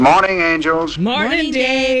Morning, angels. Morning,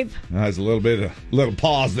 Dave. There's a little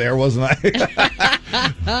pause there, wasn't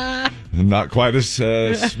I? Not quite as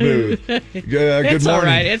smooth. Good It's morning. all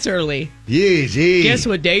right. It's early. Easy. Guess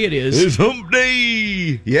what day it is? It's hump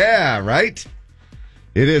day. Yeah, right?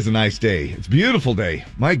 It is a nice day. It's a beautiful day.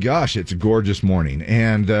 My gosh, it's a gorgeous morning.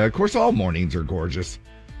 And, of course, all mornings are gorgeous.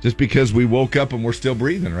 Just because we woke up and we're still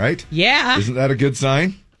breathing, right? Yeah. Isn't that a good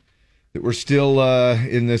sign? That we're still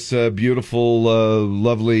in this beautiful,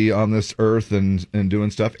 lovely on this earth and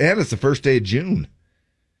doing stuff. And it's the first day of June.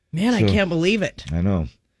 Man, I can't believe it. I know.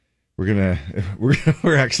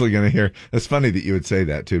 We're actually gonna hear. It's funny that you would say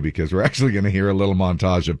that too, because we're actually gonna hear a little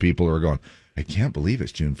montage of people who are going, "I can't believe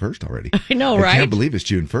it's June 1st already." I know, right? I can't believe it's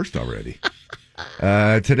June 1st already.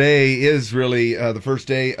 Today is really the first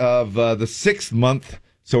day of the 6th month,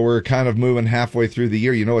 so we're kind of moving halfway through the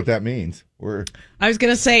year. You know what that means? I was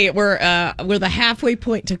going to say we're the halfway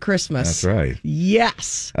point to Christmas. That's right.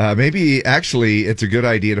 Yes. Maybe actually it's a good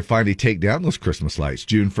idea to finally take down those Christmas lights.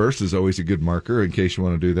 June 1st is always a good marker in case you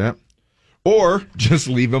want to do that. Or just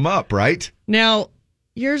leave them up, right? Now,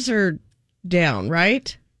 yours are down,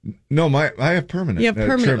 right? No, I have permanent. You have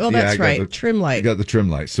permanent. Trim. That's I right. Trim light. I got the trim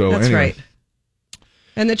light. So that's anyway. right.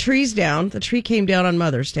 And the tree's down. The tree came down on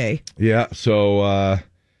Mother's Day. Yeah. So,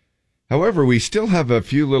 however, we still have a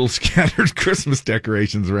few little scattered Christmas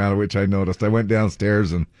decorations around, which I noticed. I went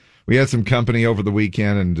downstairs and we had some company over the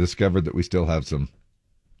weekend and discovered that we still have some.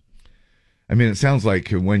 I mean, it sounds like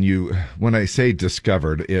when I say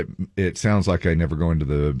discovered, it sounds like I never go into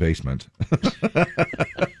the basement,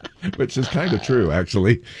 which is kind of true,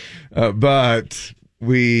 actually. But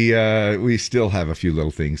we still have a few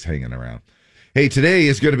little things hanging around. Hey, today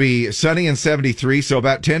is going to be sunny and 73, so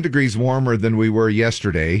about 10 degrees warmer than we were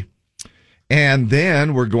yesterday. And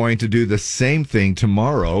then we're going to do the same thing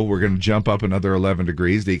tomorrow. We're going to jump up another 11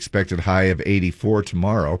 degrees, the expected high of 84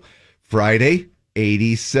 tomorrow. Friday,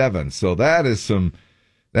 87. So that's some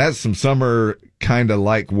summer kind of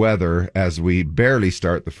like weather as we barely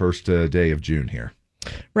start the first day of June here.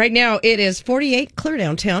 Right now it is 48, clear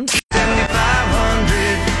downtown.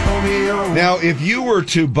 Now, if you were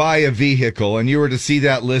to buy a vehicle and you were to see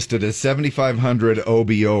that listed as 7,500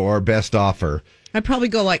 OBO or best offer, I'd probably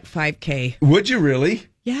go like 5K. Would you really?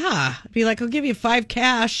 Yeah. I'd be like, I'll give you 5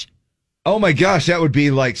 cash. Oh my gosh, that would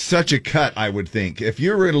be like such a cut, I would think. If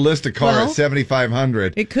you were to list a car at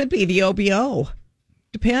 7,500. It could be the OBO.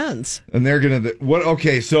 Depends. And they're going to, what?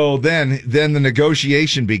 Okay, so then the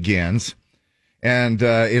negotiation begins. And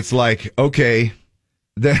it's like, okay,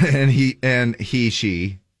 then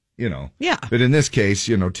she, you know. Yeah. But in this case,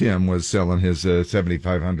 you know, Tim was selling his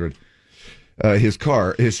 7,500, his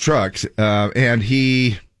trucks, and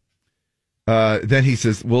he, then he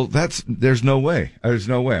says, well, there's no way. There's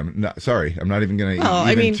no way. I'm not even going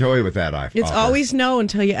to even toy with that offer. It's always no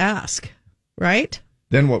until you ask, right?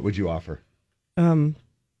 Then what would you offer?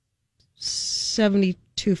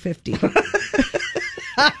 7,250.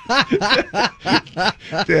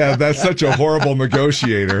 Yeah, that's such a horrible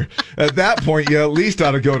negotiator. At that point, you at least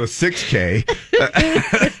ought to go to 6K,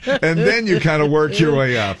 and then you kind of work your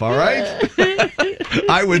way up. All right,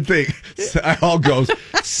 I would think I'll go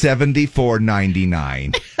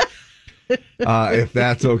 74.99 if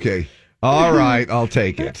that's okay. All right, I'll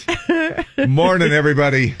take it. Morning,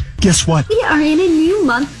 everybody. Guess what? We are in a new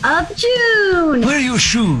month of June. Where are your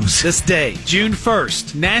shoes? This day, June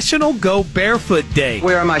 1st, National Go Barefoot Day.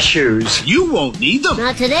 Where are my shoes? You won't need them.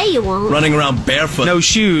 Not today, you won't. Running around barefoot, no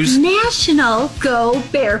shoes. National Go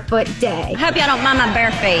Barefoot Day. Hope y'all don't mind my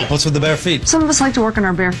bare feet. What's with the bare feet? Some of us like to work on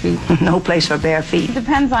our bare feet. No place for bare feet.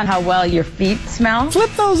 Depends on how well your feet smell.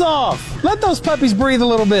 Flip those off. Let those puppies breathe a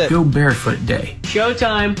little bit. Go Barefoot Day.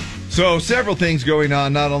 Showtime. So several things going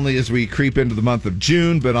on, not only as we creep into the month of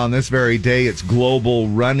June, but on this very day, it's Global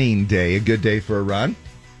Running Day. A good day for a run.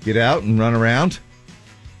 Get out and run around.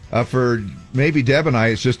 For maybe Deb and I,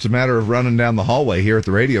 it's just a matter of running down the hallway here at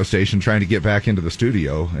the radio station, trying to get back into the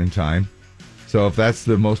studio in time. So if that's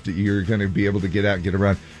the most that you're going to be able to get out and get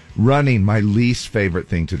around. Running, my least favorite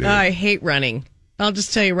thing to do. I hate running. I'll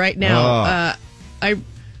just tell you right now.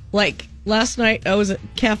 Last night, I was at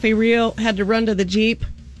Cafe Rio, had to run to the Jeep.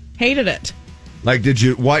 Hated it. Like, did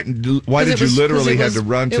you? Why did you literally have to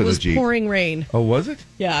run to the Jeep? It was pouring rain. Oh, was it?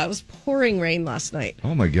 Yeah, it was pouring rain last night.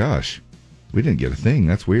 Oh my gosh, we didn't get a thing.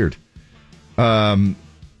 That's weird. So,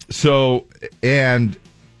 and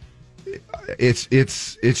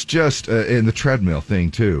it's just in the treadmill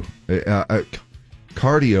thing too.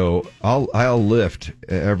 Cardio. I'll lift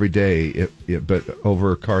every day, but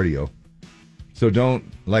over cardio. So don't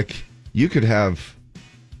you could have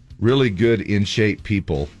really good in shape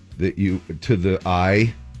people that you to the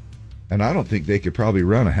eye And I don't think they could probably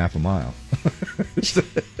run a half a mile.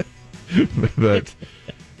 But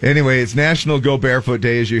anyway, it's National Go Barefoot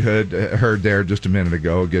Day, as you heard there just a minute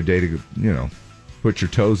ago. A good day to, put your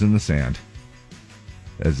toes in the sand,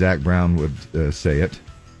 as Zach Brown would say it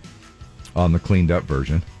on the cleaned up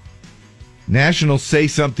version. National Say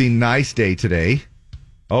Something Nice Day today.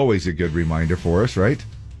 Always a good reminder for us, right?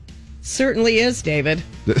 Certainly is, David.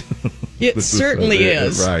 It certainly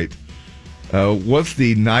is. Right. What's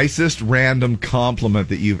the nicest random compliment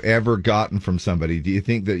that you've ever gotten from somebody? Do you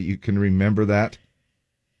think that you can remember that?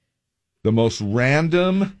 The most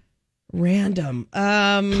random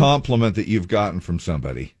compliment that you've gotten from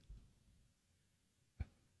somebody.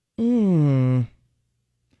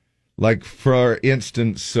 Like, for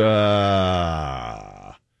instance,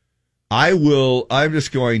 I'm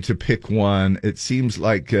just going to pick one. It seems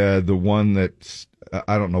like the one that,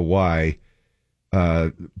 I don't know why,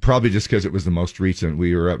 probably just because it was the most recent.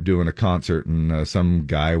 We were up doing a concert, and some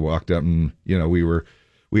guy walked up, and we were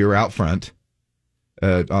out front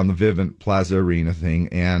on the Vivint Plaza Arena thing,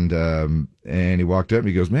 and he walked up and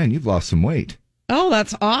he goes, "Man, you've lost some weight." Oh,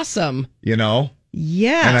 that's awesome.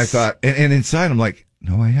 Yes. And I thought, and inside I'm like,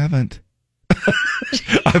 no, I haven't.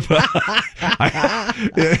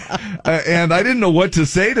 And I didn't know what to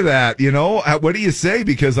say to that. What do you say?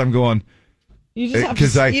 Because I'm going. You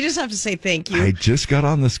just have to say thank you. I just got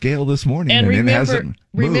on the scale this morning, and it hasn't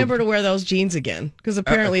remember to wear those jeans again, because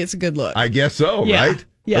apparently it's a good look. I guess so, right?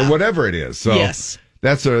 Yeah. Or whatever it is. So yes.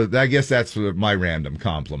 I guess that's my random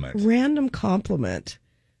compliment. Random compliment.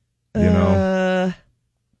 Yeah,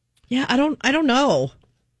 I don't know.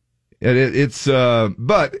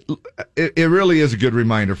 But it really is a good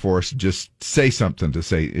reminder for us to just say something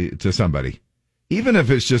to somebody. Even if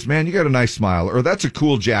it's just, man, you got a nice smile, or that's a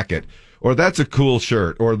cool jacket, or that's a cool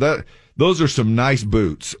shirt, or those are some nice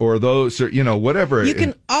boots, or those are, whatever. You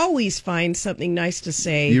can always find something nice to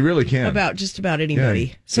say. You really can. About just about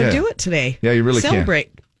anybody. Do it today. Yeah, you really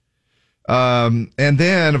Celebrate. Can. And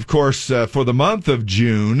then, of course, for the month of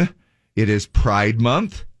June, it is Pride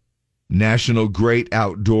Month, National Great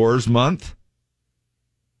Outdoors Month,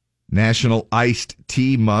 National Iced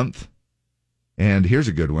Tea Month, and here's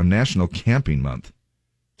a good one, National Camping Month.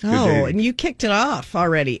 And you kicked it off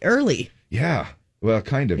already early. Yeah. Well,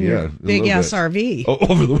 kind of, yeah. Big ass RV.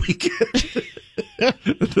 Over the weekend.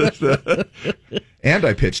 And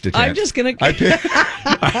I pitched a tent. I'm just going to...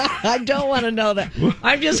 I don't want to know that.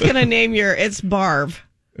 I'm just going to name it's Barv.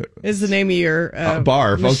 Is the name of your...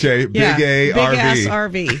 Barv, okay. Big A, big RV. Big ass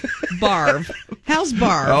RV. Barv. How's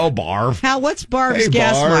Barv? Oh, Barv. What's Barv's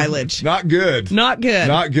gas mileage? Not good. Not good.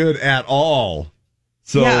 Not good at all.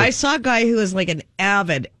 So, yeah, I saw a guy who was like an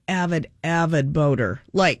avid boater,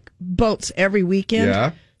 like boats every weekend.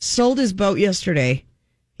 Yeah. Sold his boat yesterday.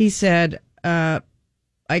 He said, I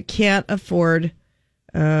can't afford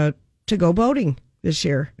to go boating this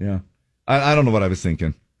year. Yeah. I don't know what I was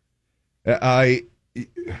thinking.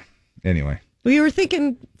 Anyway. We were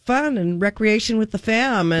thinking fun and recreation with the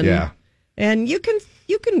fam, and you could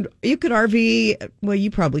RV. Well,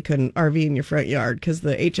 you probably couldn't RV in your front yard because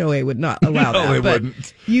the HOA would not allow that. No, they but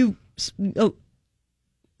wouldn't.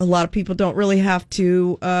 A lot of people don't really have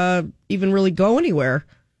to even really go anywhere.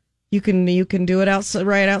 You can do it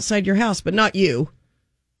right outside your house, but not you.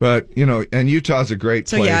 But and Utah's a great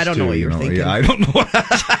place. So yeah, I don't know what you're thinking. Yeah, I don't know.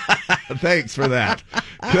 Thanks for that.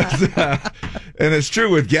 And it's true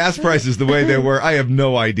with gas prices the way they were. I have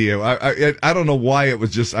no idea. I don't know why it was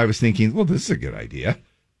just. I was thinking, well, this is a good idea.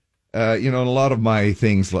 And a lot of my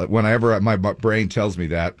things, like whenever my brain tells me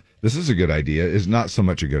that this is a good idea, is not so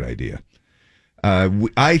much a good idea.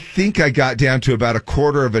 I think I got down to about a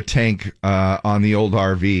quarter of a tank on the old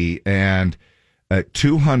RV, and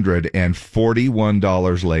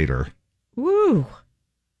 $241 later. Woo!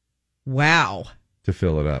 Wow. To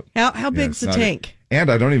fill it up. How big's the tank? And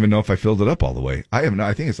I don't even know if I filled it up all the way. I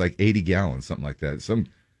think it's like 80 gallons, something like that. Some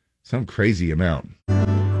crazy amount.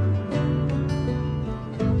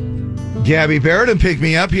 Gabby Barrett and Pick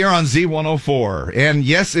Me Up here on Z104. And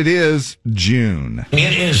yes, it is June.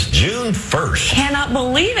 It is June 1st. Cannot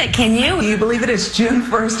believe it, can you? Can you believe it? It's June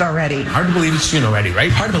 1st already. Hard to believe it's June already,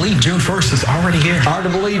 right? Hard to believe June 1st is already here. Hard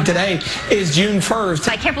to believe today is June 1st.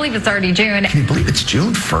 I can't believe it's already June. Can you believe it's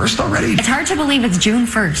June 1st already? It's hard to believe it's June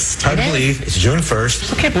 1st. Hard to believe it's June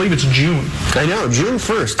 1st. I can't believe it's June. I know, June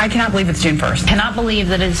 1st. I cannot believe it's June 1st. Cannot believe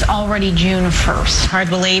that it's already June 1st. Hard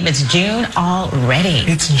to believe it's June already.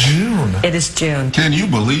 It's June. It is June. Can you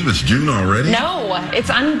believe it's June already? No, it's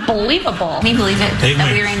unbelievable. Can you believe it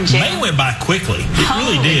that we're in June? May went by quickly. It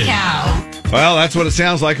Holy really did. Cow. Well, that's what it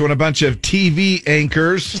sounds like when a bunch of TV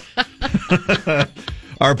anchors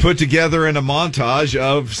are put together in a montage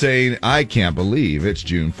of saying, I can't believe it's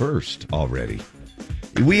June 1st already.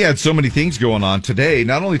 We had so many things going on today,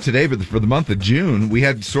 not only today, but for the month of June, we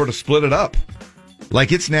had to sort of split it up.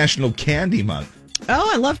 Like it's National Candy Month.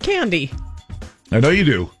 Oh, I love candy. I know you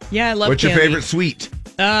do. Yeah, I love What's candy. your favorite sweet?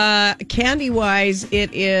 Candy-wise,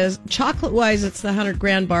 it is... Chocolate-wise, it's the 100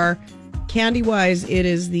 Grand Bar. Candy-wise, it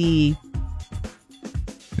is the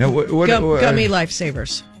Now, what Gummy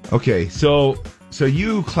Lifesavers. Okay, so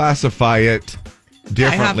you classify it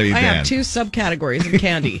differently I then. have two subcategories of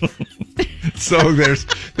candy. So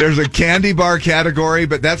there's a candy bar category,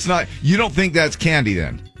 but that's not... You don't think that's candy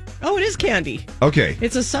then? Oh, it is candy. Okay.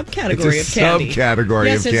 It's a subcategory of candy.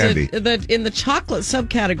 Subcategory of candy. Yes, in the chocolate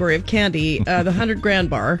subcategory of candy, the 100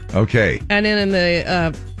 Grand Bar. Okay. And then in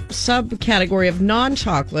the subcategory of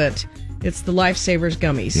non-chocolate, it's the Lifesavers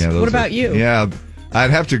gummies. Yeah, what about you? Yeah,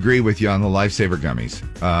 I'd have to agree with you on the Lifesaver gummies.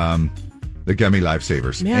 The Gummy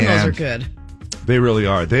Lifesavers. Man, those are good. They really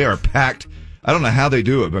are. They are packed. I don't know how they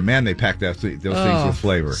do it, but man, they pack those things with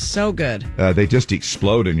flavor. So good. They just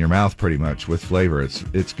explode in your mouth pretty much with flavor.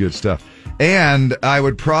 It's good stuff. And I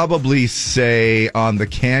would probably say on the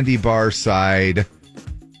candy bar side,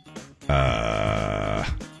 man,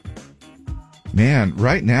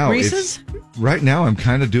 right now Reese's? Right now I'm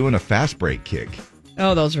kind of doing a fast break kick.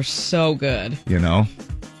 Oh, those are so good. You know?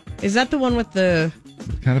 Is that the one with the...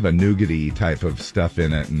 kind of a nougaty type of stuff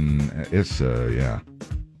in it, and it's, yeah.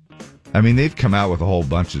 I mean, they've come out with a whole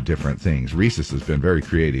bunch of different things. Reese's has been very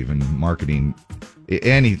creative in marketing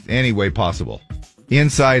any way possible.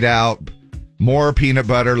 Inside out, more peanut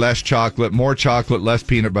butter, less chocolate, more chocolate, less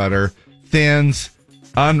peanut butter, thins,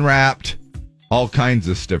 unwrapped, all kinds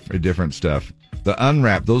of different stuff. Those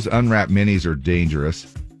unwrapped minis are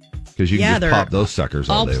dangerous because you can just pop those suckers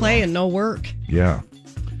all day play long. and no work. Yeah.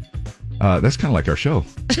 That's kind of like our show.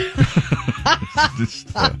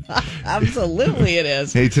 Absolutely it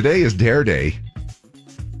is. Hey, today is Dare Day.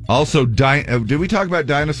 Also, did we talk about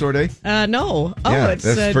Dinosaur Day? No. Oh, yeah, it's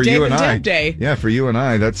that's for Dave you and I. Deb Day. Yeah, for you and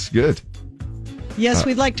I. That's good. Yes,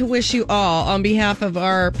 we'd like to wish you all, on behalf of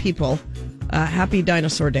our people, happy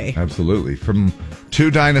Dinosaur Day. Absolutely. From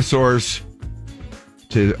two dinosaurs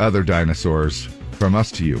to other dinosaurs, from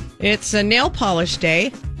us to you. It's a nail polish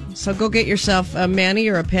day. So go get yourself a mani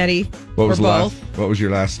or a pedi, What was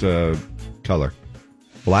your last color?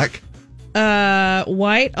 Black?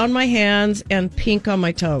 White on my hands and pink on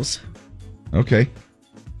my toes. Okay.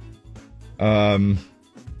 Now,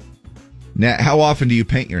 how often do you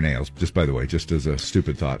paint your nails? Just by the way, just as a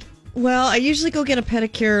stupid thought. Well, I usually go get a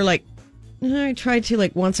pedicure I try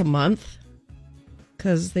to once a month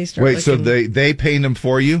because they start. Wait, so they paint them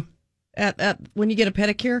for you? At when you get a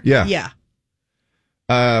pedicure? Yeah. Yeah.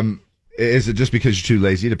 Is it just because you're too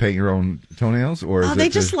lazy to paint your own toenails, or is they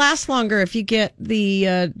just last longer if you get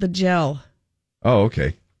the gel? Oh,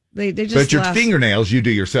 okay. They just. But your fingernails you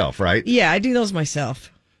do yourself, right? Yeah, I do those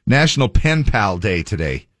myself. National Pen Pal Day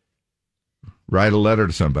today. Write a letter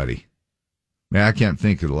to somebody. Man, I can't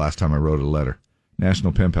think of the last time I wrote a letter.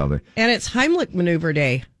 National Pen Pal Day, and it's Heimlich Maneuver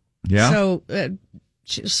Day. Yeah. So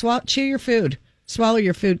chew your food, swallow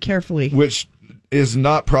your food carefully. Which is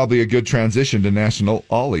not probably a good transition to National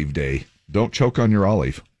Olive Day. Don't choke on your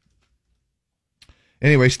olive.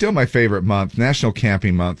 Anyway, still my favorite month, National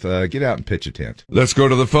Camping Month. Get out and pitch a tent. Let's go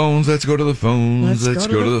to the phones. Let's go to the phones. Let's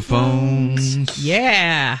go to the phones.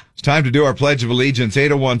 Yeah. It's time to do our Pledge of Allegiance.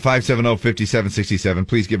 801-570-5767.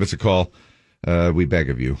 Please give us a call. We beg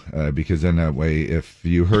of you, because then that way, if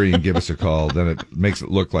you hurry and give us a call, then it makes it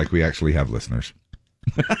look like we actually have listeners.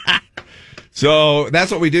 So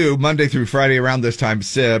that's what we do Monday through Friday around this time,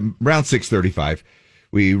 around 6:35.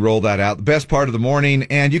 We roll that out the best part of the morning.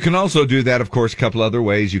 And you can also do that, of course, a couple other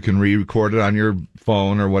ways. You can re-record it on your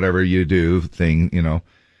phone or whatever you do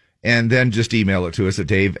and then just email it to us at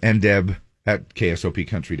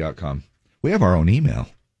daveanddeb@ksopcountry.com. We have our own email.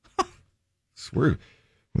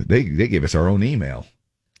 They gave us our own email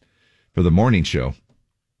for the morning show.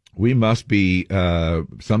 We must be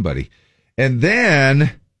somebody. And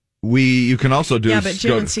then you can also do... Yeah, but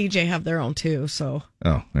Jim and CJ have their own too, so...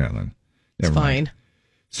 Oh, yeah, then. It's fine.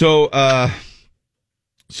 So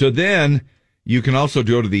then you can also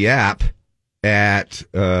go to the app at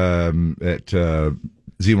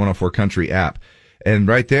Z104 Country app. And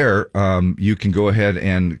right there, you can go ahead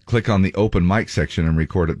and click on the open mic section and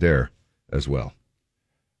record it there as well.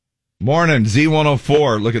 Morning,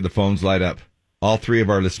 Z104. Look at the phones light up. All three of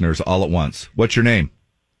our listeners all at once. What's your name?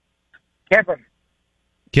 Kevin.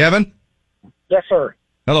 Kevin? Yes, sir.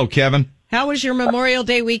 Hello, Kevin. How was your Memorial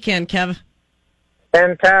Day weekend, Kev?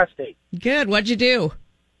 Fantastic. Good. What'd you do?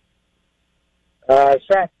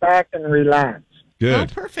 Sat back and relaxed.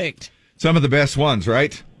 Good. Oh, perfect. Some of the best ones,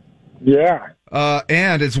 right? Yeah.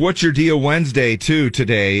 And it's What's Your Deal Wednesday, too,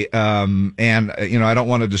 today. And, I don't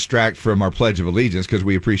want to distract from our Pledge of Allegiance because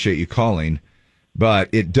we appreciate you calling. But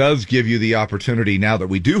it does give you the opportunity, now that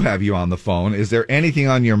we do have you on the phone, is there anything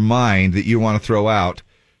on your mind that you want to throw out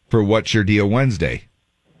for What's Your Deal Wednesday?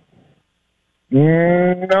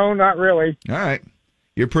 No, not really. All right.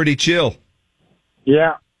 You're pretty chill.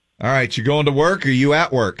 Yeah. All right. You going to work or you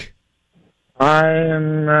at work? I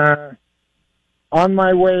am on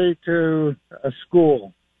my way to a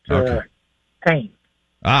school to paint.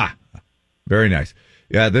 Ah, very nice.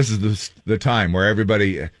 Yeah, this is the time where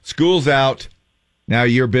everybody, school's out. Now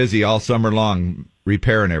you're busy all summer long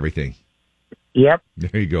repairing everything. Yep.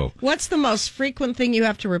 There you go. What's the most frequent thing you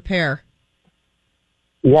have to repair?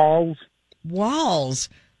 Walls. Walls.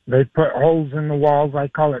 They put holes in the walls. I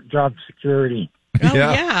call it job security. Oh,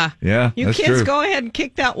 yeah. Yeah, you that's kids true. go ahead and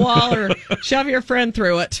kick that wall or shove your friend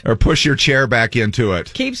through it. Or push your chair back into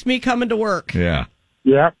it. Keeps me coming to work. Yeah.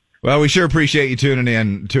 Yep. Well, we sure appreciate you tuning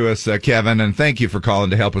in to us, Kevin, and thank you for calling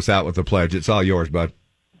to help us out with the pledge. It's all yours, bud.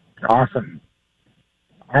 Awesome.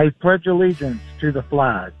 I pledge allegiance to the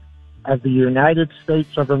flag of the United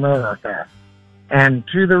States of America and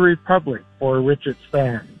to the republic for which it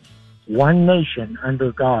stands, one nation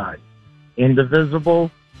under God,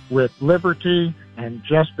 indivisible, with liberty and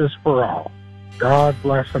justice for all. God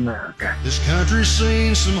bless America. This country's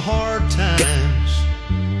seen some hard times.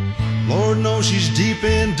 Lord knows she's deep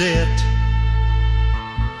in debt.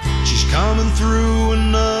 She's coming through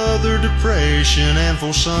another depression, and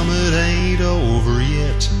for some it ain't over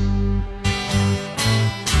yet.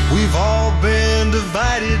 We've all been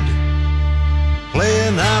divided,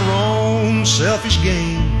 playing our own selfish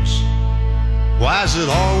games. Why's it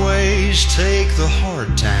always take the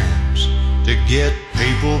hard times to get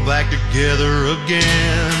people back together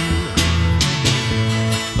again?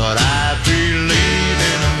 But I believe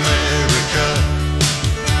in America.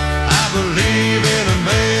 I believe in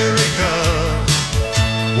America.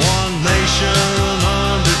 One nation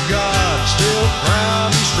under God, still proud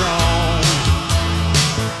and strong.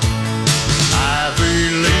 I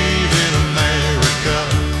believe in America.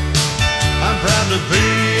 I'm proud to be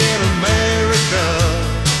in America.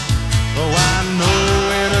 Though I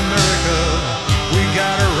know in America we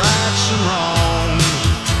got our rights and wrongs.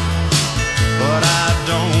 But I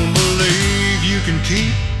don't believe you can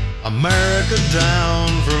keep America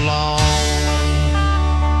down for long.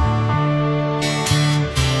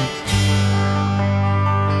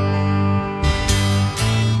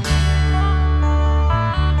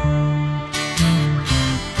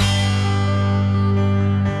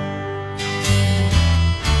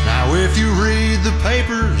 Now if you read the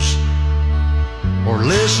papers or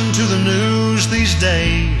listen to the news these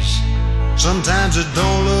days, sometimes it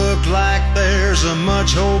don't look like there's a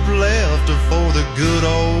much hope left for the good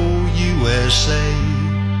old USA.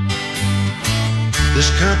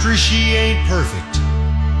 This country, she ain't perfect.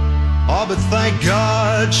 Oh, but thank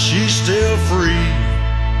God she's still free.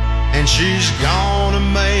 And she's gonna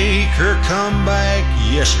make her comeback,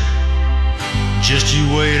 yes sir. Just you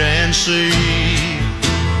wait and see.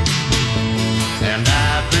 And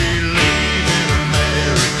I believe in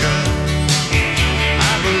America.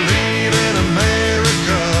 I believe in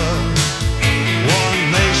America. One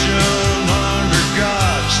nation under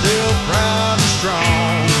God, still proud and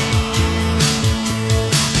strong.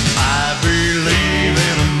 I believe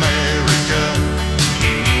in America.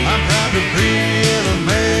 I'm proud to be in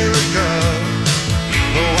America.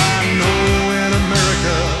 Though I know in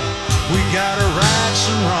America we got our rights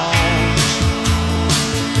and wrongs.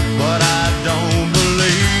 But I don't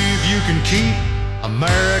believe you can keep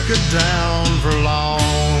America down for long.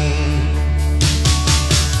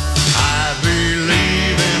 I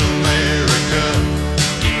believe in America.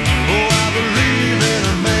 Oh, I believe in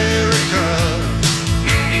America.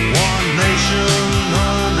 One nation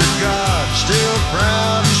under God, still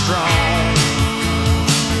proud and strong.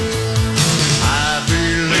 I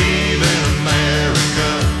believe in America.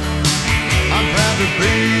 I'm proud to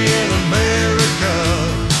be in America.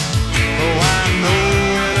 Oh, I know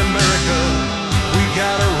in America we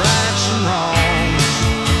got our rights and wrongs.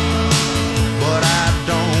 But I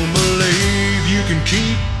don't believe you can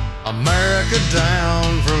keep America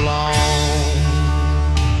down for long.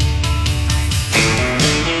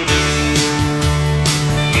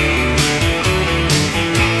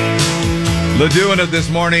 Ledoux in it this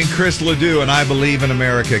morning. Chris Ledoux and I Believe in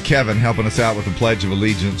America. Kevin helping us out with the Pledge of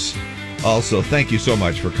Allegiance. Also, thank you so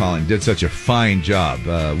much for calling. Did such a fine job.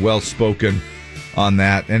 Well spoken on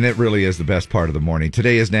that. And it really is the best part of the morning.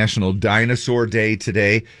 Today is National Dinosaur Day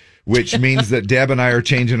today. which means that Deb and I are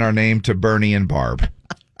changing our name to Bernie and Barb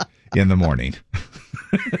in the morning.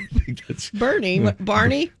 Bernie? What,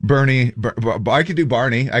 Barney? Bernie. I could do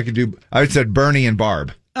Barney. I said Bernie and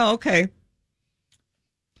Barb. Oh, okay.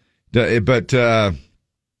 But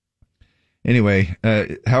anyway,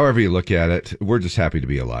 however you look at it, we're just happy to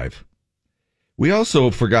be alive. We also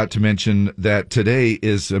forgot to mention that today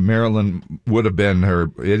is Marilyn,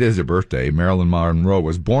 it is her birthday. Marilyn Monroe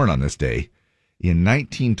was born on this day in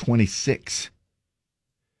 1926.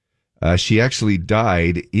 She actually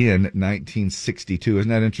died in 1962. Isn't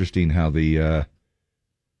that interesting how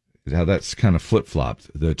how that's kind of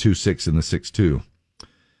flip-flopped, the 2-6 and the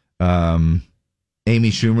 6-2. Amy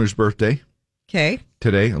Schumer's birthday. Okay.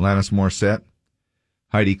 Today, Alanis Morissette,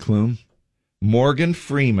 Heidi Klum, Morgan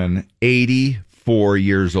Freeman, 84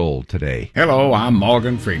 years old today. Hello, I'm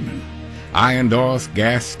Morgan Freeman. I endorse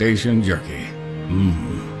gas station jerky.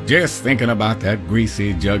 Just thinking about that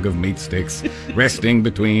greasy jug of meat sticks resting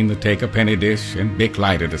between the take-a-penny dish and Bic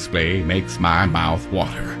lighter display makes my mouth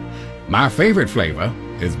water. My favorite flavor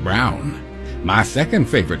is brown. My second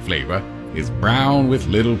favorite flavor is brown with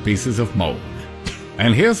little pieces of mold.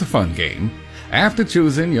 And here's a fun game. After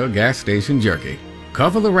choosing your gas station jerky,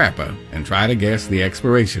 cover the wrapper and try to guess the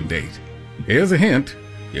expiration date. Here's a hint.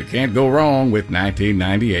 You can't go wrong with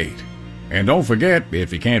 1998. And don't forget,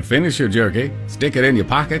 if you can't finish your jerky, stick it in your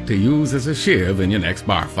pocket to use as a shiv in your next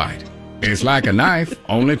bar fight. It's like a knife,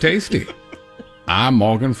 only tasty. I'm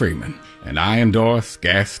Morgan Freeman, and I endorse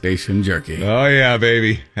gas station jerky. Oh, yeah,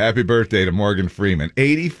 baby. Happy birthday to Morgan Freeman.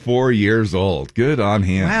 84 years old. Good on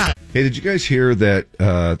him. Wow. Hey, did you guys hear that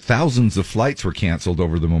thousands of flights were canceled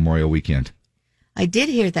over the Memorial weekend? I did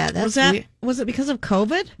hear that. Was it because of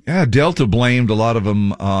COVID? Yeah, Delta blamed a lot of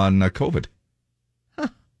them on COVID. Huh.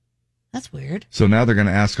 That's weird. So now they're going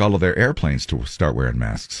to ask all of their airplanes to start wearing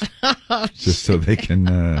masks. Just so they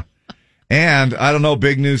can... And, I don't know,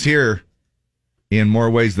 big news here. In more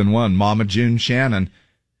ways than one, Mama June Shannon.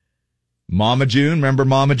 Mama June, remember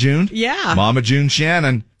Mama June? Yeah. Mama June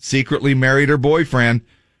Shannon secretly married her boyfriend,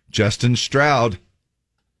 Justin Stroud.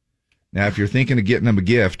 Now, if you're thinking of getting them a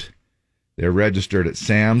gift, they're registered at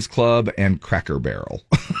Sam's Club and Cracker Barrel.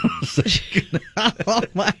 Oh,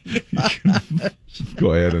 my God.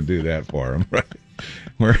 Go ahead and do that for them, right?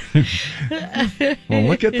 Well,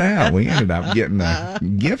 look at that. We ended up getting a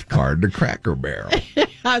gift card to Cracker Barrel.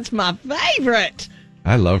 That's my favorite.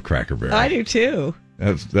 I love Cracker Barrel. I do, too.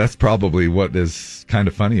 That's probably what is kind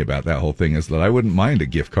of funny about that whole thing is that I wouldn't mind a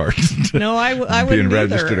gift card. No, I wouldn't being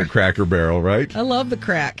registered either. at Cracker Barrel, right? I love the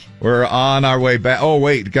crack. We're on our way back. Oh,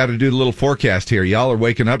 wait, got to do the little forecast here. Y'all are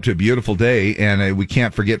waking up to a beautiful day, and we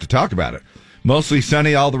can't forget to talk about it. Mostly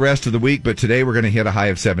sunny all the rest of the week, but today we're going to hit a high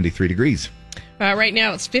of 73 degrees. Right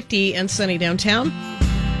now it's 50 and sunny downtown.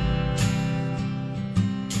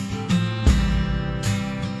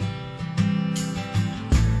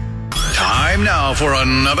 Time now for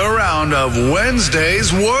another round of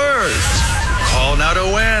Wednesday's Words. Call now to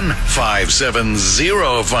win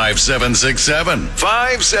 570-5767.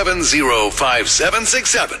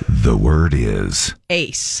 570-5767. The word is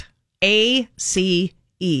ACE.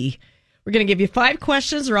 A-C-E. We're going to give you 5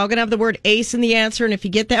 questions. They're all going to have the word ACE in the answer. And if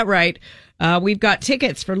you get that right, we've got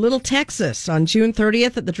tickets for Little Texas on June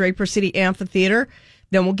 30th at the Draper City Amphitheater.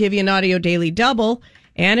 Then we'll give you an Audio Daily Double.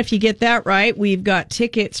 And if you get that right, we've got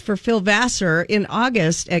tickets for Phil Vassar in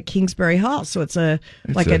August at Kingsbury Hall. So it's a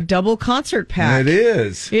double concert pack. It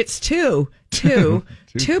is. It's two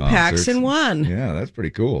packs in one. Yeah, that's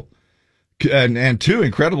pretty cool. And 2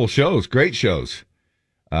 incredible shows, great shows.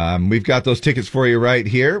 We've got those tickets for you right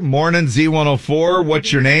here. Morning, Z104.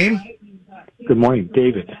 What's your name? Good morning,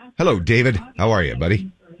 David. Hello, David. How are you,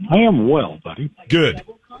 buddy? I am well, buddy. Good.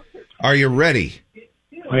 Are you ready?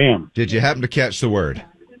 I am. Did you happen to catch the word?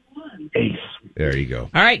 ACE. There you go.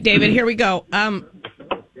 All right, David, here we go.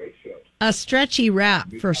 A stretchy wrap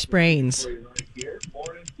for sprains.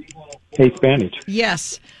 Ace bandage.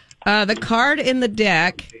 Yes. The card in the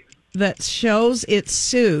deck that shows its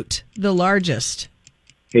suit the largest.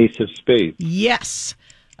 Ace of spades. Yes.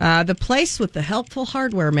 The place with the helpful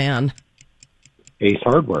hardware man. Ace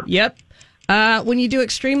hardware. Yep. When you do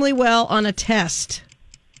extremely well on a test.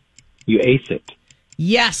 You ace it.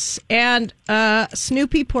 Yes. And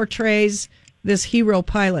Snoopy portrays this hero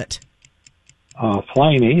pilot.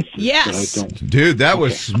 Flying Ace. Yes. Dude, that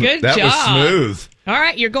was Good that job. was smooth. All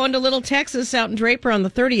right, you're going to Little Texas out in Draper on the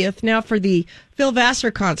 30th. Now for the Phil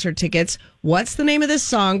Vassar concert tickets. What's the name of this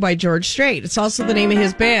song by George Strait? It's also the name of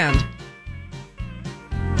his band.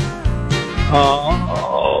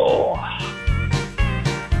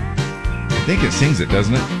 I think it sings it,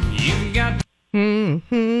 doesn't it? You got...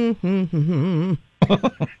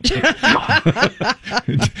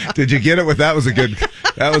 Did you get it? That was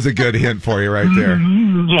a good hint for you right there.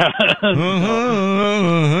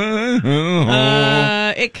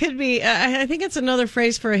 It could be. I think it's another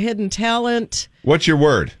phrase for a hidden talent. What's your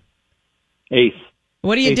word? Ace.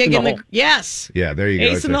 What do you Ace dig in the? hole. Yes. Yeah, there you go.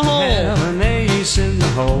 Ace in the hole. An ace in the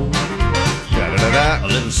hole. Da-da-da-da. A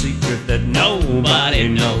little secret that nobody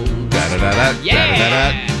knows. Da-da-da-da. Yeah.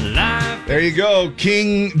 Da-da-da-da. There you go,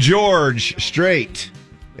 King George Strait,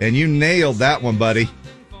 and you nailed that one, buddy.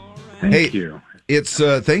 Thank you. It's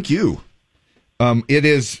thank you. It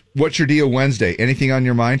is What's Your Deal Wednesday. Anything on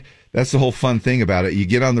your mind? That's the whole fun thing about it. You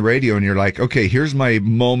get on the radio and you're like, okay, here's my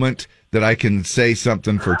moment that I can say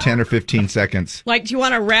something for 10 or 15 seconds. Like, do you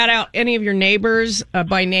want to rat out any of your neighbors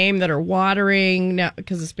by name that are watering now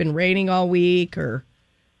because it's been raining all week, or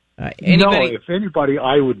anybody? No, if anybody,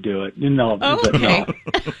 I would do it. No, okay. But no.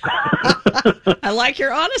 I like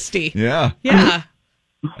your honesty. Yeah. Yeah.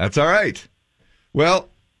 That's all right. Well,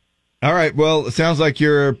 all right. Well, it sounds like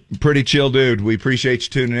you're a pretty chill dude. We appreciate you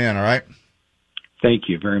tuning in, all right? Thank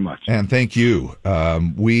you very much. And thank you.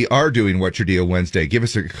 We are doing What's Your Deal Wednesday. Give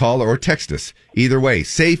us a call or text us. Either way,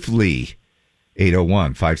 safely.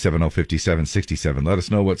 801-570-5767. Let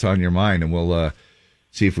us know what's on your mind, and we'll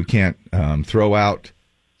see if we can't throw out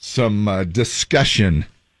some discussion.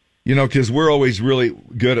 You know, because we're always really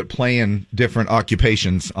good at playing different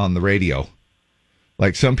occupations on the radio.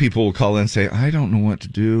 Like, some people will call in and say, I don't know what to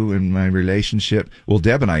do in my relationship. Well,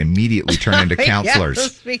 Deb and I immediately turn into counselors.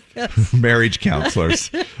 Yes, because... marriage counselors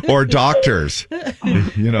or doctors.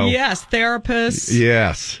 You know. Yes, therapists.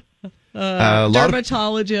 Yes.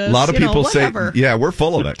 Dermatologists. A lot of people whatever. say, yeah, we're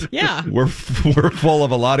full of it. Yeah. We're full of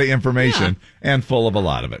a lot of information and full of a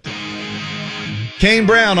lot of it. Kane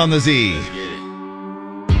Brown on the Z.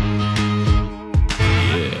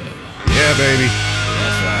 Yeah, baby.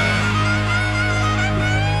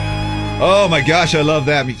 Oh my gosh, I love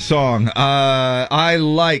that song. I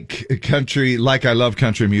like country, like I love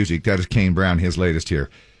country music. That is Kane Brown, his latest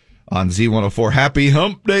here on Z104. Happy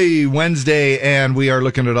Hump Day Wednesday, and we are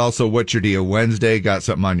looking at also What's Your Deal Wednesday. Got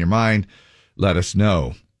something on your mind? Let us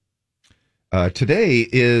know. Today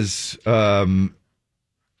is the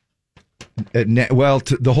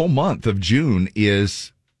whole month of June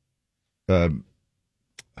is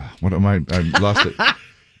what am I lost it.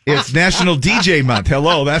 It's National DJ Month.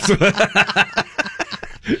 Hello, that's what I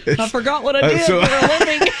forgot what I did for a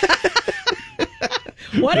living.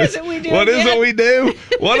 What is it we do? What is it we do?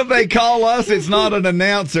 What do they call us? It's not an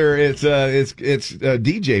announcer. It's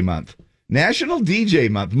DJ Month. National DJ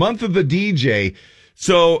Month. Month of the DJ.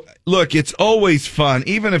 So, look, it's always fun,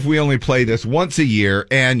 even if we only play this once a year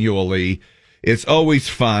annually. It's always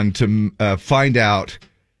fun to find out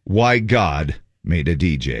why God made a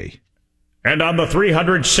DJ. And on the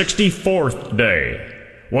 364th day,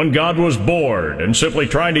 when God was bored and simply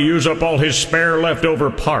trying to use up all his spare leftover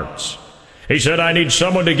parts, he said, I need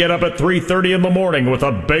someone to get up at 3:30 in the morning with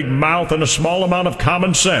a big mouth and a small amount of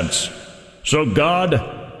common sense. So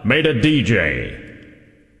God made a DJ.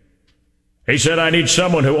 He said, I need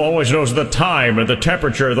someone who always knows the time and the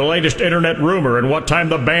temperature, the latest internet rumor, and what time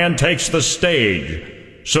the band takes the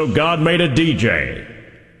stage. So God made a DJ.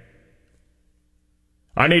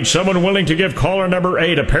 I need someone willing to give caller number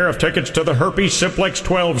 8 a pair of tickets to the Herpes Simplex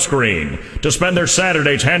 12 screen, to spend their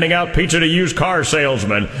Saturdays handing out pizza to used car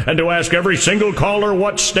salesmen, and to ask every single caller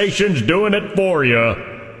what station's doing it for you.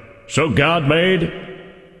 So God made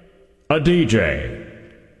a DJ.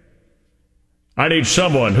 I need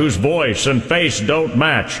someone whose voice and face don't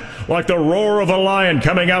match, like the roar of a lion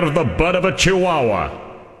coming out of the butt of a chihuahua.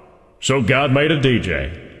 So God made a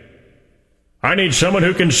DJ. I need someone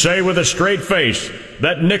who can say with a straight face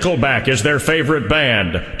that Nickelback is their favorite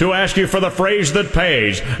band, to ask you for the phrase that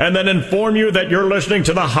pays, and then inform you that you're listening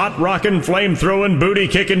to the hot rockin', flame-throwing,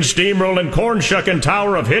 booty-kicking, steamrolling, corn-shucking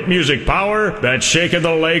tower of hit music power that's shaking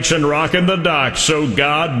the lakes and rocking the docks. So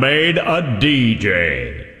God made a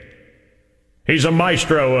DJ. He's a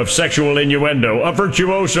maestro of sexual innuendo, a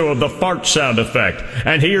virtuoso of the fart sound effect,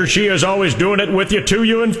 and he or she is always doing it with you, to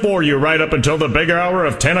you, and for you, right up until the big hour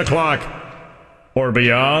of 10 o'clock. Or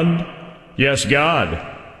beyond. Yes, God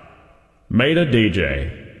made a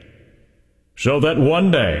DJ. So that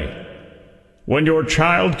one day, when your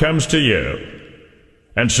child comes to you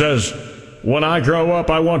and says, when I grow up,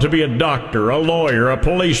 I want to be a doctor, a lawyer, a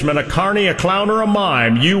policeman, a carny, a clown, or a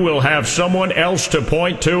mime, you will have someone else to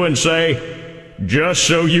point to and say, just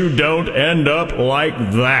so you don't end up like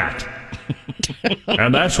that.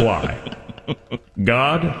 And that's why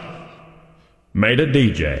God made a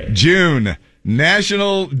DJ. June.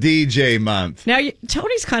 National DJ Month. Now,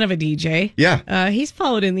 Tony's kind of a DJ. Yeah. He's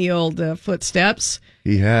followed in the old footsteps.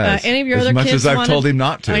 He has. Any of your as other much kids as I've told him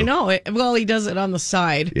not to. I know. Well, he does it on the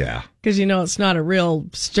side. Yeah. Because, it's not a real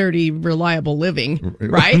sturdy, reliable living,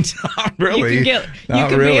 right? Not really. You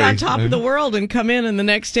can be on top of the world and come in, and the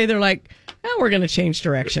next day they're like, we're going to change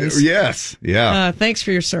directions. Yes. Yeah. Thanks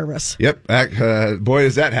for your service. Yep. Boy,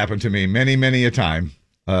 does that happen to me many, many a time,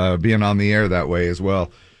 being on the air that way as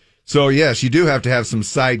well. So, yes, you do have to have some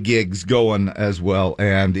side gigs going as well.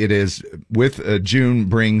 And it is with June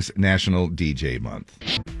brings National DJ Month.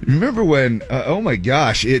 Remember when, oh my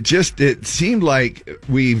gosh, it seemed like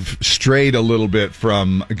we've strayed a little bit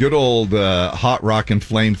from good old hot rock and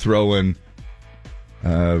flame throwing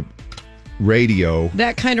radio.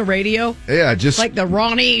 That kind of radio? Yeah, just like the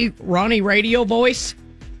Ronnie radio voice?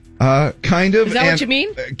 Kind of. Is that what you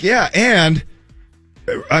mean? Yeah, and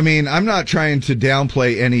I mean, I'm not trying to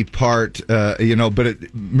downplay any part, but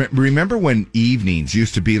remember when evenings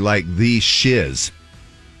used to be like the shiz,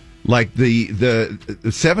 like the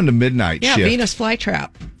 7 to midnight shift. Yeah, Venus Flytrap.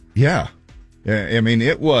 Yeah, I mean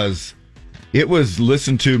it was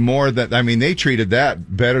listened to more than, I mean, they treated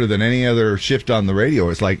that better than any other shift on the radio.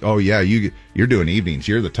 It's like, oh yeah, you're doing evenings,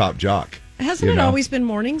 you're the top jock. Hasn't it always been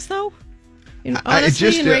mornings though? In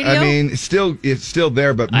radio? I mean, it's still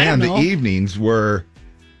there, but man, the evenings were.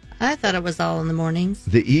 I thought it was all in the mornings.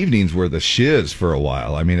 The evenings were the shiz for a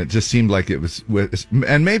while. I mean, it just seemed like it was,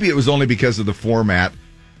 and maybe it was only because of the format.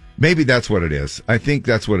 Maybe that's what it is. I think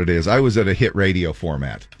that's what it is. I was at a hit radio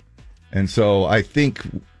format, and so I think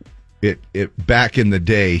it back in the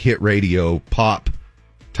day, hit radio pop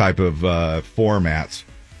type of formats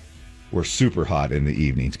were super hot in the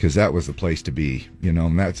evenings because that was the place to be.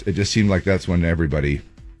 And it just seemed like that's when everybody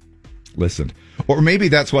listened. Or maybe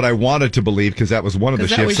that's what I wanted to believe because that was one of the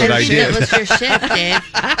shifts that I did. That was your shift, Dave.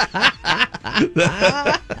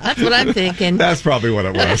 That's what I'm thinking. That's probably what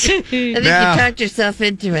it was. I think you talked yourself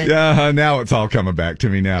into it. Yeah, now it's all coming back to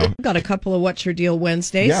me now. We've got a couple of What's Your Deal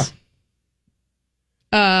Wednesdays.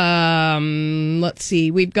 Yeah. Let's see.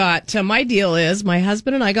 We've got, my deal is, my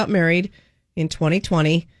husband and I got married in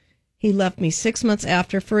 2020. He left me 6 months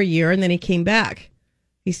after for a year, and then he came back.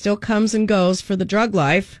 He still comes and goes for the drug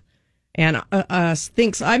life. And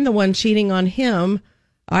thinks I'm the one cheating on him.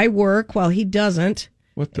 I work while he doesn't.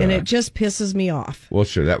 And it just pisses me off. Well,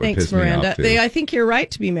 sure, that would piss me off, too. I think you're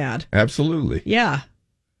right to be mad. Absolutely. Yeah.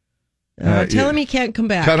 Tell him he can't come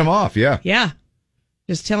back. Cut him off, yeah. Yeah.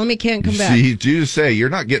 Just tell him he can't come back. You do say, you're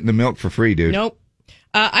not getting the milk for free, dude. Nope.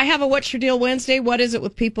 I have a What's Your Deal Wednesday. What is it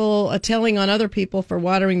with people telling on other people for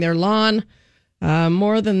watering their lawn?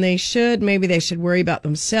 More than they should. Maybe they should worry about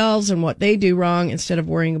themselves and what they do wrong instead of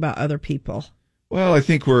worrying about other people. Well, I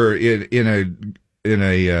think we're in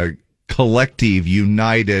a collective,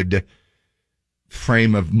 united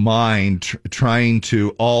frame of mind, trying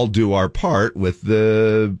to all do our part with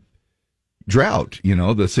the drought.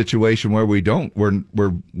 The situation where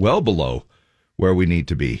we're well below where we need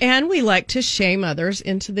to be. And we like to shame others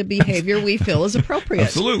into the behavior we feel is appropriate.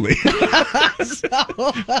 Absolutely.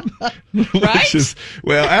 Right?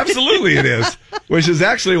 Absolutely it is. Which is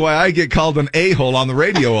actually why I get called an a-hole on the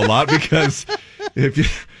radio a lot, because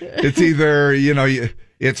it's either,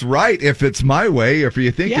 it's right if it's my way, or if you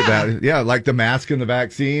think about it. Yeah, like the mask and the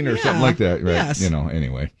vaccine or something like that. Right? Yes.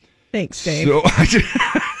 Anyway. Thanks, Dave. So,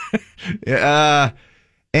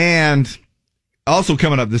 and also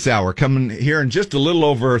coming up this hour, coming here in just a little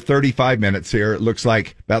over 35 minutes here, it looks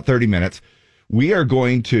like about 30 minutes, we are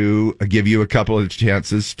going to give you a couple of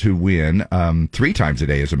chances to win 3 times a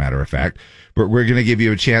day, as a matter of fact. But we're going to give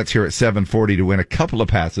you a chance here at 7:40 to win a couple of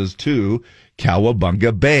passes to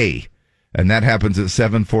Cowabunga Bay. And that happens at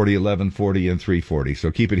 7:40, 11:40, and 3:40.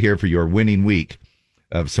 So keep it here for your winning week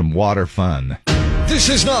of some water fun. This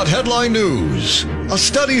is not headline news. A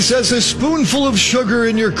study says a spoonful of sugar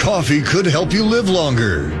in your coffee could help you live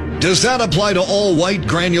longer. Does that apply to all white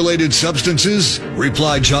granulated substances?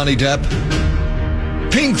 Replied Johnny Depp.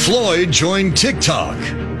 Pink Floyd joined TikTok.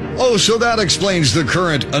 Oh, so that explains the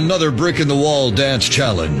current Another Brick in the Wall dance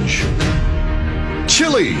challenge.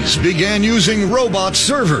 Chili's began using robot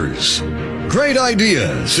servers. Great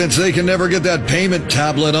idea, since they can never get that payment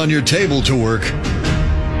tablet on your table to work.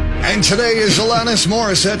 And today is Alanis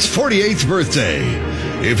Morissette's 48th birthday.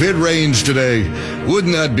 If it rains today,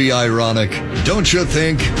 wouldn't that be ironic? Don't you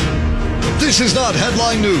think? This is not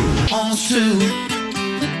headline news. On Sue.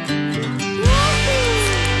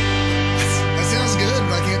 That sounds good,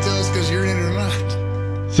 but I can't tell us because you're in it or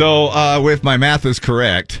not. So, if my math is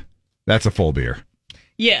correct, that's a full beer.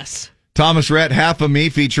 Yes. Thomas Rhett, Half of Me,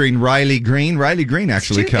 featuring Riley Green. Riley Green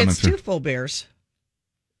actually coming through. It's 2 full beers.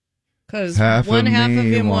 Because Half one of half of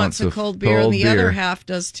me him wants a cold beer, and the other beer. half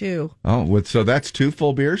does too. Oh, so that's 2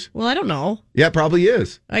 full beers? Well, I don't know. Yeah, it probably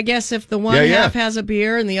is. I guess if the one half has a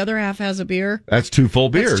beer and the other half has a beer, That's 2 full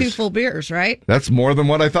beers. that's 2 full beers, right? That's more than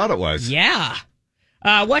what I thought it was. Yeah.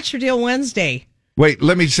 What's your deal Wednesday? Wait,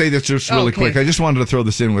 let me say this just really Okay. quick. I just wanted to throw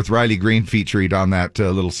this in with Riley Green featured on that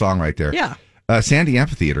little song right there. Yeah. Sandy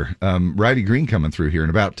Amphitheater. Riley Green coming through here in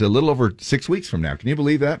about a little over 6 weeks from now. Can you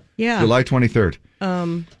believe that? Yeah. July 23rd.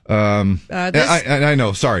 I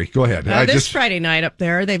know. Sorry. Go ahead. This Friday night up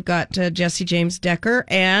there, they've got Jesse James Decker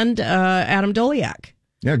and Adam Doliak.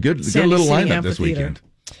 Yeah, good Sandy little City lineup this Amphitheater.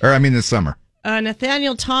 weekend. This summer.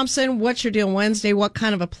 Nathaniel Thompson, what's your deal Wednesday? What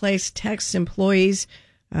kind of a place texts employees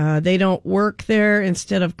they don't work there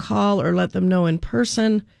instead of call or let them know in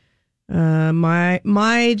person?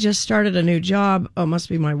 My just started a new job. Oh, must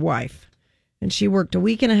be my wife. And she worked a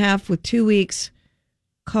week and a half with 2 weeks,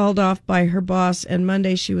 called off by her boss, and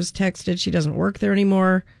Monday she was texted she doesn't work there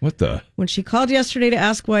anymore. What the? When she called yesterday to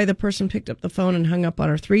ask why, the person picked up the phone and hung up on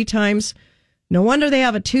her 3 times. No wonder they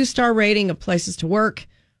have a 2-star rating of places to work.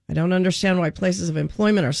 I don't understand why places of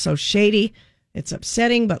employment are so shady. It's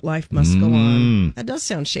upsetting, but life must go on. That does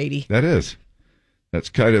sound shady. That is. That's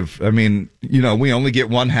kind of, we only get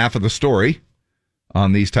one half of the story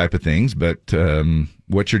on these type of things, but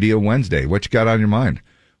what's your deal Wednesday? What you got on your mind?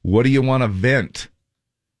 What do you want to vent?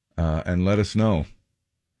 And let us know.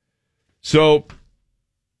 So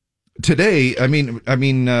today,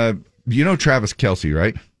 you know Travis Kelce,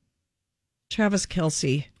 right? Travis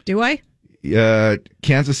Kelce. Do I?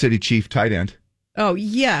 Kansas City Chief tight end. Oh,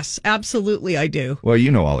 yes, absolutely I do. Well,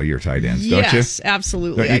 you know all of your tight ends, don't you? Yes,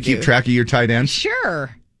 absolutely Don't you keep track of your tight ends?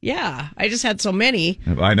 Sure. Yeah. I just had so many.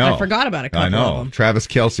 I know. I forgot about a couple I know. of them. Travis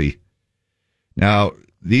Kelce. Now,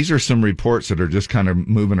 these are some reports that are just kind of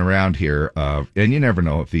moving around here, and you never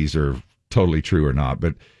know if these are totally true or not,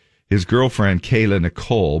 but his girlfriend, Kayla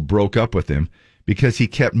Nicole, broke up with him because he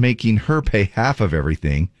kept making her pay half of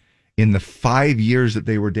everything in the 5 years that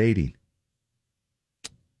they were dating.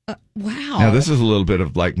 Wow. Now, this is a little bit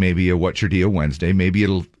of like maybe a What's Your Deal Wednesday. Maybe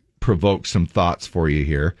it'll provoke some thoughts for you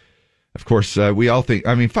here. Of course, we all think,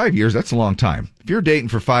 5 years, that's a long time. If you're dating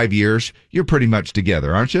for 5 years, you're pretty much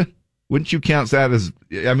together, aren't you? Wouldn't you count that as,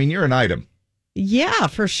 you're an item. Yeah,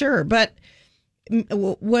 for sure. But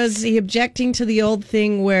was he objecting to the old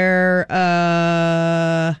thing where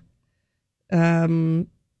the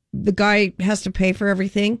guy has to pay for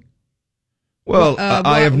everything? Well,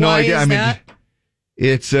 I have no idea. That?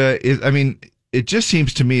 It just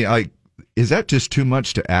seems to me like, is that just too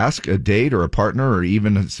much to ask a date or a partner or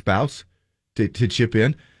even a spouse to chip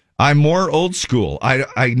in? I'm more old school.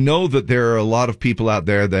 I know that there are a lot of people out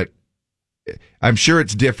there that I'm sure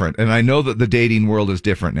it's different, and I know that the dating world is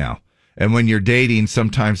different now. And when you're dating,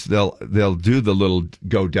 sometimes they'll do the little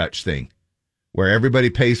go Dutch thing where everybody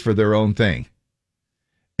pays for their own thing.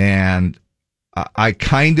 And I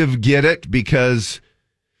kind of get it because,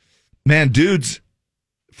 man, dudes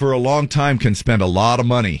for a long time can spend a lot of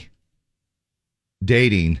money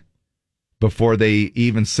dating before they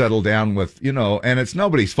even settle down with, and it's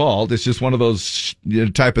nobody's fault. It's just one of those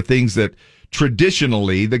type of things that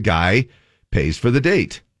traditionally the guy pays for the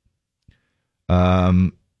date.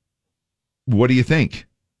 What do you think?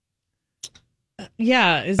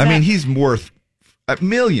 Yeah. He's worth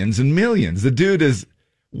millions and millions. The dude is,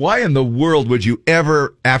 why in the world would you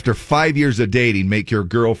ever, after 5 years of dating, make your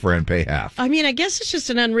girlfriend pay half? I guess it's just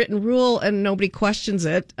an unwritten rule and nobody questions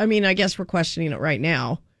it. I guess we're questioning it right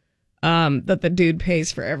now, that the dude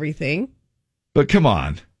pays for everything. But come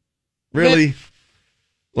on. Really?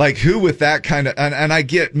 Like, who with that kind of, and I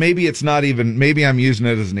get, maybe it's not even, maybe I'm using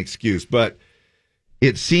it as an excuse, but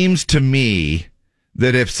it seems to me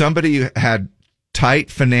that if somebody had tight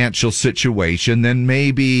financial situation, then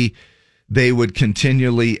maybe they would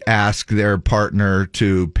continually ask their partner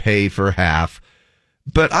to pay for half.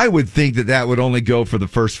 But I would think that would only go for the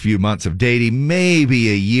first few months of dating, maybe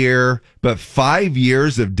a year, but 5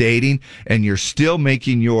 years of dating, and you're still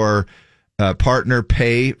making your partner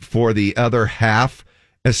pay for the other half,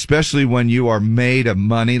 especially when you are made of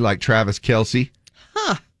money like Travis Kelce.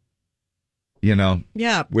 Huh.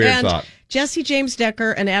 Yeah. Weird thought. Jesse James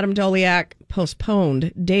Decker and Adam Doliak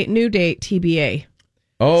postponed new date TBA.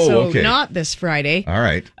 Oh, so okay. Not this Friday. All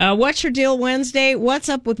right. What's your deal Wednesday? What's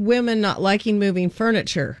up with women not liking moving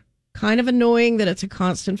furniture? Kind of annoying that it's a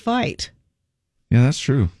constant fight. Yeah, that's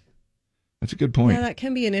true. That's a good point. Yeah, that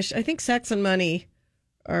can be an issue. I think sex and money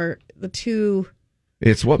are the two.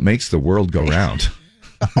 It's what makes the world go round.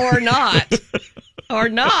 Or not. Or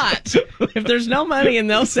not. If there's no money and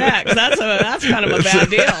no sex, that's kind of a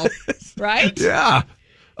bad deal, right? Yeah.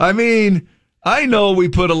 I know we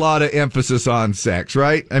put a lot of emphasis on sex,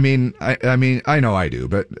 right? I mean, I know I do,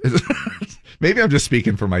 but maybe I'm just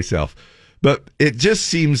speaking for myself. But it just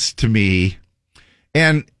seems to me,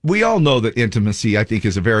 and we all know that intimacy, I think,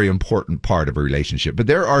 is a very important part of a relationship. But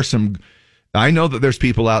there are I know that there's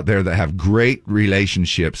people out there that have great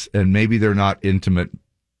relationships, and maybe they're not intimate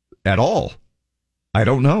at all. I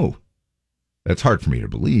don't know. That's hard for me to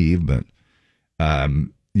believe, but,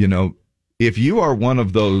 if you are one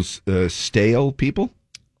of those stale people.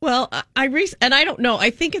 Well, and I don't know. I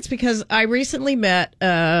think it's because I recently met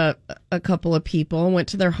a couple of people and went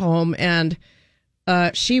to their home, and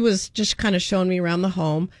she was just kind of showing me around the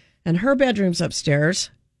home, and her bedroom's upstairs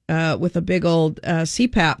with a big old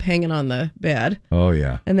CPAP hanging on the bed. Oh,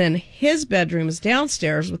 yeah. And then his bedroom is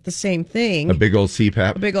downstairs with the same thing. A big old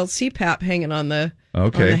CPAP? A big old CPAP hanging on the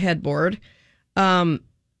headboard.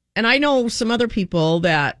 And I know some other people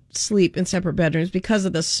that sleep in separate bedrooms because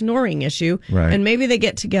of the snoring issue. Right. And maybe they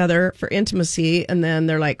get together for intimacy and then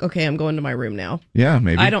they're like, okay, I'm going to my room now. Yeah,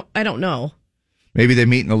 maybe. I don't know. Maybe they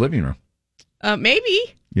meet in the living room.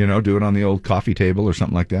 Maybe. Do it on the old coffee table or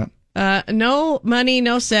something like that. No money,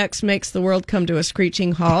 no sex makes the world come to a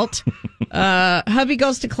screeching halt. Hubby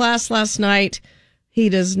goes to class last night. He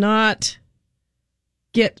does not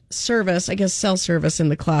get service, I guess cell service in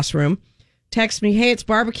the classroom. Texts me, hey, it's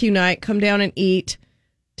barbecue night. Come down and eat.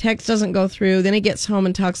 Text doesn't go through. Then he gets home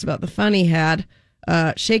and talks about the fun he had.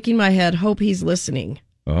 Shaking my head. Hope he's listening.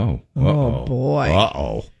 Oh. Oh, boy.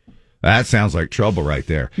 Uh-oh. That sounds like trouble right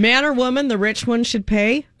there. Man or woman, the rich one should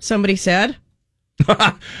pay, somebody said.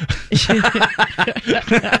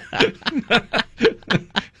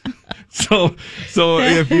 So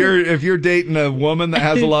if you're dating a woman that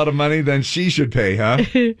has a lot of money, then she should pay, huh?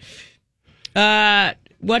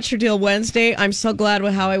 What's your deal Wednesday? I'm so glad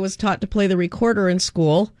with how I was taught to play the recorder in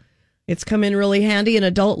school. It's come in really handy in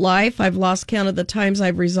adult life. I've lost count of the times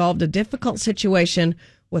I've resolved a difficult situation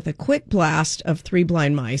with a quick blast of Three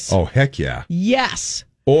Blind Mice. Oh, heck yeah. Yes.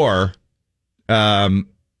 Or,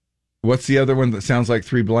 what's the other one that sounds like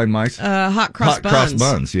Three Blind Mice? Hot Cross Buns. Hot Cross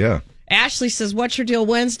Buns, yeah. Ashley says, what's your deal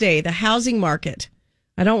Wednesday? The housing market.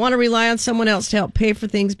 I don't want to rely on someone else to help pay for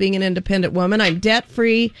things being an independent woman. I'm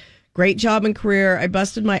debt-free. Great job and career. I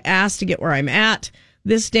busted my ass to get where I'm at.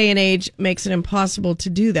 This day and age makes it impossible to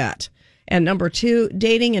do that. And number 2,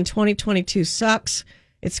 dating in 2022 sucks.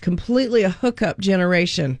 It's completely a hookup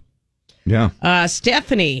generation. Yeah.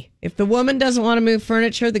 Stephanie, if the woman doesn't want to move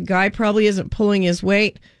furniture, the guy probably isn't pulling his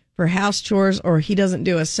weight for house chores or he doesn't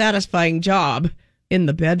do a satisfying job in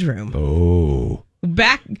the bedroom. Oh.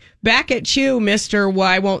 Back at you, mister.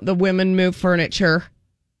 Why won't the women move furniture?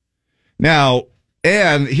 Now,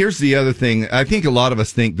 and here's the other thing. I think a lot of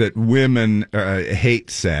us think that women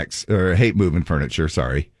hate sex or hate moving furniture.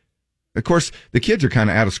 Sorry. Of course, the kids are kind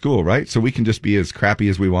of out of school, right? So we can just be as crappy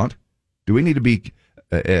as we want. Do we need to be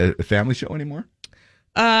a family show anymore?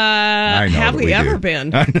 Have we ever been?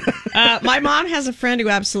 My mom has a friend who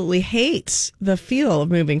absolutely hates the feel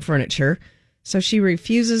of moving furniture, so she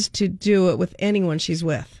refuses to do it with anyone she's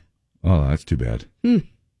with. Oh, that's too bad.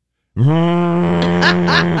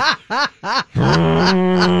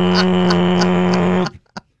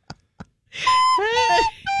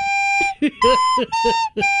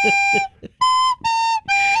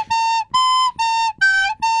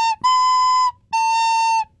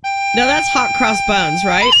 Now that's Hot Cross Buns,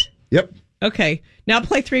 right? Yep. Okay. Now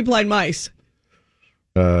play Three Blind Mice.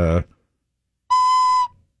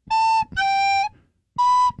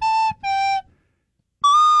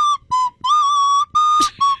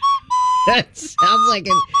 That sounds like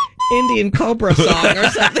an Indian Cobra song or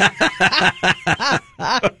something.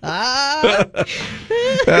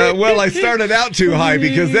 Well, I started out too high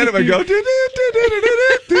because then it would go.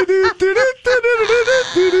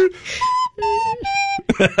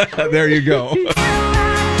 There you go.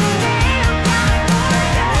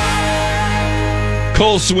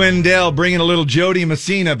 Cole Swindell bringing a little Jody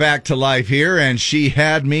Messina back to life here, and She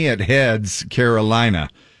Had Me at Heads, Carolina.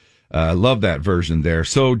 Love that version there.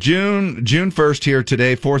 So June 1st here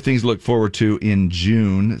today. 4 things to look forward to in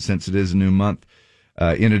June, since it is a new month.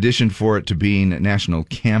 In addition for it to being National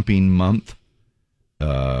Camping Month,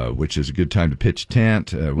 which is a good time to pitch a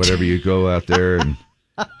tent, whatever you go out there. And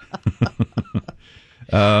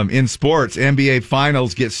in sports, NBA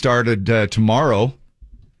Finals get started tomorrow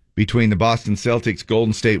between the Boston Celtics,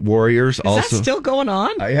 Golden State Warriors. Is that still going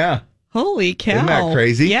on? Yeah. Holy cow. Isn't that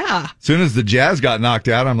crazy? Yeah. As soon as the Jazz got knocked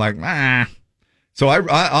out, I'm like, So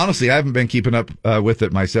I honestly, I haven't been keeping up with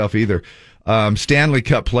it myself either. Stanley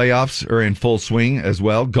Cup playoffs are in full swing as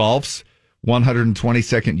well. Golf's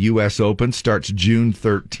 122nd U.S. Open starts June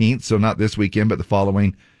 13th, so not this weekend, but the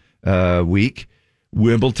following week.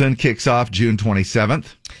 Wimbledon kicks off June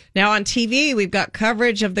 27th. Now on TV, we've got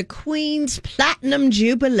coverage of the Queen's Platinum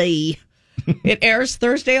Jubilee. It airs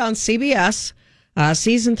Thursday on CBS.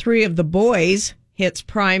 Season 3 of The Boys hits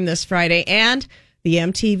Prime this Friday, and the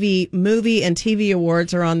MTV Movie and TV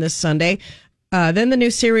Awards are on this Sunday. Then the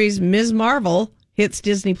new series Ms. Marvel hits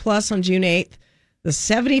Disney Plus on June 8th. The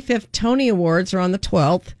 75th Tony Awards are on the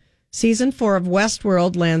 12th. Season 4 of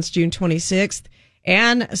Westworld lands June 26th.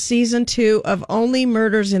 And Season 2 of Only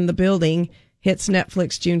Murders in the Building hits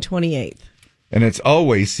Netflix June 28th. And it's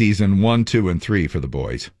always season 1, 2, and 3 for The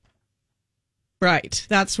Boys. Right.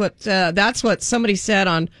 That's what somebody said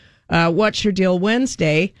on What's Your Deal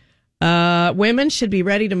Wednesday. Women should be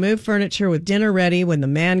ready to move furniture with dinner ready when the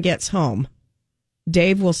man gets home.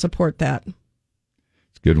 Dave will support that.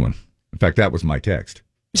 It's a good one. In fact, that was my text.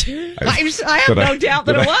 I have no doubt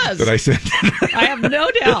that it was. That I sent. I have no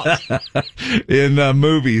doubt. In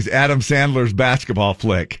movies, Adam Sandler's basketball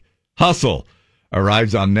flick, Hustle,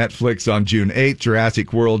 arrives on Netflix on June 8th.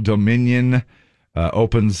 Jurassic World Dominion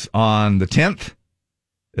opens on the 10th.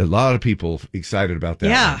 A lot of people excited about that.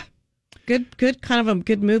 Yeah. one. Good kind of a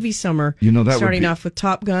good movie summer. You know, that starting would be, off with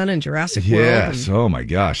Top Gun and Jurassic World. Yes. Oh my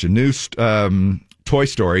gosh. A new Toy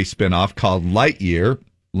Story spinoff called Lightyear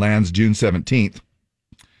lands June 17th.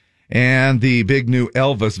 And the big new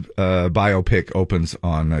Elvis biopic opens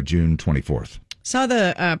on June 24th. Saw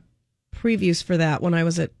the previews for that when I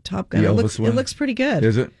was at Top Gun. It looks pretty good.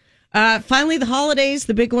 Is it? Finally, the holidays.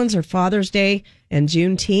 The big ones are Father's Day and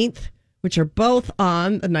Juneteenth, which are both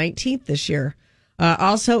on the 19th this year.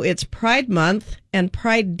 Also, it's Pride Month, and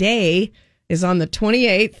Pride Day is on the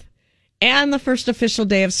 28th, and the first official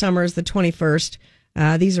day of summer is the 21st.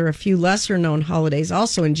 These are a few lesser-known holidays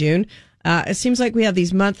also in June. It seems like we have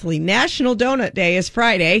these monthly. National Donut Day is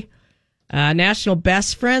Friday. National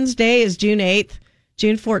Best Friends Day is June 8th.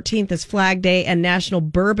 June 14th is Flag Day and National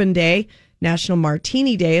Bourbon Day. National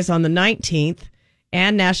Martini Day is on the 19th.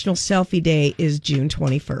 And National Selfie Day is June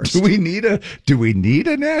 21st. Do we need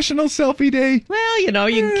a National Selfie Day? Well, you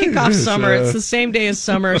can kick off summer. It's the same day as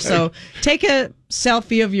summer, right. So take a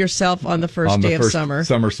selfie of yourself on the first day of summer.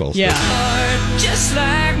 Summer solstice. Yeah. Just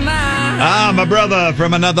like mine. My brother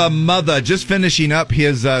from another mother, just finishing up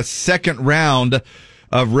his second round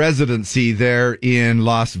of residency there in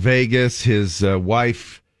Las Vegas. His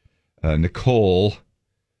wife, Nicole,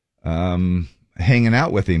 hanging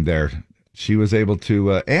out with him there. She was able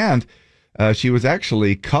to, and she was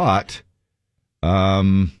actually caught.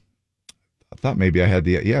 I thought maybe I had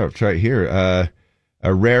it's right here.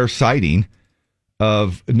 A rare sighting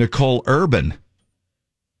of Nicole Urban.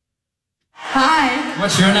 Hi.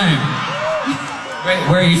 What's your name?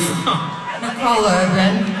 Where are you from? Nicole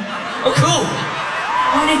Urban. Oh, cool.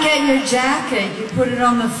 I want to get your jacket. You put it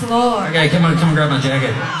on the floor. Okay, come on, grab my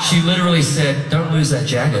jacket. She literally said, "Don't lose that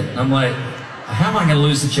jacket." I'm like, how am I going to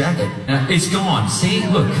lose the jacket? And it's gone. See,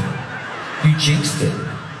 look, you jinxed it.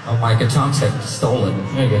 Oh, my guitar tech stole it.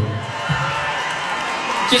 There you go.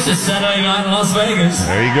 Just a Saturday night in Las Vegas.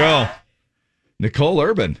 There you go. Nicole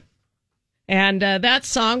Urban. And that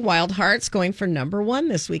song, Wild Hearts, going for number 1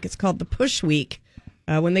 this week. It's called the Push Week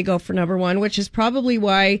when they go for number 1, which is probably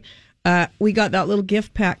why we got that little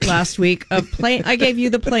gift pack last week of playing. I gave you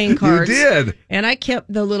the playing cards. You did. And I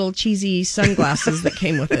kept the little cheesy sunglasses that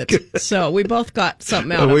came with it. So we both got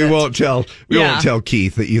something out of we it. won't tell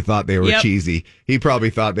Keith that you thought they were cheesy. He probably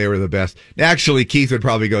thought they were the best. Actually, Keith would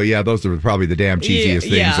probably go, yeah, those are probably the damn cheesiest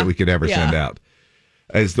things that we could ever send out.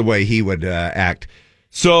 Is the way he would act.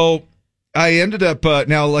 So I ended up,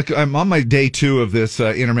 now look, I'm on my day 2 of this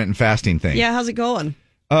intermittent fasting thing. Yeah, how's it going?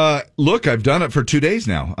 Look, I've done it for 2 days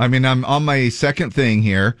now. I mean, I'm on my second thing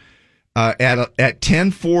here. At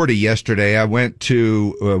 10:40 yesterday, I went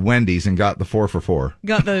to Wendy's and got the 4 for $4.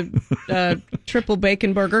 Got the triple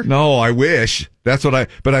bacon burger? No, I wish. But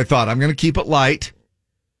I thought I'm going to keep it light.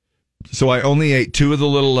 So I only ate 2 of the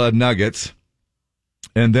little nuggets.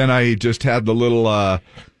 And then I just had the little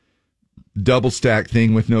double stack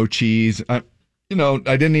thing with no cheese. I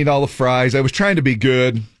didn't eat all the fries. I was trying to be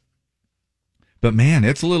good. But man,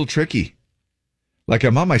 it's a little tricky. Like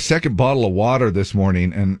I'm on my second bottle of water this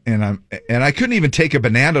morning, and I couldn't even take a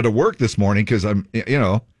banana to work this morning because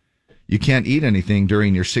you can't eat anything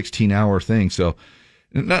during your 16-hour thing. So,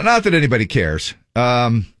 not that anybody cares.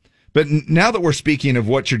 But now that we're speaking of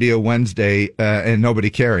What's Your Deal Wednesday and nobody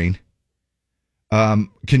caring, can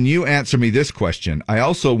you answer me this question? I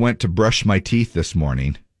also went to brush my teeth this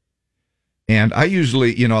morning, and I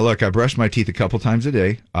usually, I brush my teeth a couple times a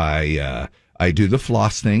day. I do the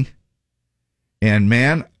floss thing. And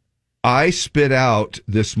man, I spit out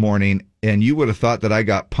this morning, and you would have thought that I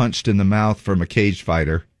got punched in the mouth from a cage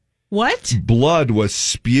fighter. What? Blood was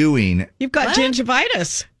spewing. You've got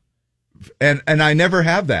gingivitis. And I never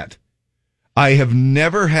have that. I have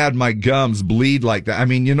never had my gums bleed like that. I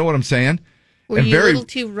mean, you know what I'm saying? Were you a little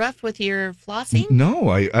too rough with your flossing? No,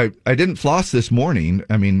 I didn't floss this morning.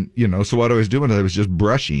 I mean, so what I was doing, I was just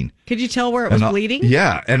brushing. Could you tell where it was bleeding?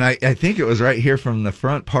 Yeah, and I think it was right here from the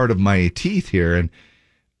front part of my teeth here,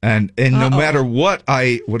 and no matter what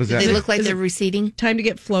what is that? Do they look like they're receding? Time to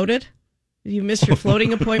get floated? Did you miss your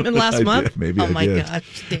floating appointment last month? Maybe I did. Oh my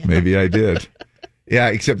gosh, Dan. Maybe I did. Yeah,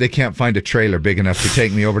 except they can't find a trailer big enough to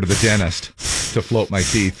take me over to the dentist to float my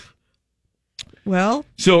teeth. Well,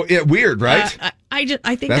 so weird, right? I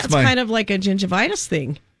think that's kind of like a gingivitis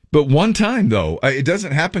thing. But one time though, it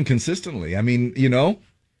doesn't happen consistently. I mean,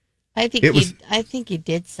 I think you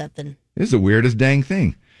did something. It's the weirdest dang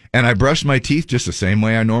thing. And I brushed my teeth just the same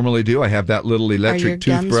way I normally do. I have that little electric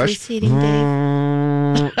toothbrush. Gums receding,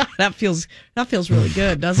 Dave? That feels really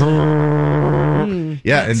good, doesn't it?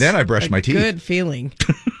 Yeah, and then I brush my teeth. Good feeling.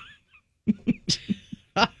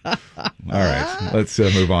 All right, let's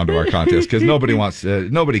move on to our contest because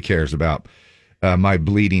nobody cares about my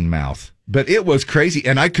bleeding mouth. But it was crazy,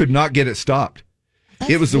 and I could not get it stopped.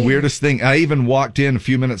 It was the weirdest thing. I even walked in a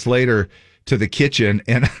few minutes later to the kitchen,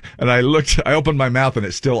 and I opened my mouth, and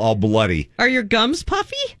it's still all bloody. Are your gums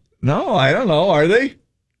puffy? No, I don't know. Are they?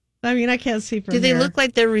 I mean, I can't see from here. Do they here. look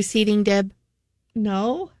like they're receding, Deb?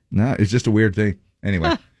 No. No, it's just a weird thing.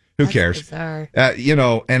 Anyway. Who cares? Bizarre.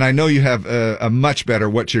 And I know you have a much better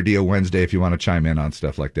What's Your Deal Wednesday if you want to chime in on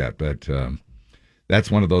stuff like that, but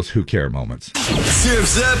that's one of those who care moments.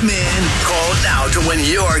 Surf's up, man. Call now to win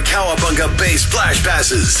your Cowabunga Bay Splash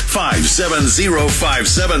Passes.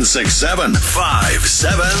 570-5767.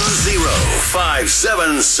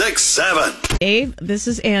 570-5767. Dave, this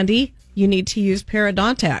is Andy. You need to use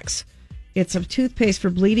Parodontax. It's a toothpaste for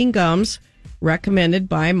bleeding gums, recommended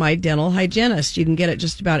by my dental hygienist. You can get it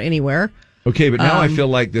just about anywhere. Okay, but now I feel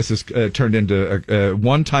like this has turned into a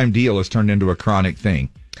one-time deal has turned into a chronic thing.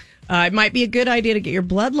 It might be a good idea to get your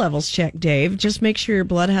blood levels checked, Dave. Just make sure your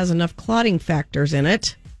blood has enough clotting factors in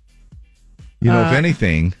it. If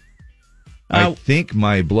anything, I think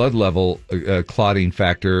my blood level clotting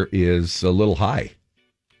factor is a little high.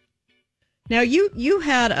 Now, you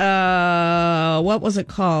had, what was it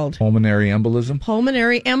called? Pulmonary embolism?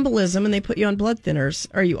 Pulmonary embolism, and they put you on blood thinners.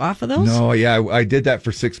 Are you off of those? No, yeah, I did that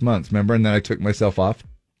for 6 months, remember? And then I took myself off,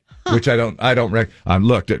 which I don't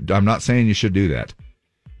I'm not saying you should do that,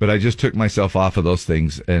 but I just took myself off of those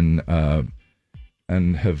things and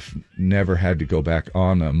have never had to go back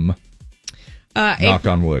on them. Knock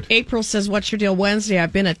on wood. April says, "What's your deal Wednesday?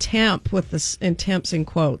 I've been a temp with this, and temps in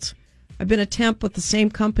quotes. I've been a temp with the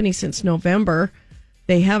same company since November.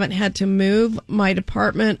 They haven't had to move my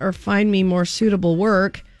department or find me more suitable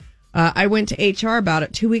work. I went to HR about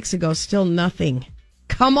it 2 weeks ago. Still nothing.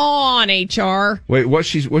 Come on, HR. Wait, what's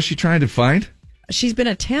she trying to find? She's been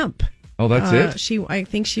a temp. Oh, that's it? I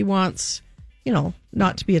think she wants,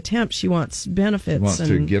 not to be a temp. She wants benefits. She wants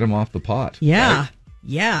to get them off the pot. Yeah. Right?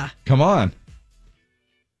 Yeah. Come on.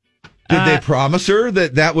 Did they promise her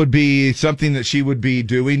that would be something that she would be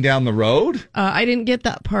doing down the road? I didn't get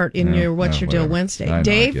that part in your What's Your Deal Wednesday.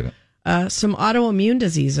 Dave, some autoimmune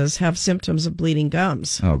diseases have symptoms of bleeding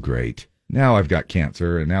gums. Oh, great. Now I've got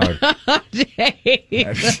cancer, and now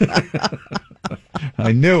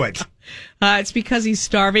I knew it. It's because he's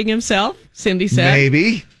starving himself, Cindy said.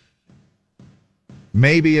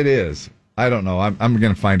 Maybe it is. I don't know. I'm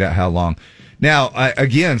going to find out how long. Now,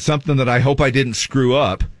 again, something that I hope I didn't screw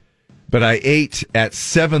up. But I ate at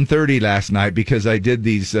 7:30 last night because I did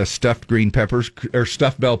these stuffed green peppers or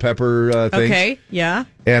stuffed bell pepper things. Okay, yeah.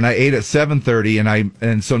 And I ate at 7:30,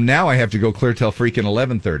 and so now I have to go clear till freaking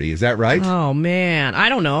 11:30. Is that right? Oh man, I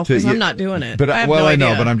don't know because I'm not doing it. But I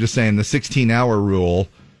know, but I'm just saying the 16-hour rule.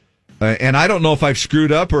 And I don't know if I've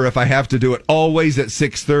screwed up or if I have to do it always at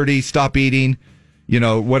 6:30. Stop eating.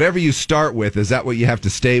 Whatever you start with, is that what you have to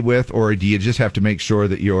stay with, or do you just have to make sure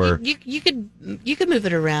that you're... You could move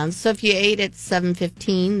it around. So if you ate at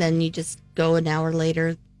 7:15, then you just go an hour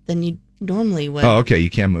later than you normally would. Oh, okay. You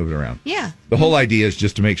can move it around. Yeah. The whole idea is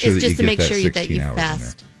just to make sure that you get that 16 hours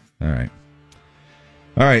fast. in there.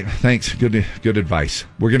 All right. Thanks. Good advice.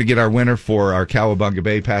 We're going to get our winner for our Cowabunga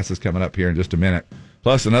Bay passes coming up here in just a minute.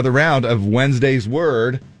 Plus another round of Wednesday's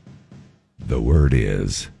word. The word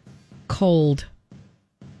is... cold.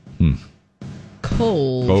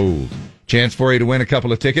 Cold. Chance for you to win a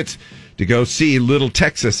couple of tickets to go see Little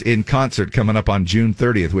Texas in concert coming up on June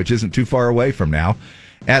 30th, which isn't too far away from now,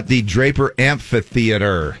 at the Draper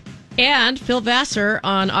Amphitheater. And Phil Vassar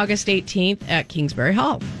on August 18th at Kingsbury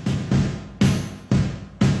Hall.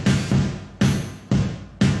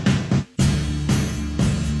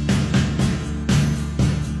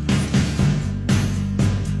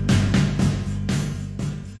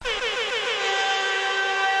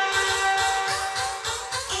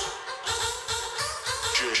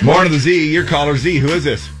 Morning to the Z. Your caller, Z. Who is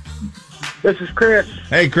this? This is Chris.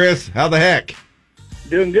 Hey, Chris. How the heck?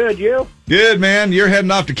 Doing good, you? Good, man. You're heading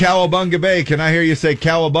off to Cowabunga Bay. Can I hear you say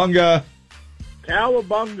Cowabunga?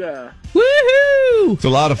 Cowabunga. Woohoo! It's a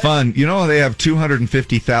lot of fun. You know, they have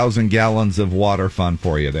 250,000 gallons of water fun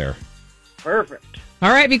for you there. Perfect. All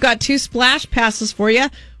right, we've got 2 splash passes for you.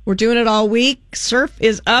 We're doing it all week. Surf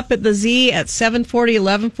is up at the Z at 7:40,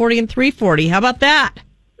 11:40, and 3:40. How about that?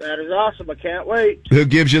 That is awesome. I can't wait. Who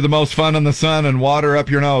gives you the most fun in the sun and water up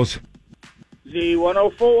your nose?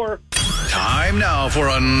 Z104. Time now for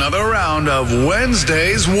another round of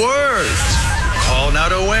Wednesday's Words. Call now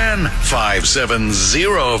to win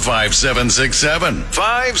 570-5767.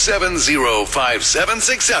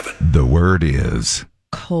 570-5767. The word is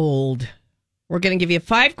cold. We're going to give you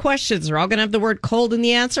 5 questions. They're all going to have the word cold in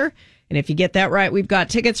the answer. And if you get that right, we've got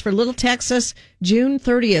tickets for Little Texas, June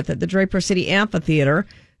 30th at the Draper City Amphitheater.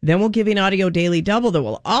 Then we'll give you an audio daily double that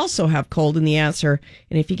will also have cold in the answer.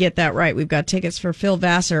 And if you get that right, we've got tickets for Phil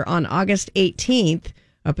Vassar on August 18th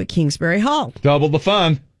up at Kingsbury Hall. double the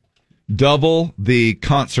fun. Double the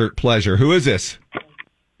concert pleasure. Who is this?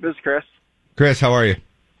 This is Chris. Chris, how are you?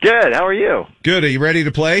 Good. How are you? Good. Are you ready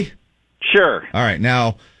to play? Sure. All right.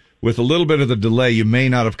 Now, with a little bit of the delay, you may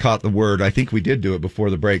not have caught the word. I think we did do it before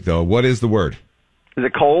the break, though. What is the word? Is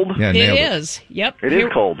it cold? Yeah, it nailed is. Yep. It is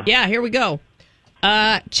cold. Yeah, here we go.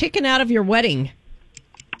 Chicken out of your wedding.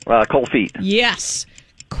 Cold feet. Yes.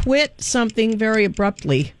 Quit something very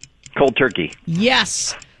abruptly. Cold turkey.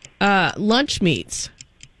 Yes. Lunch meats.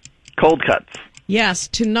 Cold cuts. Yes.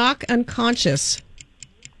 To knock unconscious.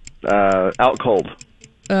 Out cold.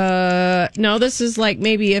 No, this is like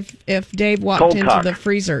maybe if Dave walked Cold into cock. the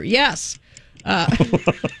freezer. Yes.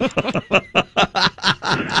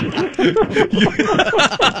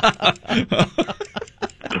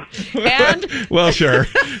 And well, sure.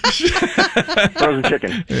 Frozen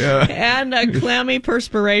chicken. Yeah. And a clammy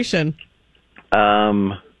perspiration.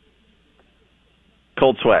 Cold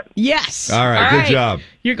sweat. Yes. All right, good job.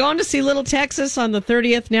 You're going to see Little Texas on the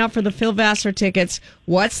 30th now for the Phil Vassar tickets.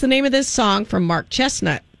 What's the name of this song from Mark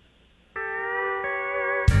Chestnut?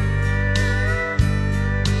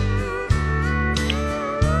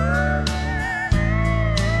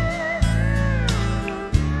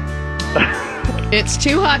 It's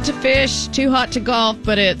too hot to fish, too hot to golf,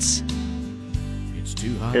 but it's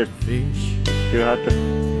too hot to fish. Too hot to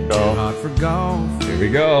Too golf. hot for golf. Here we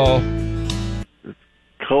go.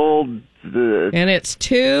 Cold. and it's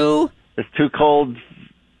too It's too cold.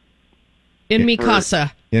 in mi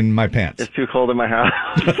casa. In my pants. It's too cold in my house.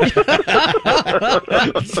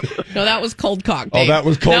 No, that was cold cock. Oh, Dave. that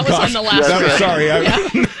was cold That cock. was on the last That was- one. sorry, I Yeah.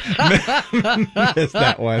 missed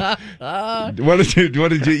that one. What did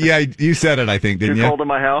you? Yeah, you said it. I think, didn't Too you? cold in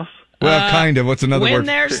my house. Well, kind of. What's another when word?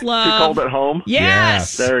 there's Too love. cold at home.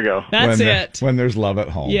 Yes. There we go. That's when it. When there's love at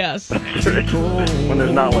home. Yes. When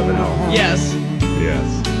there's not love at home. Yes.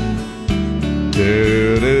 Yes.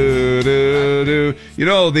 Do, do, do, do. You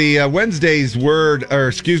know, the Wednesday's word, or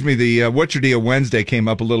excuse me, the What's Your Deal Wednesday came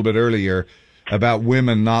up a little bit earlier about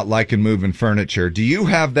women not liking moving furniture. Do you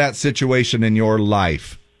have that situation in your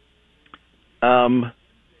life?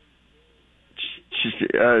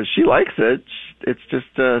 She likes it. It's just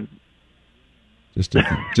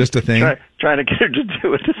Just a thing? trying to get her to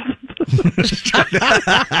do it.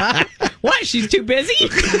 What? She's too busy? You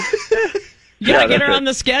Yeah, gotta get that's her it. on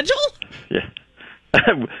the schedule? Yeah.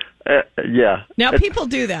 Yeah. Now, people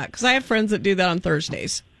do that because I have friends that do that on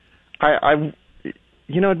Thursdays. I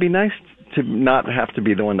it'd be nice to not have to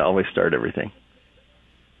be the one to always start everything.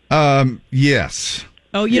 Yes.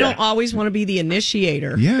 Oh, you don't always want to be the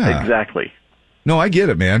initiator. Yeah. Exactly. No, I get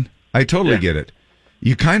it, man. I totally get it.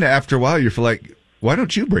 You kind of, after a while, you're like, why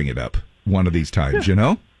don't you bring it up one of these times, you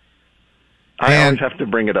know? I always have to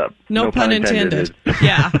bring it up. No pun intended.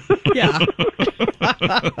 Yeah. Yeah.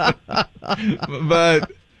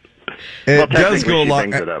 But it does go she along.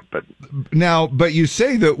 brings it up, but Now, but you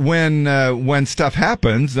say that when stuff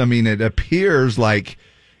happens, I mean, it appears like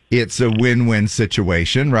it's a win-win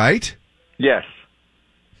situation, right? yes.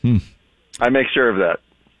 I make sure of that.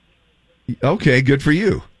 Okay, good for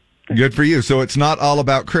you. Good for you. So it's not all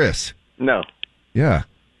about Chris. No. Yeah.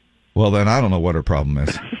 Well, then I don't know what her problem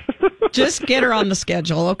is. Just get her on the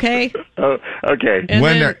schedule, okay? Oh, okay. And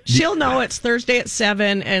When then there- she'll know it's Thursday at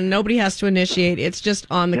 7 and nobody has to initiate. It's just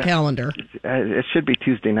on the calendar. It should be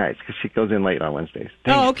Tuesday nights because she goes in late on Wednesdays.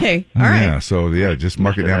 Oh, okay. All Oh, right. Yeah, so yeah, just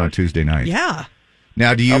mark it down on Tuesday night. Yeah.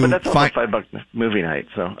 Now, do you but that's find? also $5 movie night,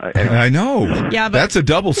 so I know. Yeah, but that's a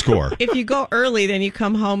double score. If you go early, then you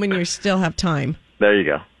come home and you still have time. There you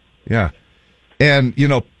go. Yeah, and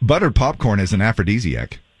buttered popcorn is an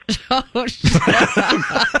aphrodisiac.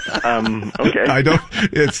 Okay.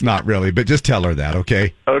 It's not really, but just tell her that,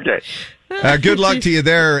 okay? Okay. Good luck to you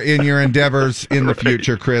there in your endeavors in the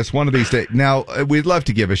future, Chris. One of these days. Now, we'd love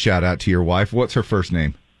to give a shout out to your wife. What's her first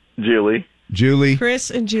name? Julie. Julie. Chris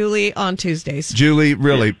and Julie on Tuesdays. Julie,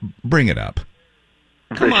 really, bring it up.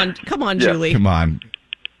 Come on, Julie. Come on.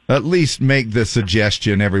 At least make the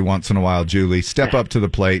suggestion every once in a while, Julie. Step up to the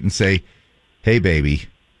plate and say, hey, baby.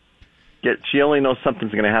 She only knows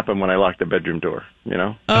something's going to happen when I lock the bedroom door, you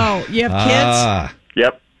know? Oh, you have kids?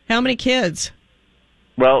 Yep. How many kids?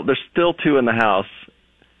 Well, there's still 2 in the house,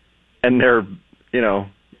 and they're,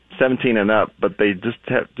 17 and up, but they just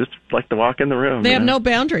like to walk in the room. They have no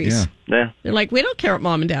boundaries. Yeah. They're like, we don't care what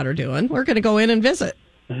mom and dad are doing. We're going to go in and visit.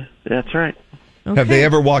 That's right. Okay. Have they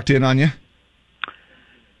ever walked in on you?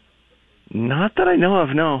 Not that I know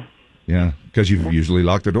of, no. Yeah, because you usually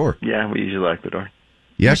lock the door. Yeah, we usually lock the door.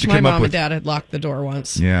 You have to come my up mom with. and dad had locked the door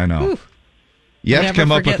once. Yeah, I know. Whew. You have to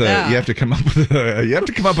come up with that. You have to come up with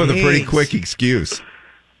a pretty quick excuse.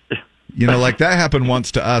 Like that happened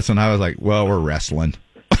once to us, and I was like, "Well, we're wrestling."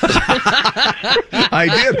 I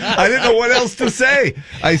did. I didn't know what else to say.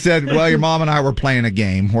 I said, "Well, your mom and I were playing a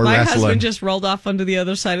game. We're my wrestling." My husband just rolled off onto the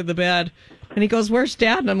other side of the bed, and he goes, "Where's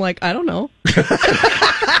Dad?" And I'm like, "I don't know."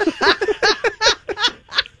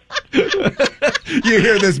 You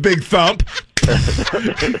hear this big thump.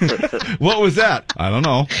 What was that? I don't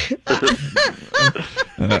know.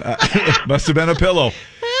 Must have been a pillow.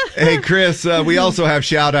 Hey, Chris, we also have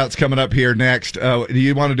shout-outs coming up here next. Do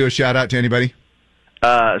you want to do a shout-out to anybody?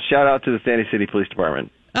 Shout out to the Sandy City Police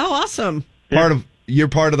Department. Oh, awesome. You're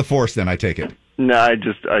part of the force then, I take it. No, I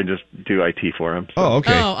just do IT for them. So. Oh,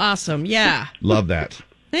 okay. Oh, awesome. Yeah. Love that.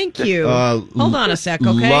 Thank you. Hold on a sec,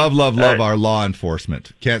 okay? Love our law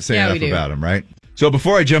enforcement. Can't say enough about them, right? So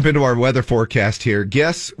before I jump into our weather forecast here,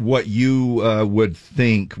 guess what you would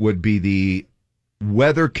think would be the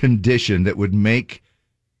weather condition that would make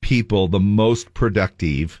people the most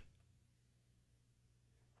productive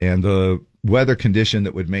and the weather condition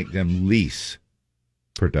that would make them least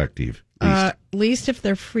productive? Least if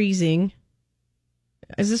they're freezing.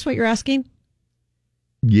 Is this what you're asking?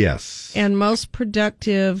 Yes. And most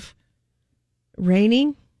productive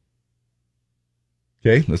raining?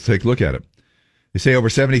 Okay, let's take a look at it. They say over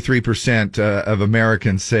 73% of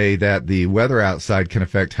Americans say that the weather outside can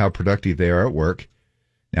affect how productive they are at work.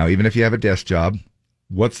 Now, even if you have a desk job,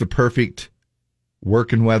 what's the perfect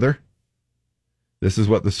working weather? This is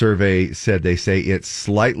what the survey said. They say it's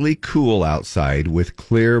slightly cool outside with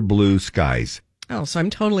clear blue skies. Oh, so I'm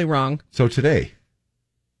totally wrong. So today,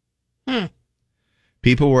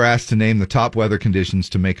 people were asked to name the top weather conditions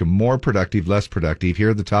to make them more productive, less productive. Here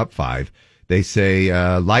are the top 5. They say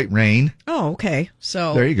light rain. Oh, okay.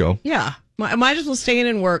 So there you go. Yeah. I might as well stay in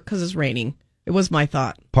and work because it's raining. It was my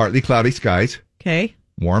thought. Partly cloudy skies. Okay.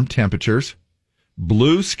 Warm temperatures,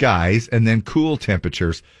 blue skies, and then cool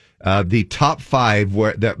temperatures. The top 5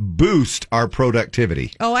 that boost our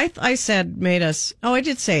productivity. Oh, I said made us. Oh, I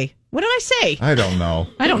did say. What did I say? I don't know.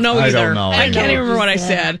 I don't know either. I don't know. I can't even remember what I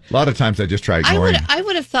said. A lot of times I just try ignoring. I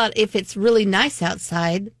would have thought if it's really nice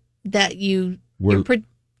outside that your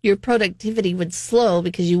productivity would slow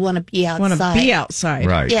because you want to be outside.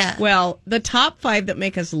 Right. Yeah. Well, the top 5 that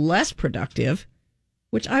make us less productive,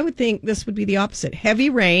 which I would think this would be the opposite: heavy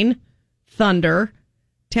rain, thunder,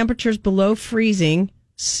 temperatures below freezing,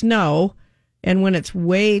 snow, and when it's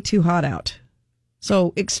way too hot out.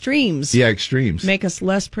 So extremes. Yeah, extremes make us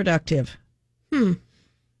less productive.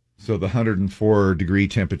 So the 104 degree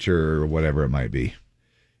temperature or whatever it might be.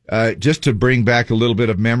 Just to bring back a little bit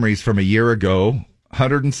of memories from a year ago,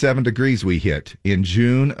 107 degrees we hit in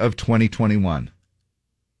June of 2021.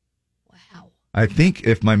 Wow. I think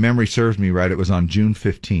if my memory serves me right, it was on June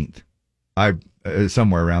 15th.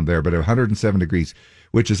 Somewhere around there, but 107 degrees,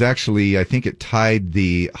 which is actually, I think it tied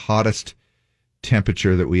the hottest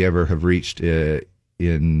temperature that we ever have reached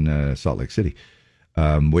in Salt Lake City,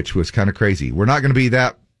 which was kind of crazy. We're not going to be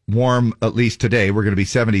that warm, at least today. We're going to be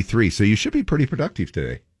 73, so you should be pretty productive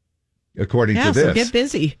today, according to this. So get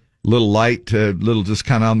busy. Little light, little just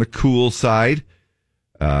kind of on the cool side,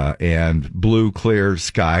 and blue, clear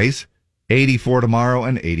skies. 84 tomorrow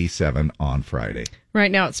and 87 on Friday. Right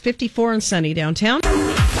now it's 54 and sunny downtown.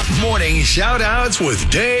 Morning shout-outs with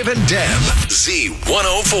Dave and Deb.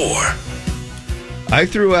 Z104. I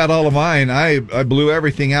threw out all of mine. I blew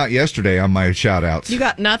everything out yesterday on my shout-outs. You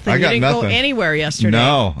got nothing. I got you didn't nothing. go anywhere yesterday.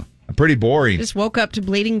 No. I'm pretty boring. Just woke up to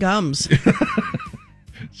bleeding gums.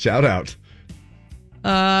 Shout out.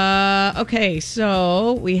 Okay,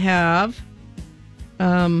 so we have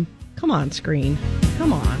come on, screen.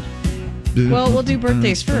 Come on. Well, we'll do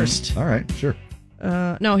birthdays first. All right, sure.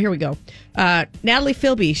 No, here we go. Natalie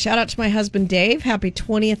Philby, shout out to my husband Dave. Happy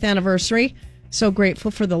 20th anniversary. So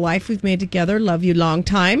grateful for the life we've made together. Love you long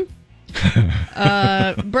time.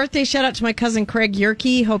 Birthday shout out to my cousin Craig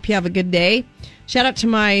Yerke. Hope you have a good day. Shout out to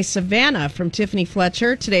my Savannah from Tiffany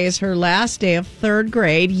Fletcher. Today is her last day of 3rd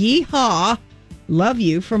grade. Yeehaw. Love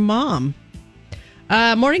you from Mom.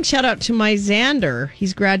 Morning shout out to my Xander.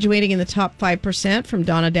 He's graduating in the top 5% from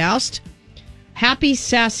Donna Doust. Happy,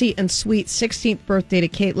 sassy, and sweet 16th birthday to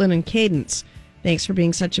Caitlin and Cadence. Thanks for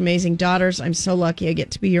being such amazing daughters. I'm so lucky I get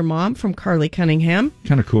to be your mom, from Carly Cunningham.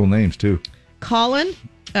 Kind of cool names, too. Colin,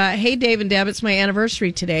 hey, Dave and Deb, it's my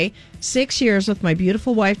anniversary today. 6 years with my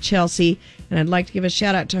beautiful wife, Chelsea, and I'd like to give a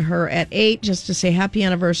shout-out to her at 8 just to say happy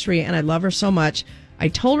anniversary, and I love her so much. I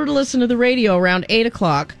told her to listen to the radio around 8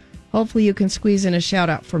 o'clock. Hopefully you can squeeze in a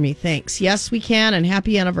shout-out for me. Thanks. Yes, we can, and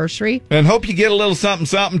happy anniversary. And hope you get a little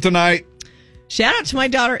something tonight. Shout out to my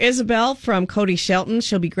daughter Isabel from Cody Shelton.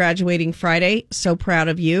 She'll be graduating Friday. So proud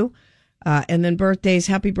of you. And then birthdays.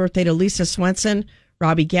 Happy birthday to Lisa Swenson,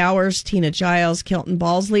 Robbie Gowers, Tina Giles, Kelton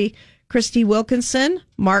Balsley, Christy Wilkinson,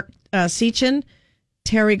 Mark Sechin,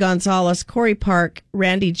 Terry Gonzalez, Corey Park,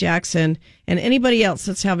 Randy Jackson, and anybody else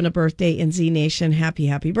that's having a birthday in Z Nation. Happy,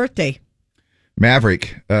 happy birthday.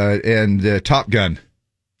 Maverick and Top Gun.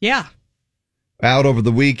 Yeah. Out over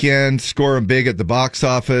the weekend, scoring big at the box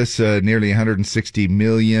office, nearly 160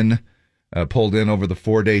 million pulled in over the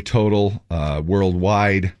 4-day total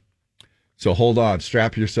worldwide. So hold on,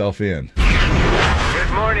 strap yourself in.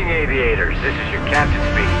 Good morning, aviators. This is your captain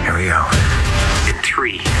speaking. Here we go. In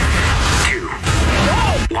 3, 2,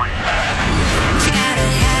 1.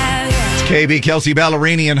 It's KB, Kelsey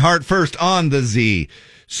Ballerini, and Hart first on the Z.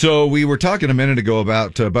 So we were talking a minute ago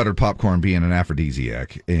about buttered popcorn being an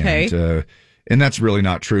aphrodisiac. And, and that's really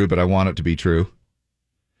not true, but I want it to be true.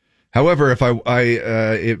 However, if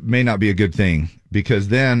it may not be a good thing, because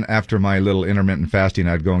then after my little intermittent fasting,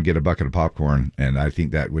 I'd go and get a bucket of popcorn, and I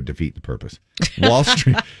think that would defeat the purpose. Wall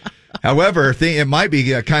Street. However, it might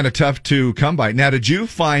be kind of tough to come by. Now, did you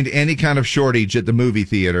find any kind of shortage at the movie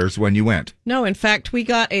theaters when you went? No, in fact, we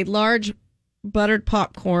got a large buttered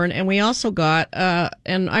popcorn, and we also got,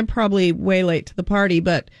 and I'm probably way late to the party,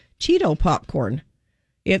 but Cheeto popcorn.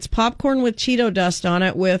 It's popcorn with Cheeto dust on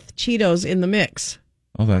it with Cheetos in the mix.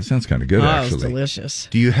 Oh, that sounds kind of good, actually. It's delicious.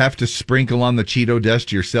 Do you have to sprinkle on the Cheeto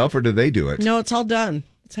dust yourself, or do they do it? No, it's all done.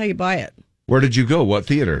 That's how you buy it. Where did you go? What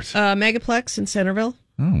theaters? Megaplex in Centerville.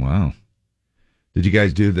 Oh, wow. Did you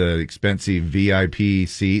guys do the expensive VIP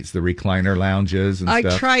seats, the recliner lounges and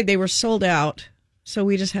stuff? I tried. They were sold out, so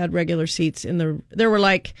we just had regular seats in the... There were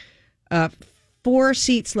like 4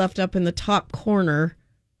 seats left up in the top corner.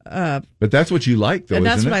 But that's what you like, though, and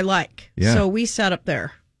that's isn't what it? I like. Yeah. So we sat up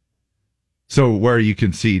there. So where you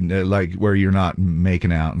can see, like, where you're not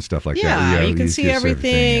making out and stuff like that. Yeah, you can see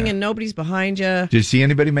everything, and nobody's behind you. Did you see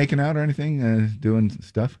anybody making out or anything, doing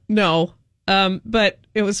stuff? No, but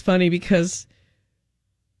it was funny because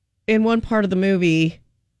in one part of the movie,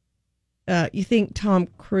 you think Tom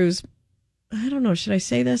Cruise, I don't know, should I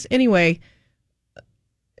say this? Anyway,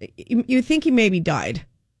 you think he maybe died.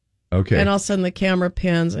 Okay. And all of a sudden the camera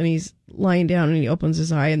pans and he's lying down and he opens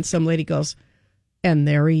his eye and some lady goes, and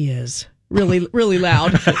there he is. Really, really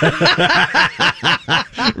loud.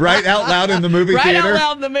 Right out loud in the movie right theater? Right out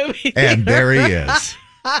loud in the movie theater. And there he is.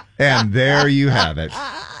 And there you have it.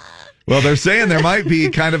 Well, they're saying there might be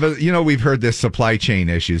kind of a, we've heard this supply chain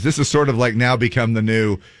issues. This is sort of like now become the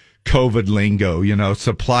new COVID lingo,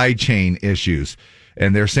 supply chain issues.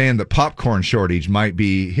 And they're saying the popcorn shortage might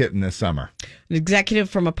be hitting this summer. An executive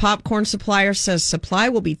from a popcorn supplier says supply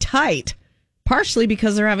will be tight, partially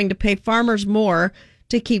because they're having to pay farmers more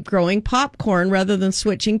to keep growing popcorn rather than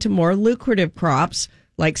switching to more lucrative crops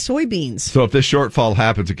like soybeans. So if this shortfall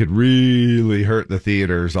happens, it could really hurt the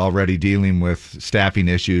theaters already dealing with staffing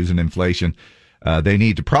issues and inflation. They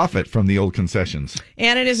need to profit from the old concessions.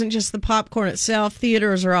 And it isn't just the popcorn itself.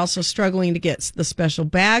 Theaters are also struggling to get the special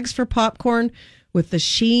bags for popcorn with the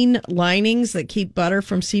sheen linings that keep butter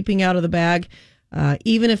from seeping out of the bag.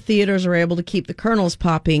 Even if theaters are able to keep the kernels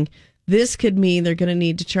popping, this could mean they're going to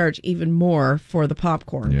need to charge even more for the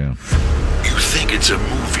popcorn. Yeah. You think it's a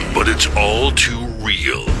movie, but it's all too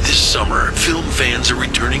real. This summer, film fans are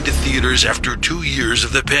returning to theaters after 2 years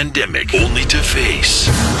of the pandemic, only to face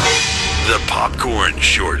the popcorn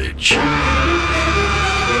shortage.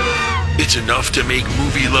 It's enough to make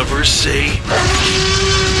movie lovers say,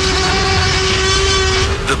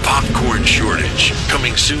 the popcorn shortage,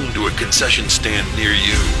 coming soon to a concession stand near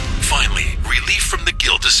you. Finally, relief from the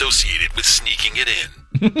guilt associated with sneaking it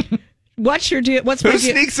in. What's my deal? Who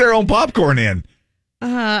sneaks their own popcorn in?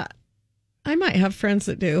 I might have friends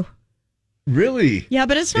that do. Really? Yeah,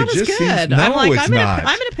 but it's not as just good. seems- I'm like, it's I'm not.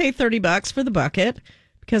 gonna pay $30 for the bucket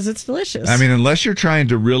because it's delicious. I mean, unless you're trying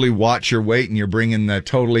to really watch your weight and you're bringing the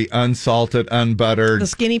totally unsalted, unbuttered. The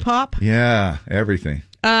skinny pop. Yeah, everything.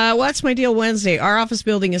 What's my deal Wednesday? Our office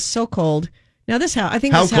building is so cold. Now I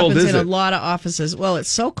think How this cold happens is in a it? lot of offices. Well, it's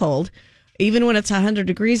so cold, even when it's 100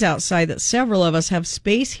 degrees outside, that several of us have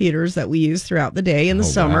space heaters that we use throughout the day in the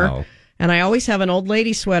summer. Wow. And I always have an old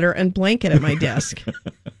lady sweater and blanket at my desk.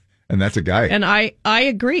 And that's a guy. And I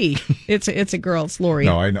agree. It's a girl. It's Lori.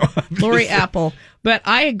 No, I know. Lori Apple. But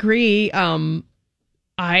I agree. I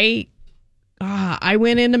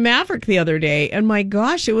went into Maverick the other day, and my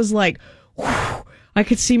gosh, it was like, whew, I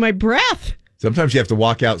could see my breath. Sometimes you have to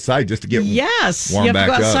walk outside just to get warm You have to back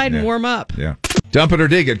go up. outside and Yeah. warm up. Yeah. Dump It or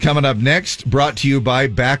Dig It coming up next, brought to you by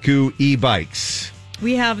Baku e-bikes.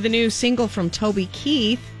 We have the new single from Toby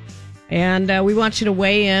Keith, and we want you to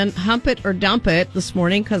weigh in, hump it or dump it this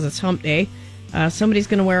morning because it's hump day. Somebody's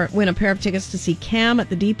going to win a pair of tickets to see Cam at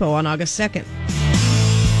the Depot on August 2nd.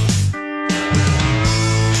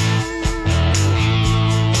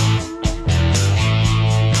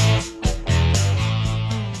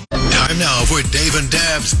 Time now for Dave and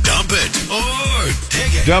Dab's Dump It or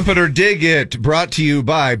Dig It. Dump It or Dig It, brought to you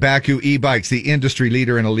by Baku e-bikes, the industry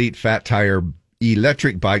leader in elite fat tire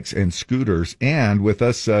electric bikes and scooters. And with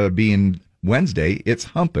us being Wednesday, it's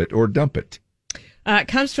Hump It or Dump It. It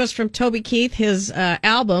comes to us from Toby Keith, his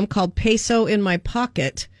album called Peso in My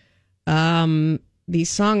Pocket. The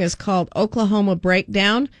song is called Oklahoma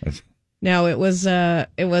Breakdown. Now, it was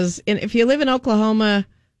if you live in Oklahoma,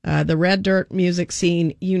 the red dirt music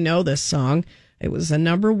scene, you know this song. It was a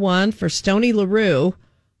number one for Stoney LaRue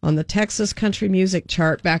on the Texas Country Music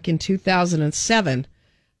Chart back in 2007.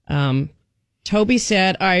 Toby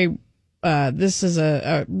said, this is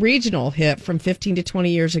a regional hit from 15 to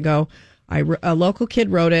 20 years ago. A local kid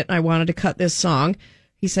wrote it, and I wanted to cut this song.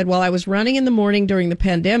 He said, while I was running in the morning during the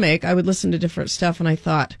pandemic, I would listen to different stuff, and I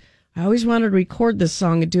thought, I always wanted to record this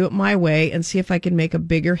song and do it my way and see if I could make a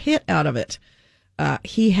bigger hit out of it.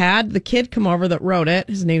 He had the kid come over that wrote it.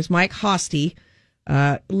 His name's Mike Hosty.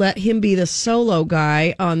 Let him be the solo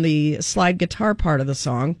guy on the slide guitar part of the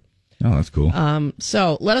song. Oh, that's cool.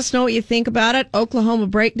 So let us know what you think about it. Oklahoma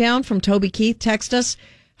Breakdown from Toby Keith. Text us.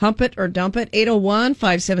 Hump it or dump it,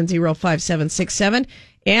 801-570-5767.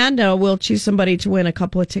 And we'll choose somebody to win a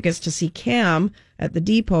couple of tickets to see Cam at the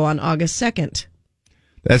Depot on August 2nd.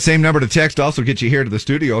 That same number to text also gets you here to the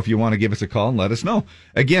studio if you want to give us a call and let us know.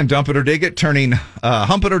 Again, Dump It or Dig It, turning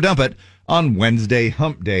Hump It or Dump It on Wednesday,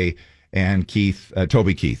 Hump Day, and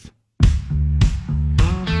Toby Keith.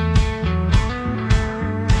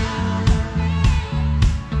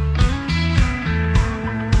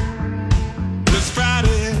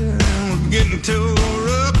 Getting tore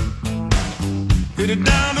up, headed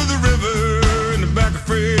down to the river in the back of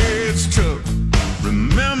Fred's truck.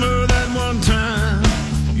 Remember that one time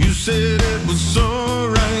you said it was so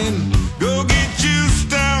right. Go get you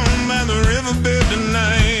down by the riverbed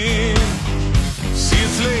tonight. See,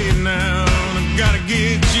 it's late now, I gotta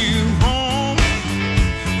get you home.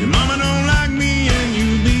 Your mama don't like me and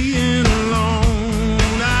you being alone.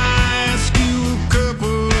 I asked you a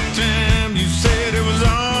couple of times, you said it was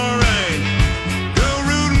all right. Go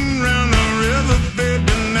rooting round the riverbed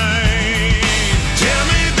tonight.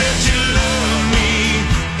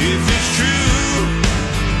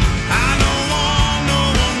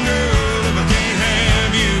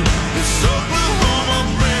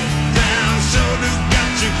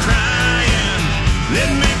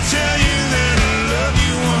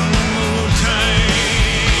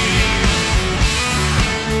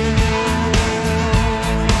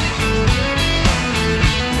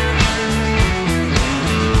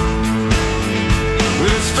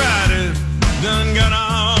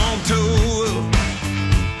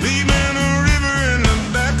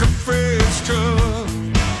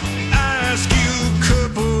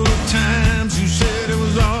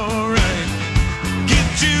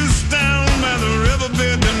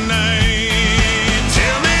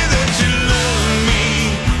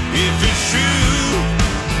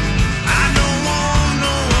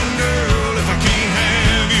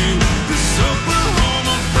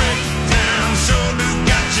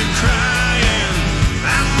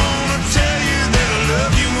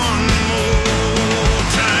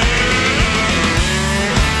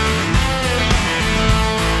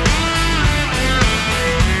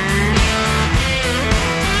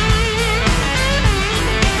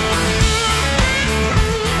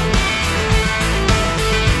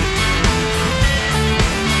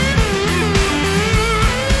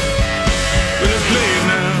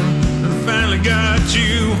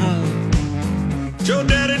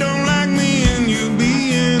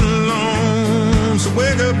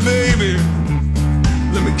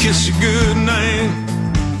 kiss you good night.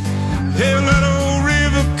 Hey, that old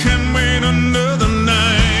river can wait another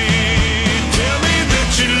night. Tell me that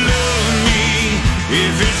you love me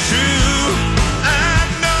if it's true. I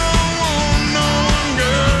don't want no one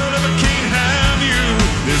girl if I can't have you.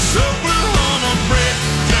 This Oklahoma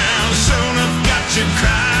breakdown soon I've got you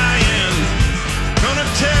crying. Gonna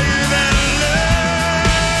tell you that I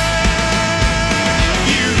love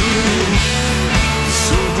you. This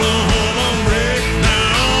Oklahoma breakdown.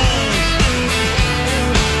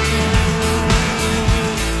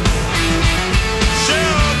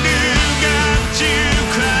 Sure do got you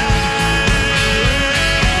crying.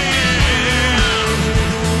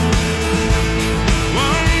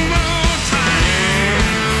 One more time.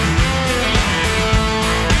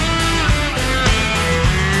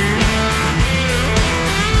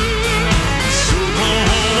 This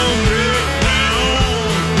Oklahoma breakdown.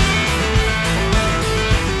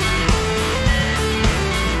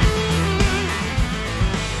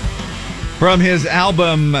 From his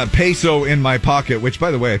album Peso in My Pocket, which, by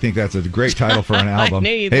the way, I think that's a great title for an album. I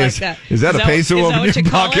knew you'd Hey, like is, that. is that a peso is that in what your you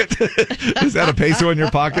call pocket? Is that a peso in your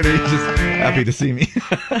pocket? Or are you just happy to see me?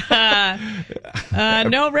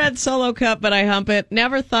 No red solo cup, but I hump it.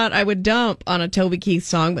 Never thought I would dump on a Toby Keith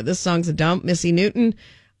song, but this song's a dump. Missy Newton.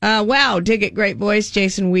 Wow, dig it, great voice.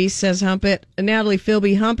 Jason Weiss says hump it. Natalie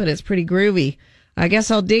Philby, hump it. It's pretty groovy. I guess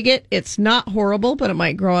I'll dig it. It's not horrible, but it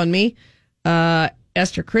might grow on me.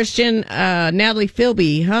 Esther Christian, Natalie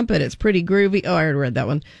Philby, hump it. It's pretty groovy. Oh, I already read that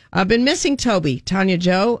one. I've been missing Toby. Tanya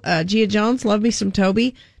Joe, Gia Jones, love me some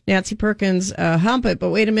Toby. Nancy Perkins, hump it.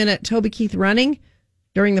 But wait a minute, Toby Keith running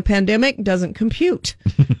during the pandemic doesn't compute.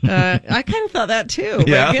 I kind of thought that too.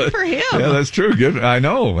 But good for him. Yeah, that's true. Good. I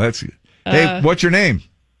know. That's. Hey, what's your name?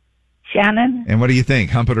 Shannon. And what do you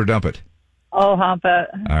think? Hump it or dump it? Oh, hump it.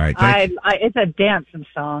 All right. It's a dancing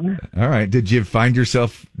song. All right. Did you find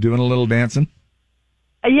yourself doing a little dancing?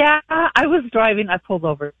 Yeah, I was driving. I pulled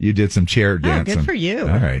over. You did some chair dancing. Good for you.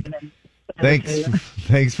 All right. Thanks.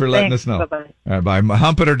 Thanks for letting us know. Bye-bye. All right. Bye.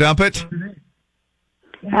 Hump it or dump it?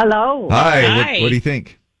 Hello. Hi. What do you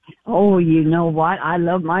think? Oh, you know what? I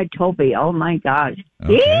love my Toby. Oh, my gosh.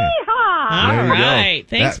 Okay. Yeehaw! There All you go. right.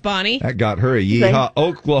 Thanks, Bonnie. That got her a yeehaw.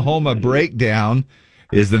 Oklahoma Breakdown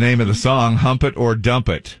is the name of the song. Hump it or dump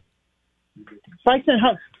it. Bryson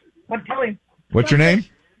Hunt. I'm telling. What's your name?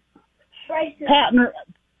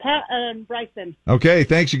 Pat and Bryson. Okay.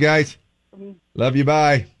 Thanks, you guys. Love you.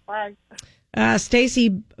 Bye. Bye. Stacy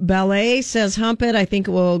Ballet says hump it. I think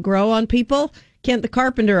it will grow on people. Kent the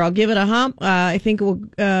Carpenter, I'll give it a hump. I think it will,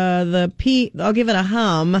 I'll give it a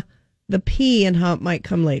hum. The P in hump might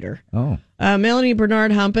come later. Oh. Melanie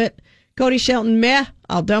Bernard, hump it. Cody Shelton, meh.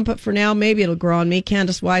 I'll dump it for now. Maybe it'll grow on me.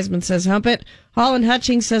 Candace Wiseman says hump it. Holland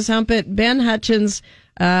Hutchings says hump it. Ben Hutchins,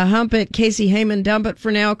 hump it. Casey Heyman, dump it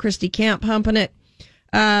for now. Christy Camp, humping it.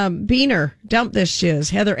 Beaner, dump this shiz.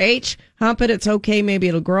 Heather H, hump it. It's okay. Maybe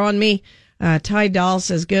it'll grow on me. Ty Dahl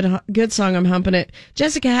says, good song, I'm humping it.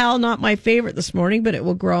 Jessica Howell, not my favorite this morning, but it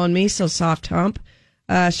will grow on me, so soft hump.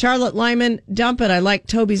 Charlotte Lyman, dump it. I like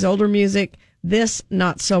Toby's older music. This,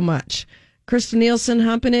 not so much. Krista Nielsen,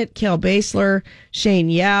 humping it. Kel Basler, Shane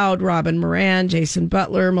Yowd, Robin Moran, Jason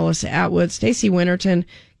Butler, Melissa Atwood, Stacy Winterton,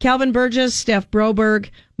 Calvin Burgess, Steph Broberg,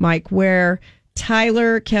 Mike Ware,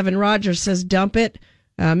 Tyler, Kevin Rogers says, dump it.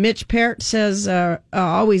 Mitch Parrott says,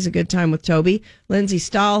 always a good time with Toby. Lindsay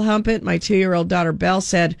Stahl, hump it. My 2-year-old daughter Belle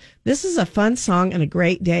said, this is a fun song and a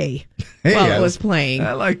great day while it was playing.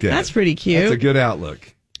 I like that. That's pretty cute. That's a good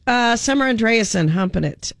outlook. Summer Andreasen, humping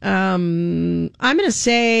it. I'm going to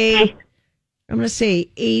say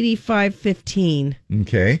 85-15.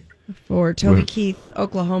 Okay. For Toby Keith,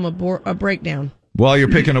 Oklahoma breakdown. While you're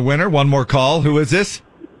picking a winner, one more call. Who is this?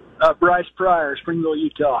 Bryce Pryor, Springville,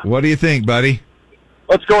 Utah. What do you think, buddy?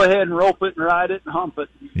 Let's go ahead and rope it and ride it and hump it.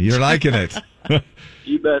 You're liking it.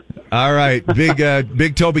 You bet. All right.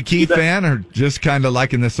 Big Toby Keith fan or just kind of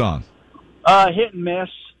liking this song? Hit and miss.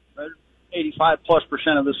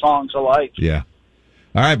 85+% of the songs I like. Yeah.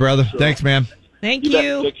 All right, brother. So, thanks, man. Thank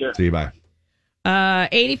you. Take care. See you. Bye.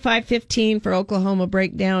 85-15 for Oklahoma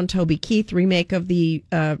Breakdown. Toby Keith, remake of the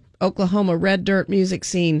Oklahoma red dirt music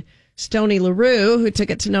scene. Stoney LaRue, who took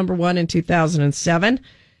it to number 1 in 2007.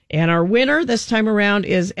 And our winner this time around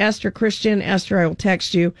is Esther Christian. Esther, I will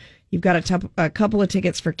text you. You've got a couple of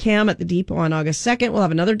tickets for Cam at the Depot on August 2nd. We'll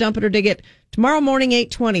have another Dump It or Dig It tomorrow morning,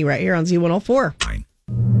 8:20, right here on Z104.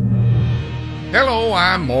 Hello,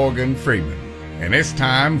 I'm Morgan Freeman, and it's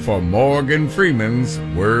time for Morgan Freeman's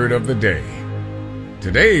Word of the Day.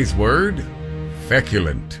 Today's word,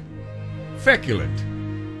 feculent. Feculent,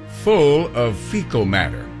 full of fecal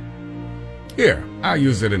matter. Here, I'll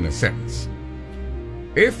use it in a sentence.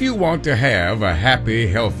 If you want to have a happy,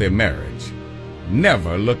 healthy marriage,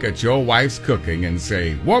 never look at your wife's cooking and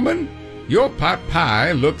say, "Woman, your pot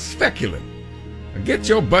pie looks feculent." Get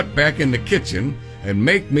your butt back in the kitchen and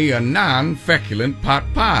make me a non-feculent pot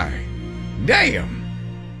pie. Damn!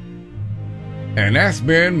 And that's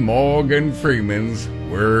been Morgan Freeman's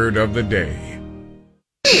word of the day.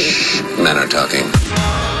 Men are talking.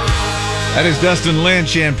 That is Dustin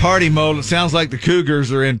Lynch in Party Mode. It sounds like the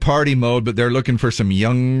Cougars are in party mode, but they're looking for some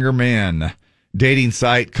younger men. Dating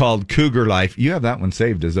site called Cougar Life. You have that one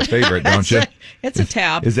saved as a favorite, don't you? It's a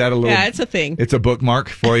tab. Is that a little? Yeah, it's a thing. It's a bookmark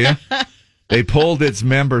for you. They polled its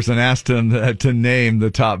members and asked them to name the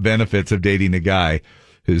top benefits of dating a guy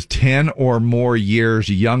who's 10 or more years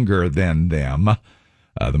younger than them.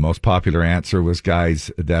 The most popular answer was guys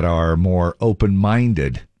that are more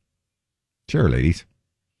open-minded. Sure, ladies.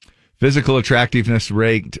 Physical attractiveness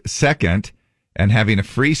ranked second, and having a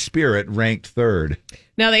free spirit ranked third.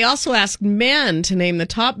 Now, they also asked men to name the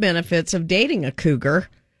top benefits of dating a cougar.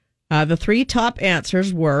 The three top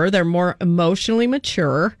answers were they're more emotionally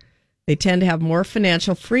mature, they tend to have more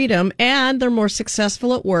financial freedom, and they're more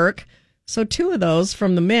successful at work. So 2 of those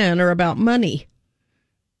from the men are about money.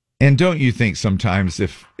 And don't you think sometimes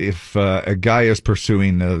if a guy is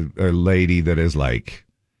pursuing a lady that is like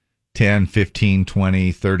 10, 15,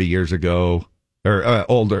 20, 30 years ago, or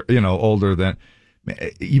older than,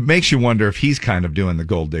 it makes you wonder if he's kind of doing the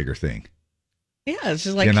gold digger thing. Yeah, it's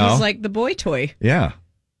just like he's like the boy toy. Yeah.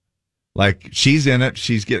 Like she's in it,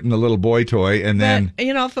 she's getting the little boy toy, and then...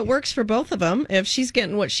 if it works for both of them, if she's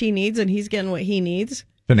getting what she needs and he's getting what he needs...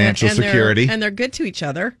 Financial security. And they're good to each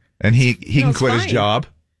other. And he can quit his job.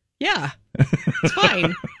 Yeah, it's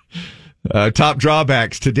fine. Top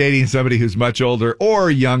drawbacks to dating somebody who's much older or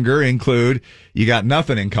younger include you got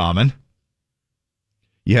nothing in common.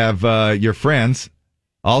 You have your friends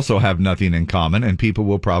also have nothing in common, and people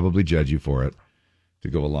will probably judge you for it to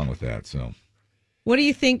go along with that. So, what do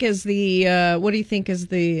you think is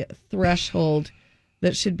the threshold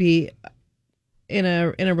that should be in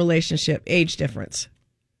a relationship? Age difference.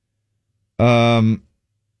 I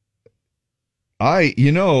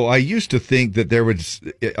used to think that there would,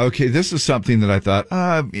 this is something that I thought,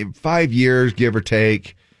 5 years, give or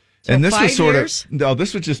take. So and this 5 was sort years? of, no,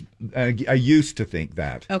 this was just, I used to think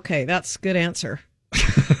that. Okay, that's a good answer.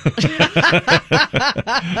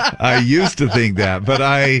 I used to think that, but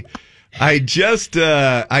I just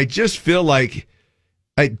feel like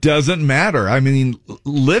it doesn't matter. I mean,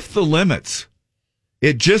 lift the limits.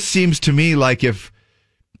 It just seems to me like if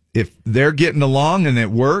they're getting along and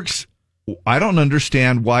it works, I don't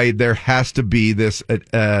understand why there has to be this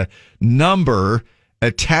number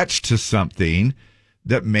attached to something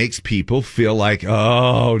that makes people feel like,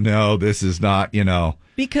 oh no, this is not,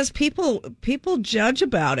 Because people judge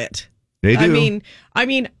about it. They do. I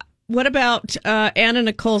mean, what about Anna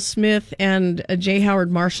Nicole Smith and J.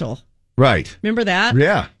 Howard Marshall? Right. Remember that?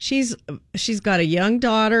 Yeah. She's got a young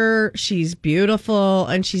daughter. She's beautiful,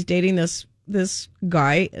 and she's dating this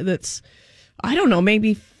guy that's, I don't know,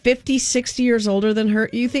 maybe 50, 60 years older than her.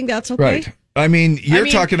 You think that's okay? Right. I mean, you're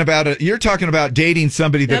talking about dating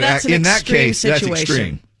somebody that in that case situation. That's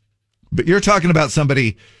extreme. But you're talking about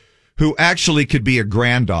somebody who actually could be a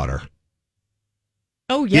granddaughter.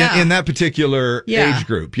 Oh yeah. In that particular age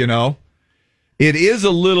group, It is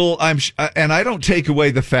a little, and I don't take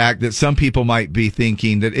away the fact that some people might be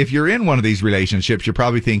thinking that if you're in one of these relationships, you're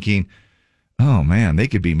probably thinking, oh man, they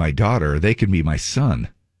could be my daughter, or they could be my son.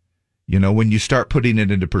 When you start putting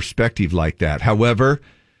it into perspective like that. However,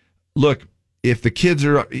 look, if the kids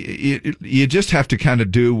are, you just have to kind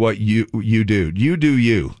of do what you do. You do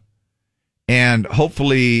you. And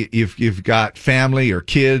hopefully if you've got family or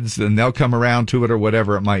kids, then they'll come around to it or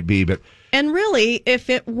whatever it might be. And really, if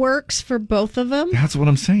it works for both of them. That's what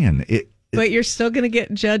I'm saying. But you're still going to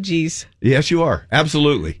get judges. Yes, you are.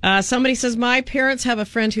 Absolutely. Somebody says, my parents have a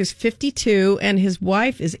friend who's 52 and his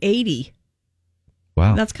wife is 80.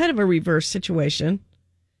 Wow. That's kind of a reverse situation.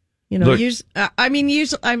 Usually, I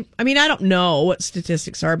don't know what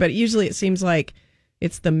statistics are, but usually it seems like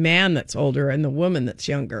it's the man that's older and the woman that's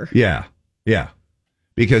younger. Yeah. Yeah.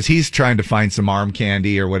 Because he's trying to find some arm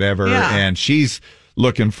candy or whatever, and she's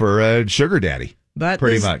looking for a sugar daddy. But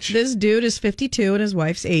pretty much. This dude is 52 and his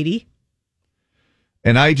wife's 80.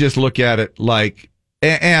 And I just look at it like,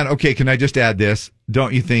 and okay, can I just add this?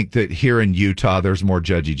 Don't you think that here in Utah, there's more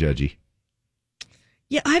judgy?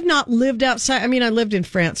 Yeah, I've not lived outside. I mean, I lived in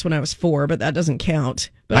France when I was 4, but that doesn't count.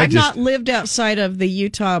 But I've not lived outside of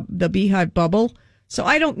the Beehive bubble, so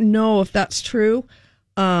I don't know if that's true.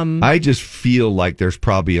 I just feel like there's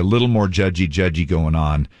probably a little more judgy going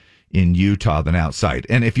on in Utah than outside.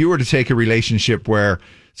 And if you were to take a relationship where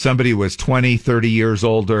somebody was 20, 30 years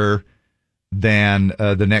older than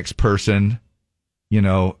the next person,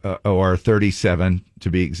 or 37 to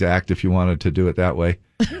be exact, if you wanted to do it that way.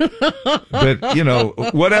 But,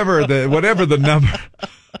 whatever the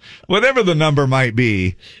number might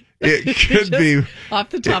be, it could be off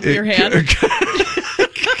the top of your head.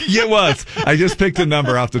 It was. I just picked a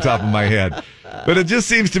number off the top of my head. But it just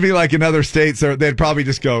seems to me like in other states, they'd probably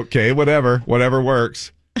just go, okay, whatever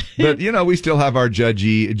works. But, we still have our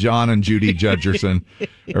judgy, John and Judy Judgerson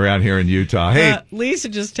around here in Utah. Hey. Lisa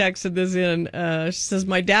just texted this in. She says,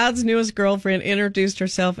 my dad's newest girlfriend introduced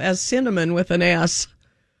herself as Cinnamon with an S.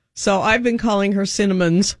 So I've been calling her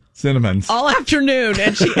Cinnamons all afternoon,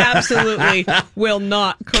 and she absolutely will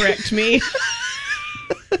not correct me.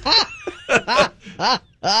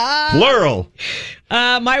 Plural.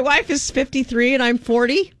 My wife is 53 and I'm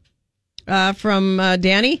 40. From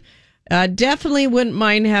Danny. Definitely wouldn't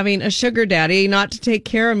mind having a sugar daddy, not to take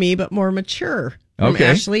care of me, but more mature. From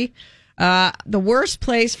Ashley. The worst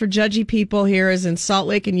place for judgy people here is in Salt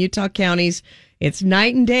Lake and Utah counties. It's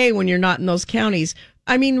night and day when you're not in those counties.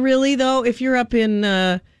 I mean, really, though, if you're up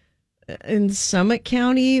in Summit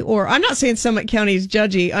County, or I'm not saying Summit County is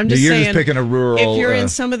judgy. I'm just saying you're just picking a rural. If you're in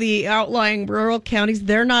some of the outlying rural counties,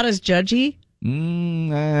 they're not as judgy.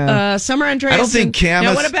 Summer Andreas. I don't think Camas.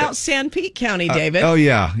 Now, what about San Pete County, David?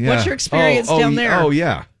 Yeah. What's your experience down there? Oh,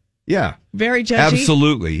 yeah. Very judgy.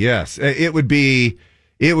 Absolutely, yes. It would be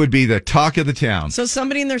the talk of the town. So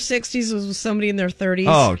somebody in their 60s was with somebody in their 30s.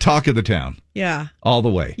 Oh, talk of the town. Yeah. All the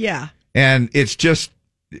way. Yeah. And it's just,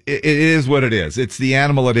 it is what it is. It's the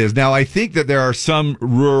animal it is. Now, I think that there are some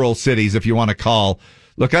rural cities, if you want to call,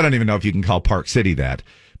 look, I don't even know if you can call Park City that,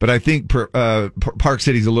 but I think Park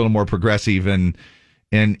City's a little more progressive, and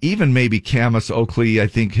even maybe Camas, Oakley, I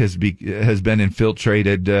think has been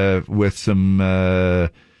infiltrated with some,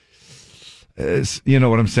 you know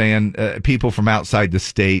what I'm saying, people from outside the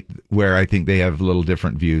state where I think they have a little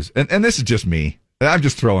different views. And this is just me. I'm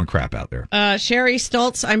just throwing crap out there. Sherry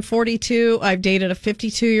Stoltz, I'm 42. I've dated a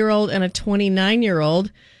 52-year-old and a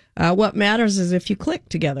 29-year-old. What matters is if you click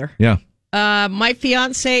together. Yeah. My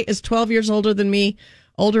fiance is 12 years older than me.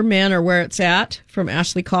 Older men are where it's at, from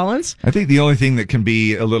Ashley Collins. I think the only thing that can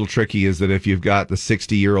be a little tricky is that if you've got the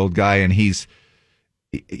 60-year-old guy and he's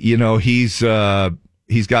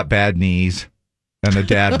got bad knees and a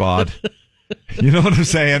dad bod. You know what I'm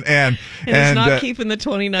saying? And he's not keeping the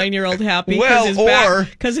 29-year-old happy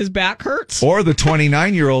because his back hurts. Or the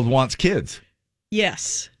 29-year-old wants kids.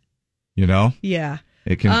 Yes. Yeah.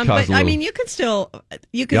 It can cause a little... I mean, you can still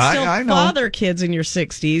father kids in your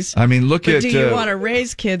 60s. I mean, do you want to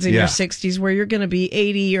raise kids in your 60s where you're going to be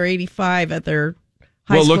 80 or 85 at their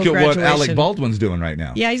high school graduation? Well, look at what Alec Baldwin's doing right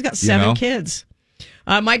now. Yeah, he's got 7 kids.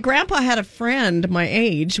 My grandpa had a friend my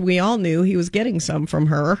age. We all knew he was getting some from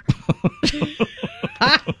her.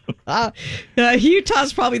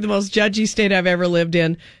 Utah's probably the most judgy state I've ever lived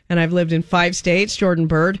in, and I've lived in 5 states. Jordan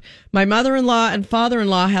Bird. My mother-in-law and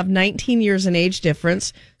father-in-law have 19 years in age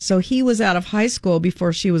difference, so he was out of high school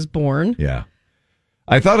before she was born. Yeah.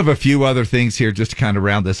 I thought of a few other things here just to kind of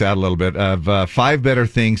round this out a little bit, of 5 better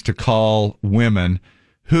things to call women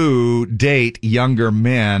who date younger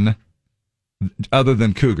men other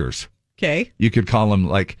than cougars. Okay. You could call them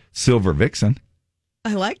like Silver Vixen.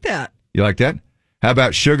 I like that. You like that? How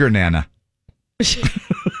about Sugar Nana? This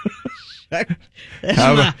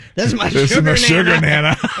is my Sugar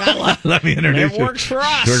Nana. Let me introduce you. It works for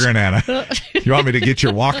us. Sugar Nana. You want me to get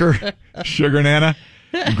your walker? Sugar Nana.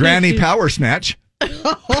 Granny Power Snatch.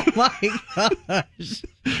 Oh my gosh.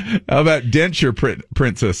 How about Denture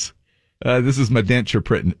Princess? This is my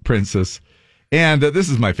Denture Princess. And this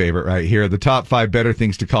is my favorite right here. The top 5 better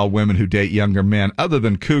things to call women who date younger men other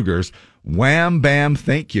than cougars. Wham, bam,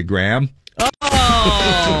 thank you, Graham.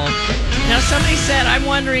 Oh. Now, somebody said, I'm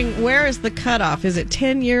wondering, where is the cutoff? Is it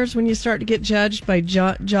 10 years when you start to get judged by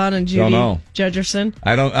John and Judy Judgerson?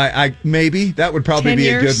 I maybe. That would probably be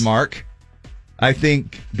a good mark. I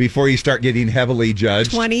think before you start getting heavily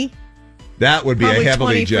judged. 20? That would be probably a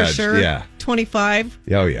heavily 20 judged. For sure. Yeah. 25?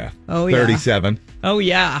 Oh, yeah. Oh, yeah. 37. Oh,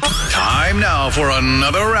 yeah. Time now for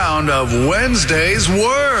another round of Wednesday's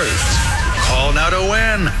Words. Call now to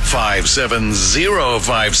win.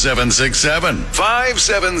 570-5767.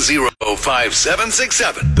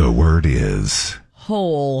 570-5767. The word is...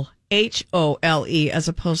 whole. H-O-L-E as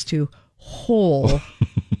opposed to whole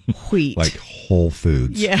wheat. Like Whole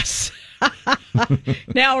Foods. Yes.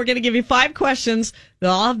 Now we're going to give you 5 questions.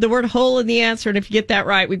 They'll all have the word hole in the answer. And if you get that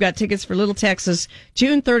right, we've got tickets for Little Texas,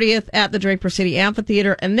 June 30th at the Draper City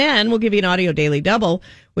Amphitheater. And then we'll give you an audio daily double,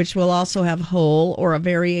 which will also have hole or a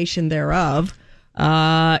variation thereof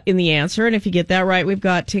in the answer. And if you get that right, we've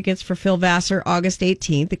got tickets for Phil Vassar August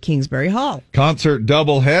 18th at Kingsbury Hall. Concert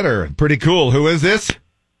doubleheader. Pretty cool. Who is this?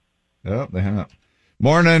 Oh, they hung up.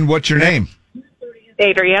 Morning. What's your name?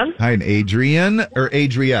 Adrienne. Hi, Adrienne or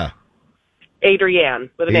Adria? Adrienne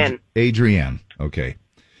with an N. Adrienne. Okay.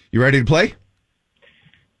 You ready to play?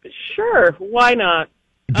 Sure. Why not?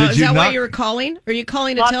 Is that why you were calling? Are you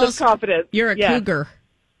calling to Lots tell of us confidence. you're a cougar?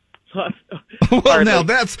 Well, now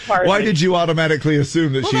that's why did you automatically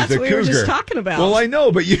assume that Well, she's that's a what cougar? we were just talking about. Well, I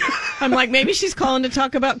know, but you. I'm like, maybe she's calling to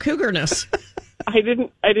talk about cougarness. I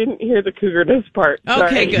didn't hear the cougarness part. Okay,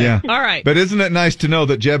 Sorry. good. Yeah. All right. But isn't it nice to know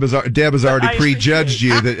that Deb has already prejudged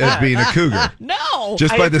you as being a cougar? No.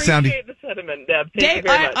 Just by the sound. I appreciate the sentiment, Deb. Thank you Dave,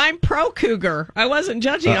 very much. I'm pro-cougar. I wasn't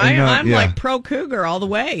judging. No, I'm yeah. like pro-cougar all the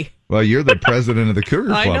way. Well, you're the president of the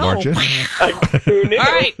Cougar I Club, know. aren't you?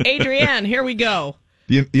 All right, Adrienne, here we go.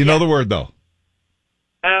 You know the word, though.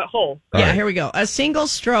 Hole. Yeah, right. here we go. A single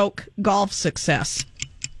stroke golf success.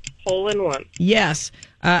 Hole in one. Yes.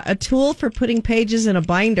 A tool for putting pages in a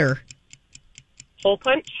binder. Hole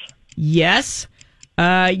punch. Yes.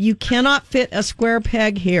 You cannot fit a square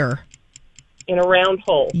peg here. In a round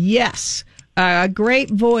hole. Yes. A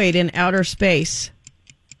great void in outer space.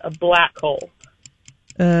 A black hole.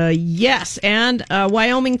 Yes. And a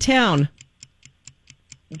Wyoming town.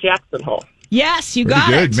 Jackson Hole. Yes, you Pretty got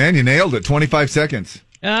good, it. man. You nailed it. 25 seconds.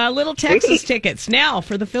 Little Texas tickets. Now,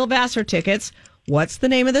 for the Phil Vassar tickets, what's the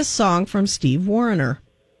name of this song from Steve Wariner?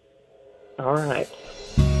 All right.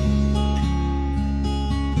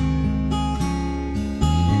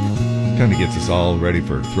 Kind of gets us all ready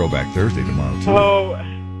for Throwback Thursday tomorrow, too. Oh.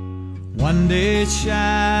 One day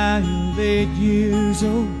shy of 8 years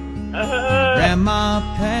old, Grandma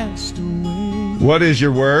passed away. What is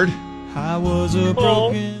your word? I was a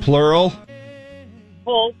broken Plural.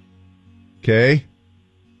 Hole. Okay.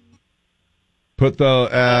 Put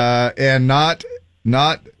the and not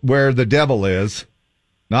where the devil is,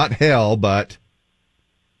 not hell, but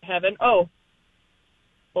Heaven. Oh.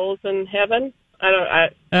 Holes in heaven.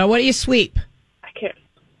 What do you sweep? I can't.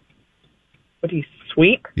 What do you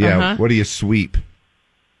sweep? yeah. What do you sweep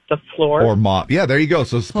The floor. or mop? Yeah, there you go.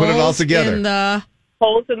 So let's put it all Holes together. in the...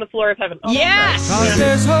 Holes in the floor of heaven. Oh, Yes! Cause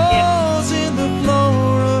there's holes in the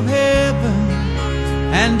floor of heaven,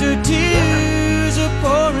 and her tears are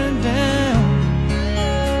pouring down.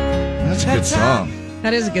 That's a good song.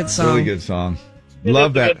 That is a good song. Really good song. It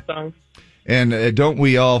Love is a that. good song. And don't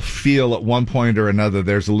we all feel at one point or another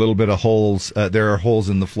there's a little bit of holes, there are holes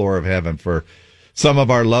in the floor of heaven for some of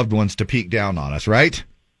our loved ones to peek down on us, right?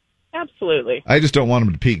 Absolutely. I just don't want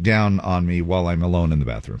them to peek down on me while I'm alone in the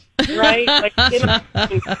bathroom. Right? Like,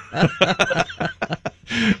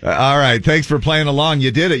 All right. Thanks for playing along.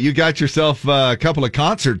 You did it. You got yourself a couple of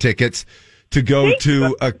concert tickets to go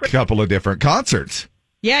to a couple of different concerts.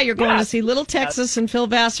 Yeah, you're going to see Little Texas and Phil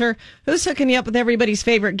Vassar. Who's hooking you up with everybody's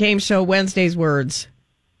favorite game show, Wednesday's Words?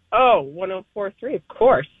 Oh, 104.3, of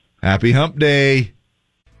course. Happy Hump Day.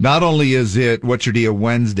 Not only is it What's Your Deal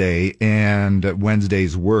Wednesday and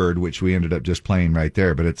Wednesday's Word, which we ended up just playing right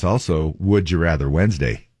there, but it's also Would You Rather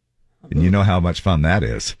Wednesday. And you know how much fun that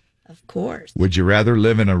is. Of course. Would you rather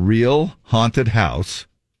live in a real haunted house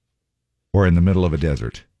or in the middle of a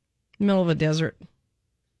desert? Middle of a desert.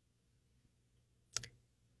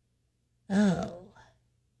 Oh.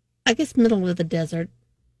 I guess middle of the desert.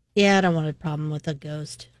 Yeah, I don't want a problem with a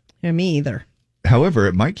ghost. Yeah, me either. However,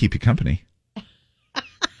 it might keep you company.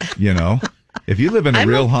 You know, if you live in a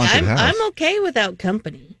real haunted house. I'm okay without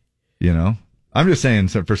company. You know, I'm just saying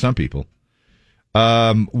for some people.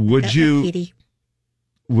 Would you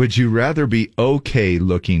rather be okay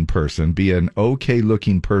looking person,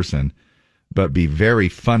 but be very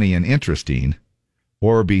funny and interesting,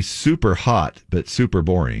 or be super hot but super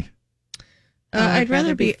boring? I'd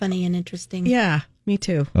rather be funny and interesting. Yeah, me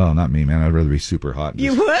too. Oh, not me, man. I'd rather be super hot.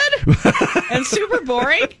 You would? And super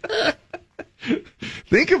boring?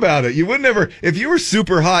 Think about it. You wouldn't ever, if you were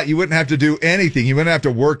super hot, you wouldn't have to do anything. You wouldn't have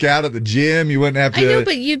to work out at the gym. You wouldn't have to. I know,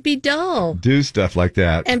 but you'd be dull. Do stuff like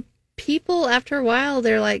that. And people, after a while,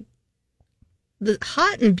 they're like, the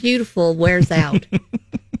hot and beautiful wears out.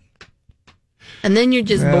 And then you're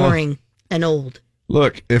just boring and old.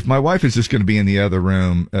 Look, if my wife is just going to be in the other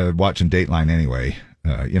room watching Dateline anyway,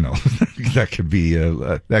 that could be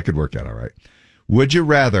that could work out all right. Would you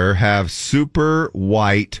rather have super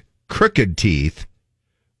white crooked teeth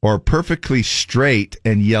or perfectly straight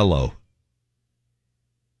and yellow?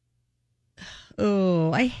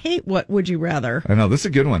 Oh, I hate what would you rather. I know, this is a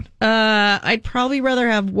good one. I'd probably rather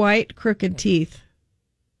have white, crooked teeth.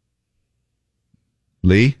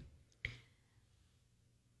 Lee?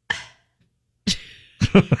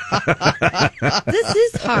 This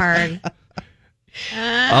is hard.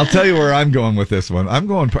 I'll tell you where I'm going with this one. I'm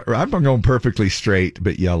going perfectly straight,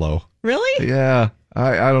 but yellow. Really? Yeah.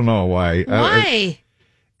 I don't know why. Why?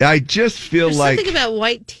 I just feel There's like something about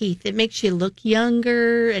white teeth. It makes you look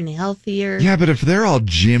younger and healthier. Yeah, but if they're all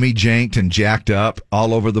jimmy janked and jacked up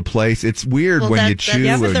all over the place, it's weird when you chew.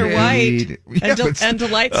 Yeah, but they're and white and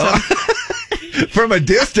delightsome. From a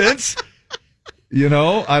distance.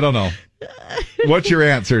 I don't know. What's your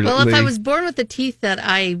answer, Well, Lee? if I was born with the teeth that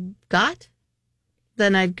I got,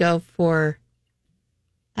 then I'd go for,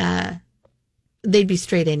 they'd be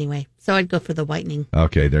straight anyway. So I'd go for the whitening.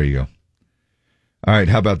 Okay, there you go. All right,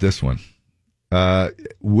 how about this one?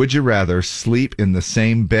 Would you rather sleep in the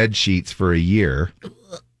same bed sheets for a year?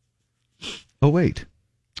 Oh, wait.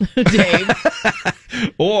 Dave.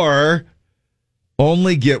 Or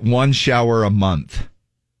only get one shower a month?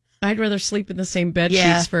 I'd rather sleep in the same bed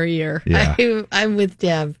sheets for a year. Yeah. I'm with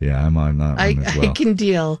Deb. Yeah, I'm on that one as well. I can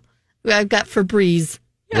deal. I've got Febreze.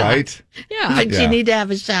 Yeah. Right? Yeah. But you need to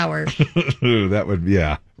have a shower. That would,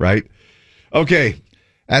 right? Okay,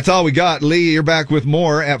 that's all we got. Lee, you're back with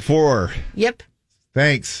more at 4. Yep.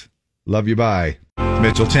 Thanks. Love you. Bye.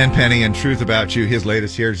 Mitchell Tenpenny and Truth About You, his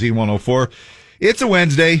latest here, Z104. It's a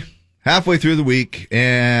Wednesday, halfway through the week,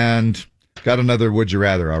 and got another Would You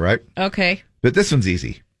Rather, all right? Okay. But this one's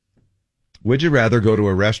easy. Would you rather go to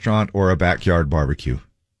a restaurant or a backyard barbecue?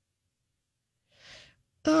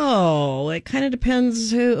 Oh, it kind of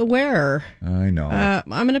depends where. I know. I'm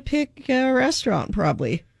going to pick a restaurant,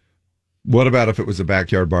 probably. What about if it was a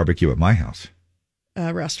backyard barbecue at my house?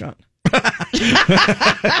 Restaurant. I'm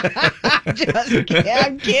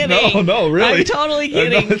kidding. No, really. I'm totally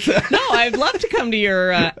kidding. No, I'd love to come to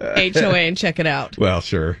your HOA and check it out. Well,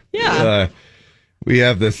 sure. Yeah. We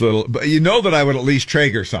have this little, but you know that I would at least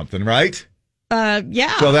Traeger something, right?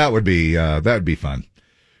 Yeah. So that would be fun.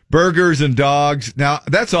 Burgers and dogs. Now,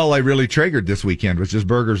 that's all I really Traegered this weekend was just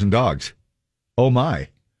burgers and dogs. Oh my.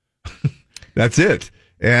 That's it.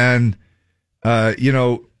 And,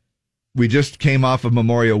 we just came off of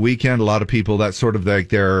Memorial Weekend. A lot of people, that's sort of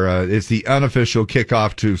like it's the unofficial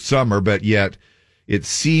kickoff to summer, but yet it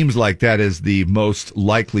seems like that is the most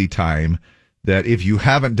likely time that if you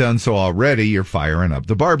haven't done so already, you're firing up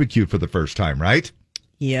the barbecue for the first time, right?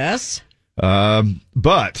 Yes.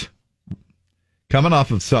 But coming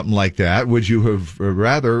off of something like that, would you have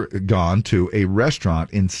rather gone to a restaurant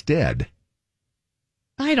instead?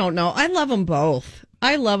 I don't know. I love them both.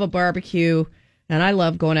 I love a barbecue, and I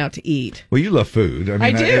love going out to eat. Well, you love food.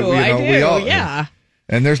 I do. We all, yeah.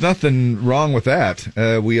 And there's nothing wrong with that.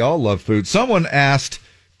 We all love food. Someone asked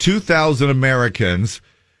 2,000 Americans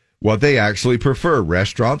what they actually prefer,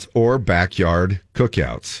 restaurants or backyard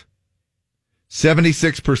cookouts.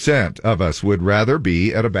 76% of us would rather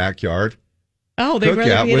be at a backyard Oh, they'd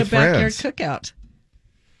rather be at a backyard friends. cookout.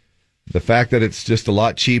 The fact that it's just a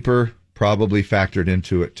lot cheaper probably factored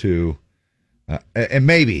into it too. And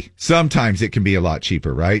maybe sometimes it can be a lot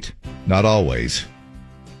cheaper, right? Not always.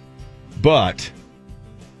 But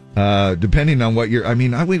depending on what you're, I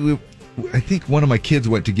think one of my kids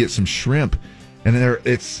went to get some shrimp, and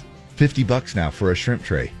it's $50 now for a shrimp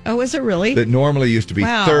tray. Oh, is it really? That normally used to be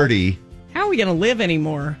 $30. How are we going to live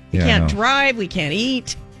anymore? We Yeah, I can't know. drive. We can't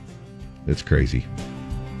eat. It's crazy.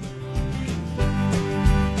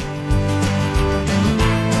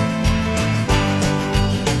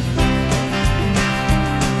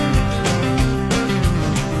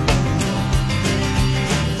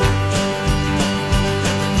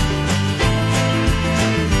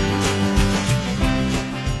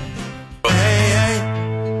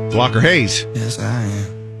 Walker Hayes. Yes, I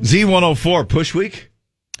am. Z104 Push Week?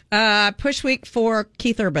 Push week for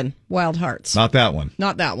Keith Urban, Wild Hearts. Not that one.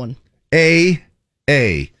 Not that one. A.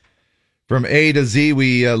 From A to Z,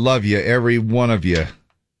 we love you, every one of you.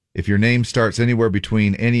 If your name starts anywhere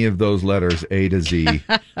between any of those letters, A to Z,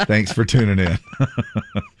 thanks for tuning in.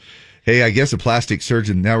 Hey, I guess a plastic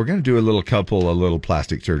surgeon. Now we're going to do a little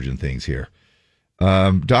plastic surgeon things here.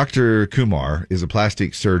 Dr. Kumar is a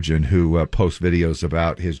plastic surgeon who posts videos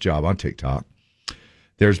about his job on TikTok.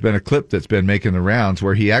 there's been a clip that's been making the rounds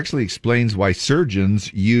where he actually explains why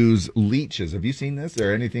surgeons use leeches. Have you seen this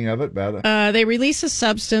or anything of it? They release a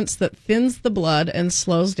substance that thins the blood and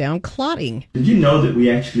slows down clotting. Did you know that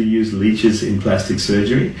we actually use leeches in plastic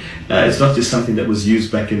surgery? It's not just something that was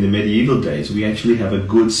used back in the medieval days. We actually have a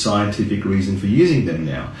good scientific reason for using them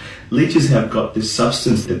now. Leeches have got this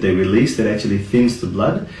substance that they release that actually thins the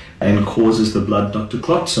blood and causes the blood not to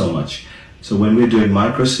clot so much. So when we're doing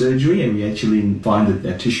microsurgery and we actually find that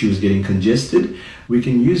that tissue is getting congested, we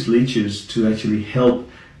can use leeches to actually help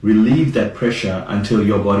relieve that pressure until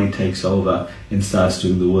your body takes over and starts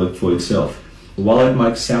doing the work for itself. While it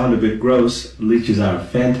might sound a bit gross, leeches are a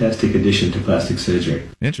fantastic addition to plastic surgery.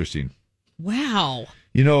 Interesting. Wow.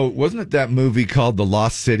 You know, wasn't it that movie called The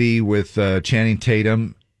Lost City with Channing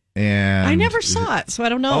Tatum? And I never saw it, so I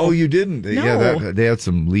don't know. Oh, you didn't? No. Yeah, they had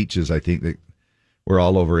some leeches, I think, that were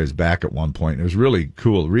all over his back at one point. It was really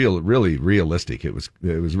cool, really realistic. It was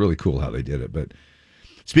really cool how they did it. But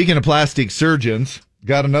speaking of plastic surgeons,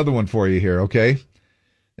 got another one for you here, okay?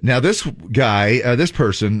 Now, this guy, this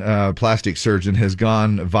person, plastic surgeon, has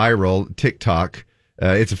gone viral, TikTok.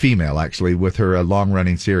 It's a female, actually, with her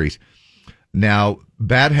long-running series. Now,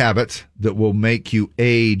 bad habits that will make you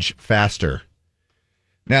age faster.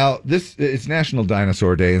 Now, it's National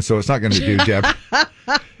Dinosaur Day, and so it's not going to do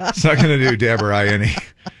it's not going to do Deborah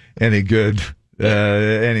any good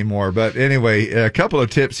anymore. But anyway, a couple of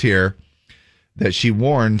tips here that she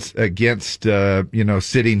warns against,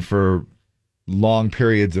 sitting for long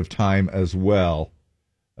periods of time as well,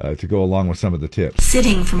 to go along with some of the tips.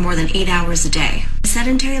 Sitting for more than 8 hours a day. A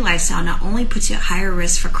sedentary lifestyle not only puts you at higher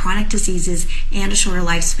risk for chronic diseases and a shorter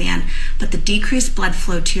lifespan, but the decreased blood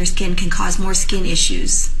flow to your skin can cause more skin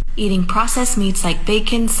issues. Eating processed meats like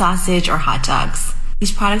bacon, sausage, or hot dogs.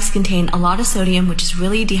 These products contain a lot of sodium, which is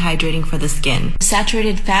really dehydrating for the skin.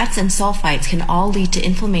 Saturated fats and sulfites can all lead to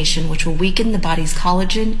inflammation, which will weaken the body's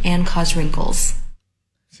collagen and cause wrinkles.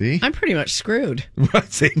 See? I'm pretty much screwed.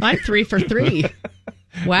 See? I'm 3 for 3.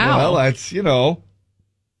 Wow. Well, that's,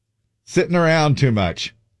 sitting around too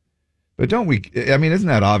much. But don't we, isn't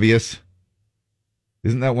that obvious?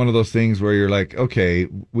 Isn't that one of those things where you're like, okay,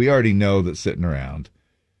 we already know that sitting around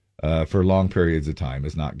for long periods of time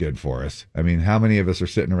is not good for us. I mean, how many of us are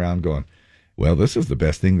sitting around going, well, this is the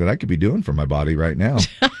best thing that I could be doing for my body right now?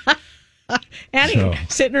 Annie,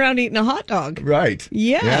 sitting around eating a hot dog. Right.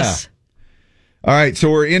 Yes. Yeah. All right,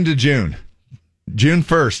 so we're into June. June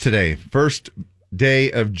 1st today. First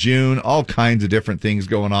day of June. All kinds of different things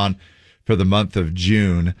going on for the month of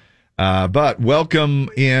June. But welcome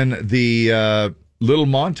in the little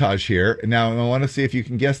montage here. Now, I want to see if you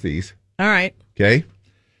can guess these. All right. Okay.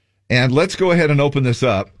 And let's go ahead and open this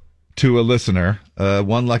up to a listener,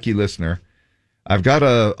 one lucky listener. I've got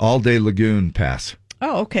a all-day lagoon pass.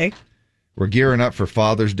 Oh, okay. We're gearing up for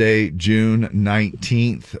Father's Day, June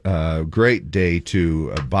 19th. Great day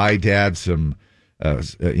to buy Dad some, a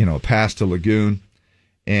pass to Lagoon,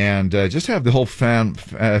 and just have the whole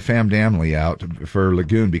family out for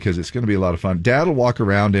Lagoon because it's going to be a lot of fun. Dad will walk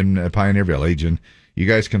around in Pioneer Village, and you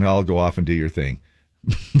guys can all go off and do your thing.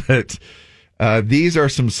 But these are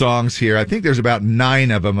some songs here. I think there's about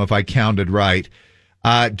 9 of them, if I counted right.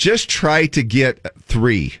 Just try to get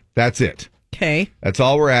 3. That's it. Okay. That's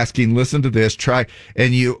all we're asking. Listen to this. Try.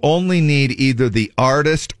 And you only need either the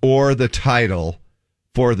artist or the title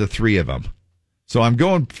for the 3 of them. So I'm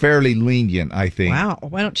going fairly lenient, I think. Wow.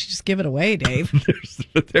 Why don't you just give it away, Dave?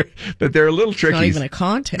 but they're a little tricky. It's not even a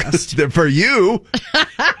contest. For you.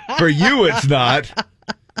 For you, it's not.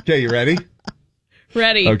 Okay, you ready?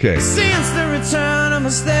 Ready. Okay. Since the return of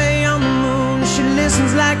a stay on the moon, she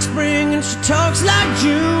listens like spring and she talks like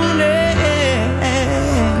June.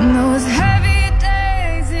 And those heavy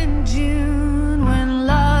days in June when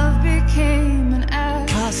love became an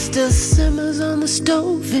act. Pasta simmers on the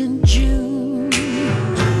stove in June.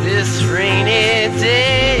 This rainy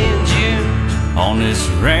day in June. On this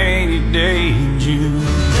rainy day in June.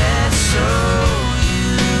 That's so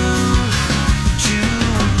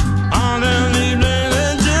On an evening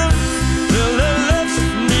in June, the love lifts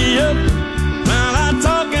me up when I'm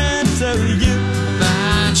talking to you.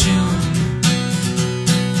 by June.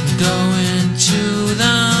 Going to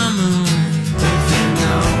the moon. If you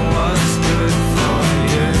know what's good for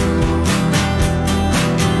you,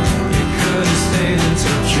 you could have stayed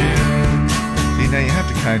until June. See, now you have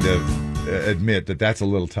to kind of admit that that's a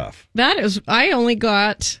little tough. That is, I only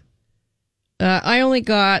got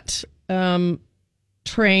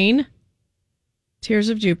Train, Tears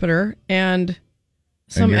of Jupiter, and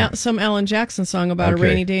some Alan Jackson song about a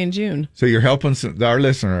rainy day in June. So you're helping our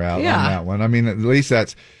listener out Yeah. on that one. I mean, at least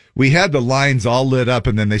that's, we had the lines all lit up,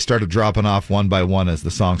 and then they started dropping off one by one as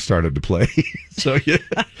the song started to play. So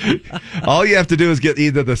all you have to do is get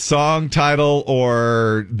either the song title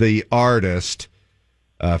or the artist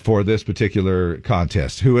for this particular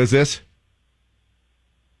contest. Who is this?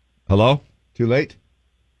 Hello? Too late?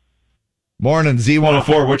 Morning,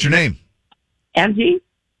 Z104. What's your name? Angie.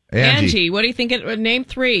 Angie, what do you think? Name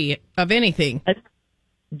 3 of anything.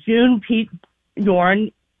 June, Pete,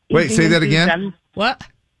 Yorn. Wait, say that again? What?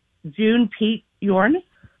 June, Pete, Yorn.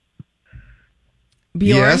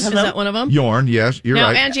 Bjorn, yes. Is that one of them? Yorn, yes, you're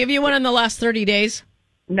right. Now, Angie, have you won in the last 30 days?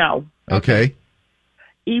 No. Okay.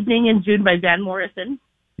 Evening in June by Van Morrison.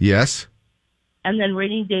 Yes. And then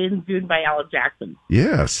Rainy Day in June by Alan Jackson.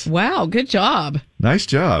 Yes. Wow, good job. Nice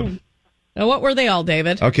job. Now, what were they all,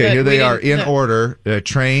 David? Okay, here they are in order.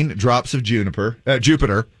 Train, Drops of Jupiter.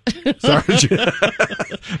 Sorry.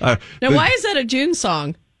 Now, why is that a June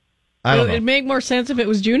song? I don't know. It'd make more sense if it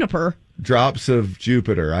was Juniper. Drops of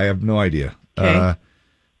Jupiter. I have no idea. Okay.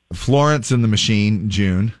 Florence and the Machine,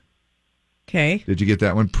 June. Okay. Did you get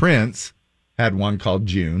that one? Prince had one called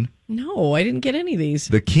June. No, I didn't get any of these.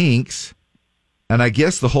 The Kinks, and I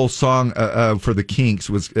guess the whole song for the Kinks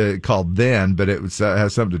was called Then, but it was,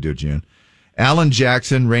 has something to do with June. Alan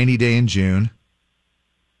Jackson, Rainy Day in June.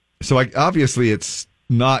 So obviously it's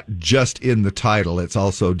not just in the title, it's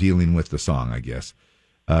also dealing with the song, I guess.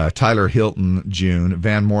 Tyler Hilton, June.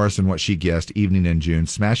 Van Morrison, What She Guessed, Evening in June.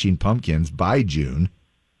 Smashing Pumpkins, By June.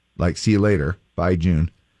 Like See You Later, By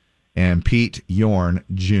June. And Pete Yorn,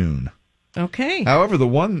 June. Okay. However, the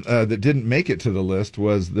one that didn't make it to the list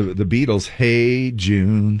was the Beatles, Hey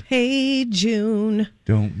June. Hey June.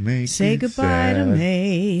 Don't make Say me goodbye sad. to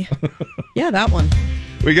May. Yeah, that one.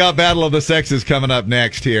 We got Battle of the Sexes coming up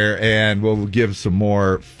next here, and we'll give some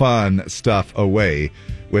more fun stuff away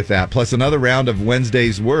with that. Plus another round of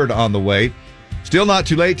Wednesday's Word on the way. Still not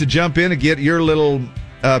too late to jump in and get your little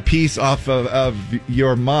piece off of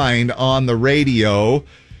your mind on the radio.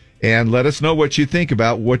 And let us know what you think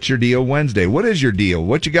about What's Your Deal Wednesday. What is your deal?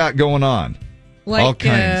 What you got going on? All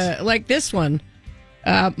kinds. Like this one.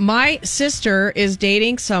 My sister is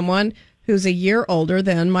dating someone who's a year older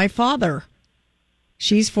than my father.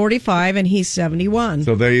 She's 45 and he's 71.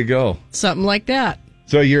 So there you go. Something like that.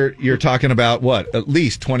 So you're talking about what? At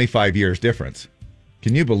least 25 years difference.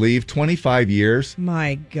 Can you believe 25 years?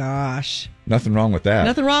 My gosh. Nothing wrong with that.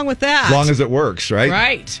 Nothing wrong with that. As long as it works, right?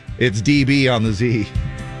 Right. It's DB on the Z.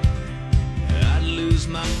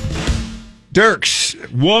 Dirks,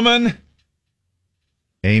 woman.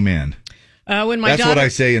 Amen. When my That's daughter... what I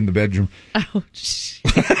say in the bedroom. Oh,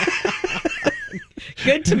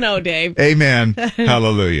 good to know, Dave. Amen.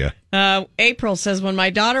 Hallelujah. April says, when my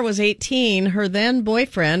daughter was 18, her then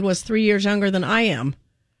boyfriend was 3 years younger than I am.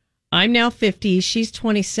 I'm now 50. She's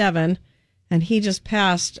 27. And he just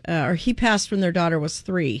passed, he passed when their daughter was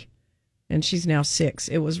 3. And she's now 6.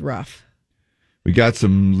 It was rough. We got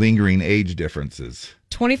some lingering age differences.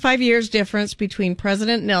 25 years difference between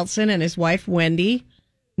President Nelson and his wife, Wendy.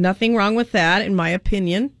 Nothing wrong with that, in my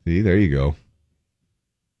opinion. See, there you go.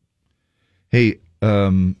 Hey,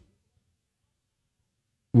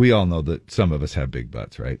 we all know that some of us have big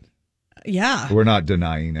butts, right? Yeah. We're not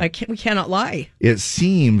denying it. We cannot lie. It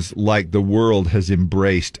seems like the world has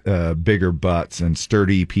embraced bigger butts and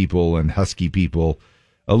sturdy people and husky people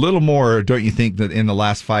a little more, don't you think, that in the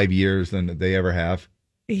last 5 years than they ever have?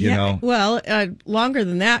 You know? Well, longer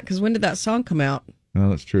than that, because when did that song come out?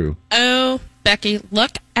 Well, that's true. Oh, Becky,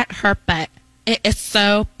 look at her butt. It is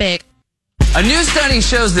so big. A new study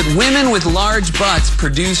shows that women with large butts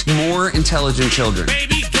produce more intelligent children.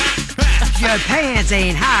 Your pants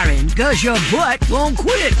ain't hiring because your butt won't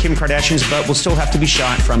quit. Kim Kardashian's butt will still have to be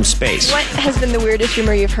shot from space. What has been the weirdest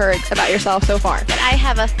rumor you've heard about yourself so far? That I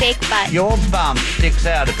have a fake butt. Your bum sticks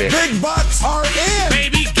out a bit. Big butts are in.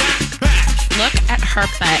 Baby got back. Look at her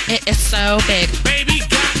butt. It is so big. Baby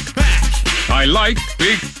got back. I like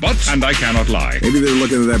big butts, and I cannot lie. Maybe they're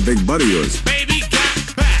looking at that big butt of yours. Baby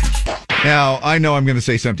got back. Now, I know I'm going to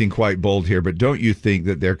say something quite bold here, but don't you think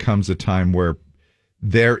that there comes a time where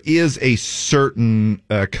there is a certain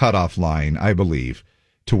cutoff line, I believe,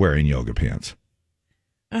 to wearing yoga pants?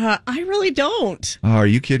 I really don't. Oh, are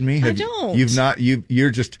you kidding me? I don't. You're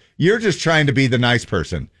just trying to be the nice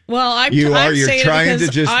person. Well, I'm You're saying trying it because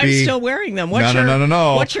to just I'm be. still wearing them.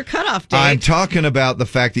 No. What's your cutoff date? I'm talking about the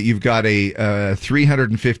fact that you've got a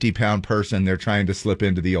 350-pound person. They're trying to slip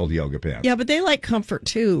into the old yoga pants. Yeah, but they like comfort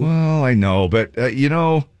too. Well, I know, but I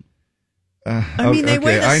mean, they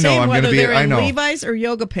wear the same whether they're in Levi's or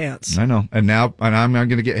yoga pants. I know, and I'm going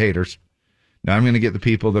to get haters. Now I'm going to get the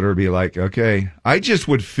people that are be like, okay, I just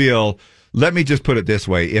would feel. Let me just put it this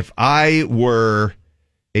way: if I were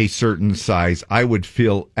a certain size, I would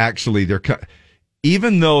feel actually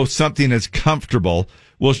even though something is comfortable.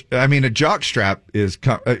 Well, I mean, a jock strap is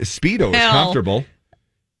Speedo is comfortable.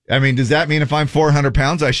 I mean, does that mean if I'm 400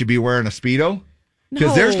 pounds, I should be wearing a Speedo?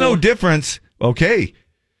 Because there's no difference. Okay.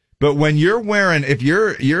 But when you're wearing, if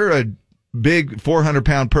you're a big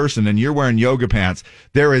 400-pound person and you're wearing yoga pants,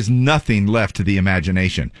 there is nothing left to the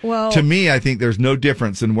imagination. Well, to me, I think there's no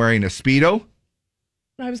difference in wearing a Speedo.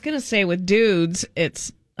 I was going to say with dudes,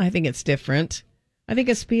 I think it's different. I think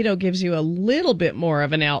a Speedo gives you a little bit more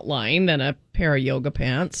of an outline than a pair of yoga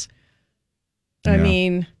pants. I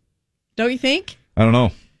mean, don't you think? I don't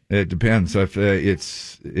know. It depends. If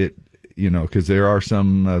because there are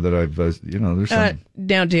some that I've, there's some.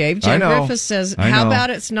 Now, Dave, Jen Griffiths says, how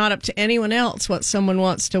about it's not up to anyone else what someone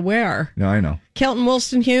wants to wear? No, I know. Kelton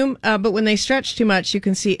Wollstonhume, but when they stretch too much, you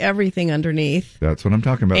can see everything underneath. That's what I'm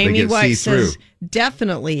talking about. Amy they get White see-through. Says,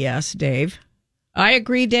 definitely yes, Dave. I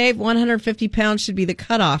agree, Dave. 150 pounds should be the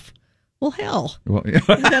cutoff. Well, hell. Well,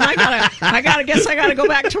 then I gotta go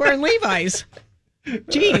back to wearing Levi's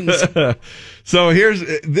jeans. So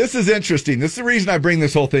this is interesting. This is the reason I bring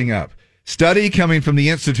this whole thing up. Study coming from the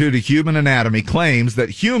Institute of Human Anatomy claims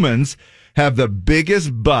that humans have the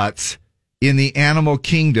biggest butts in the animal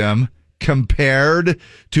kingdom compared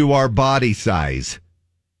to our body size.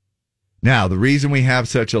 Now, the reason we have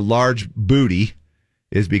such a large booty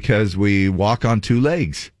is because we walk on two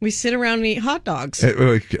legs. We sit around and eat hot dogs.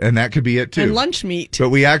 And that could be it, too. And lunch meat. But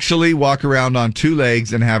we actually walk around on two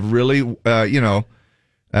legs and have really,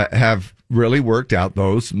 have really worked out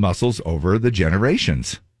those muscles over the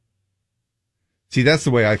generations. See, that's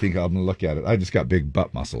the way I think I'm going to look at it. I just got big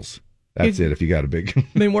butt muscles. That's it, if you got a big...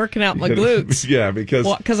 Been working out my glutes. Yeah,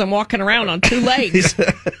 because I'm walking around on two legs.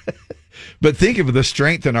 But think of the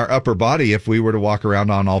strength in our upper body if we were to walk around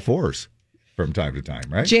on all fours from time to time,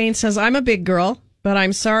 right? Jane says, I'm a big girl, but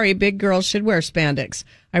I'm sorry, big girls should wear spandex.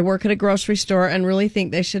 I work at a grocery store and really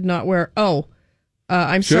think they should not wear... I'm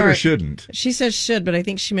should sorry. Or shouldn't? She says should, but I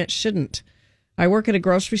think she meant shouldn't. I work at a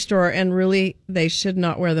grocery store and really they should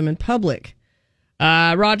not wear them in public.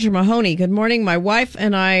 Roger Mahoney, good morning. My wife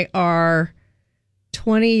and I are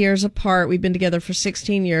 20 years apart. We've been together for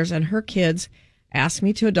 16 years, and her kids asked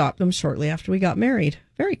me to adopt them shortly after we got married.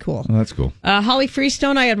 Very cool. Oh, that's cool. Holly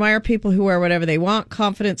Freestone, I admire people who wear whatever they want,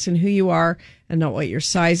 confidence in who you are and not what your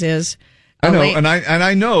size is. I know, and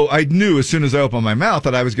I knew as soon as I opened my mouth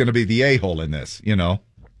that I was going to be the a-hole in this,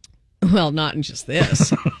 Well, not in just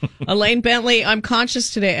this. Elaine Bentley, I'm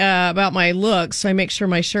conscious today about my looks, so I make sure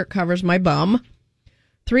my shirt covers my bum.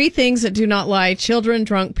 3 things that do not lie: children,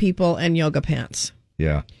 drunk people, and yoga pants.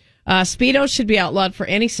 Yeah. Speedo should be outlawed for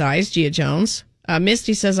any size, Gia Jones.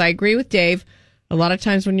 Misty says, I agree with Dave. A lot of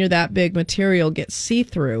times when you're that big, material gets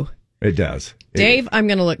see-through. It does. Dave, I'm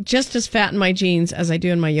going to look just as fat in my jeans as I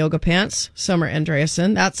do in my yoga pants. Summer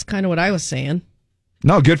Andreasen. That's kind of what I was saying.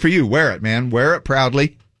 No, good for you. Wear it, man. Wear it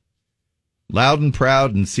proudly. Loud and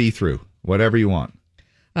proud and see-through. Whatever you want.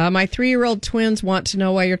 My 3-year-old twins want to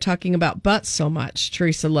know why you're talking about butts so much,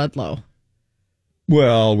 Teresa Ludlow.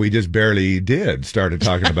 Well, we just barely started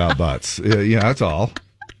talking about butts. Yeah, that's all.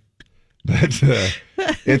 But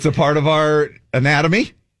it's a part of our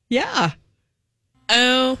anatomy. Yeah.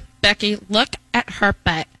 Oh, Becky, look at her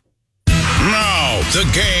butt. Now, the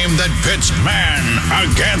game that pits man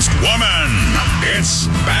against woman. It's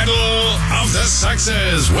Battle of the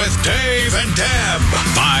Sexes with Dave and Deb.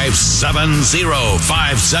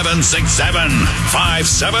 570-5767.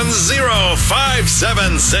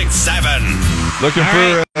 570-5767. Looking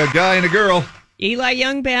for a guy and a girl. Eli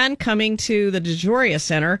Young Band coming to the DeJoria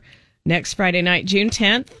Center next Friday night, June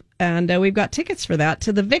 10th. And we've got tickets for that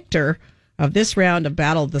to the victor of this round of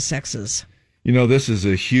Battle of the Sexes. This is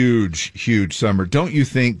a huge, huge summer. Don't you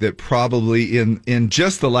think that probably in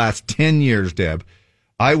just the last 10 years, Deb,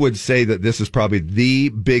 I would say that this is probably the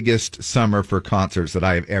biggest summer for concerts that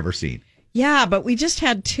I have ever seen. Yeah, but we just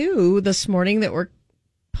had 2 this morning that were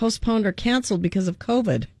postponed or canceled because of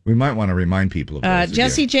COVID. We might want to remind people of those.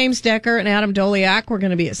 Jesse James Decker and Adam Doliak were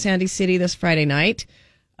going to be at Sandy City this Friday night.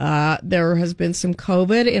 There has been some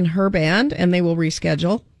COVID in her band, and they will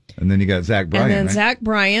reschedule. And then you got Zach Bryan. And then right? Zach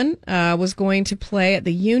Bryan was going to play at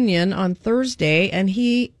the Union on Thursday, and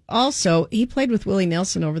he played with Willie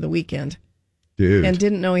Nelson over the weekend. Dude. And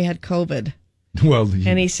didn't know he had COVID. Well,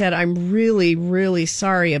 and he said, I'm really, really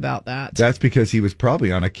sorry about that. That's because he was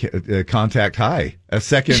probably on a contact high. A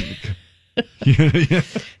second.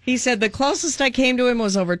 He said, the closest I came to him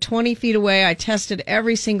was over 20 feet away. I tested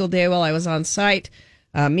every single day while I was on site.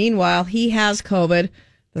 Meanwhile, he has COVID.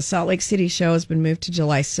 The Salt Lake City show has been moved to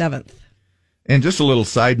July 7th. And just a little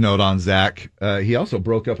side note on Zach, he also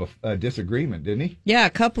broke up a disagreement, didn't he? Yeah,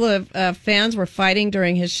 a couple of fans were fighting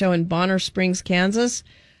during his show in Bonner Springs, Kansas.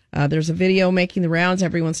 There's a video making the rounds.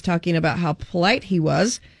 Everyone's talking about how polite he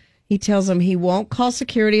was. He tells them he won't call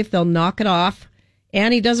security if they'll knock it off,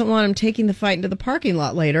 and he doesn't want him taking the fight into the parking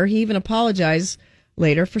lot later. He even apologized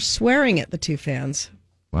later for swearing at the two fans.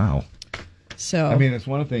 Wow. So I mean, it's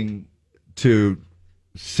one thing to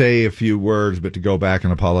say a few words, but to go back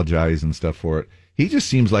and apologize and stuff for it. He just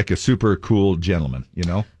seems like a super cool gentleman, you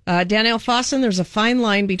know? Danielle Fossen, there's a fine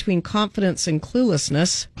line between confidence and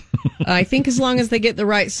cluelessness. I think as long as they get the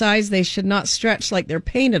right size, they should not stretch like they're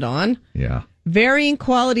painted on. Yeah. Varying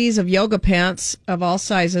qualities of yoga pants of all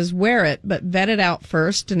sizes. Wear it, but vet it out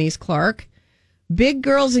first, Denise Clark. Big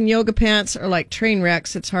girls in yoga pants are like train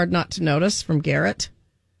wrecks. It's hard not to notice, from Garrett.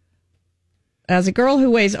 As a girl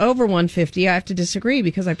who weighs over 150, I have to disagree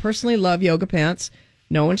because I personally love yoga pants.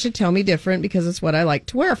 No one should tell me different because it's what I like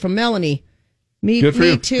to wear. From Melanie. Me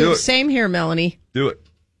too. Same here, Melanie. Do it.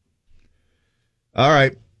 All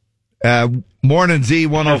right. Morning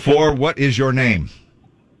Z104. What is your name?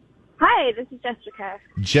 Hi, this is Jessica.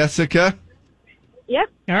 Jessica? Yep.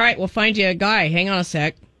 All right, we'll find you a guy. Hang on a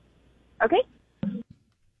sec. Okay.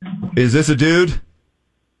 Is this a dude?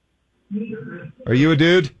 Are you a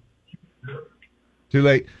dude? Too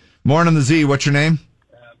late. Morning the Z. What's your name?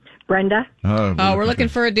 Brenda. Oh, we're looking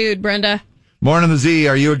for a dude, Brenda. Morning the Z.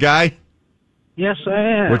 Are you a guy? Yes, I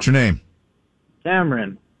am. What's your name?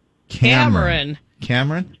 Cameron. Cameron.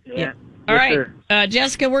 Cameron? Yeah. All right,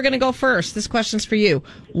 Jessica, we're going to go first. This question's for you.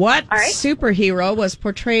 What superhero was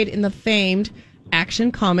portrayed in the famed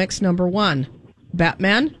Action Comics #1?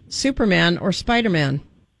 Batman, Superman, or Spider-Man?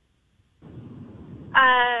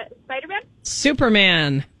 Spider-Man?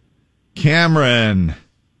 Superman. Cameron.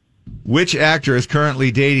 Which actor is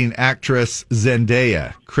currently dating actress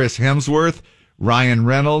Zendaya? Chris Hemsworth, Ryan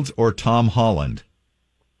Reynolds, or Tom Holland?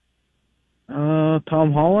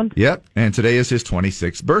 Tom Holland? Yep, and today is his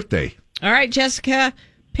 26th birthday. All right, Jessica.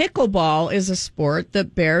 Pickleball is a sport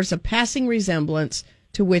that bears a passing resemblance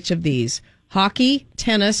to which of these? Hockey,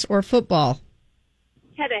 tennis, or football?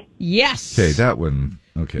 Tennis. Yes. Okay, that one.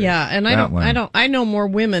 Okay. Yeah, and I know more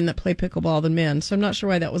women that play pickleball than men, so I'm not sure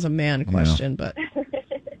why that was a man question, but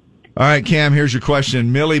all right, Cam, here's your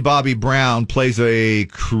question. Millie Bobby Brown plays a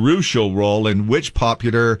crucial role in which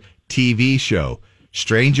popular TV show?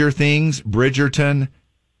 Stranger Things, Bridgerton,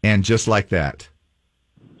 and Just Like That.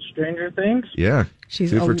 Stranger Things? Yeah.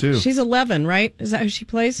 She's 2 for 2. She's 11, right? Is that who she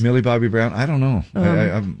plays? Millie Bobby Brown? I don't know.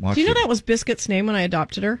 I'm watching. Do you know that was Biscuit's name when I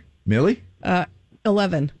adopted her? Millie?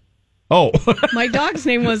 11. Oh. My dog's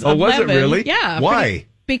name was 11. Oh, was it really? Yeah. Why?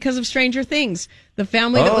 Because of Stranger Things. The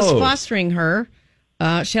family that was fostering her,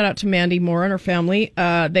 shout out to Mandy Moore and her family,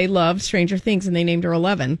 they loved Stranger Things and they named her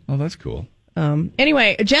 11. Oh, that's cool.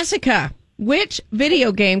 Anyway, Jessica, which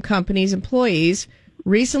video game company's employees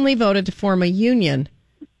recently voted to form a union?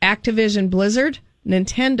 Activision Blizzard,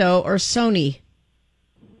 Nintendo, or Sony?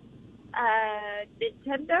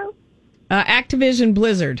 Nintendo? Activision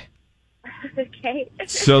Blizzard. Okay.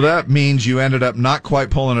 So that means you ended up not quite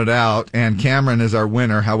pulling it out, and Cameron is our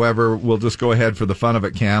winner. However, we'll just go ahead for the fun of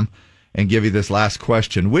it, Cam, and give you this last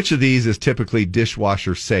question. Which of these is typically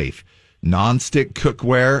dishwasher safe? Non-stick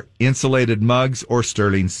cookware, insulated mugs, or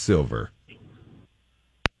sterling silver?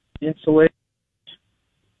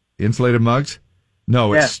 Insulated mugs?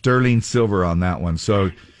 No, it's sterling silver on that one.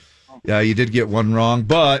 So you did get one wrong,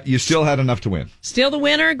 but you still had enough to win. Still the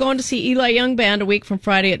winner, going to see Eli Young Band a week from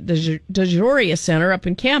Friday at the DeJoria Center up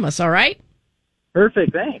in Camas, all right?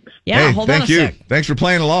 Perfect, thanks. Yeah, hey, hold on a sec. Thanks for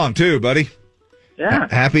playing along, too, buddy. Yeah.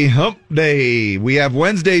 Happy Hump Day. We have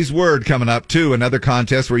Wednesday's Word coming up, too, another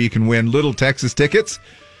contest where you can win Little Texas tickets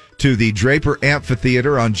to the Draper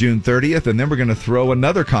Amphitheater on June 30th, and then we're going to throw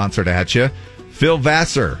another concert at you. Phil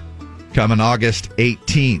Vassar coming August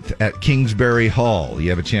 18th at Kingsbury Hall. You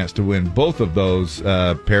have a chance to win both of those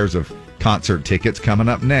pairs of concert tickets. Coming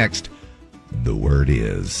up next, the word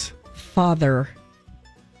is Father.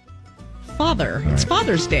 Father. It's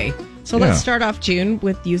Father's Day. So let's start off June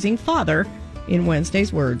with using Father in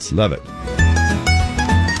Wednesday's Words. Love it.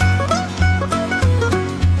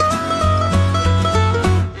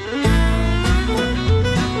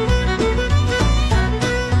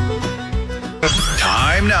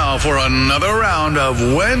 Time now for another round of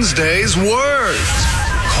Wednesday's Words.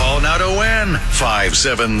 Call now to win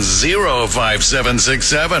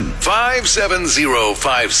 570-5767.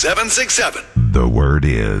 570-5767. The word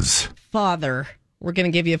is Father. We're going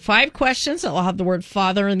to give you 5 questions that will have the word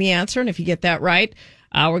father in the answer, and if you get that right,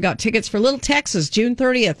 We got tickets for Little Texas, June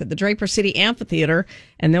 30th at the Draper City Amphitheater.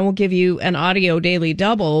 And then we'll give you an audio daily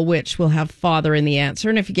double, which will have Father in the answer.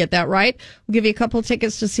 And if you get that right, we'll give you a couple of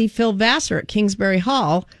tickets to see Phil Vassar at Kingsbury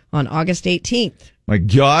Hall on August 18th. My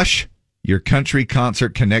gosh, your country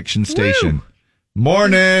concert connection station. Woo!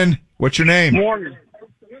 Morning. What's your name? Morning.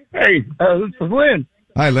 Hey, this is Lynn.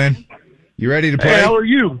 Hi, Lynn. You ready to play? Hey, how are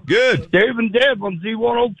you? Good. Dave and Deb on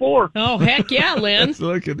Z104. Oh, heck yeah, Lynn.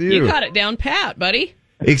 Look at you. You got it down pat, buddy.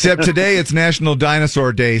 Except today it's National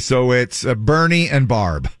Dinosaur Day, so it's Bernie and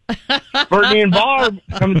Barb. Bernie and Barb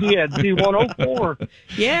coming to you at Z104.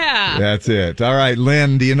 Yeah. That's it. All right,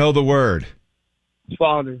 Lynn, do you know the word?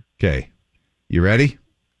 Father. Okay. You ready?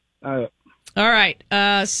 All right.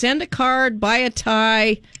 Send a card, buy a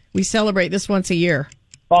tie. We celebrate this once a year.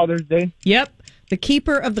 Father's Day. Yep. The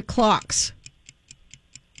keeper of the clocks.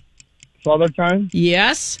 Father time.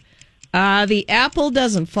 Yes. The apple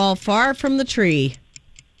doesn't fall far from the tree.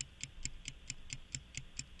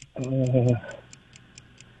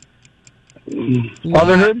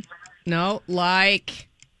 Fatherhood. No, like.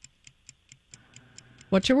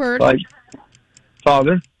 What's your word? Like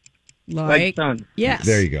father. Like son. Yes.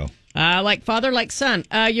 There you go. Like father, like son.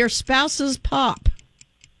 Your spouse's pop.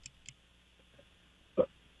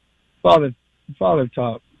 Father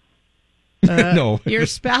top. No. Your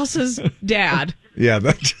spouse's dad. Yeah,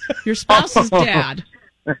 that's your spouse's dad.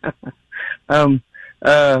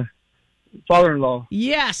 Father-in-law.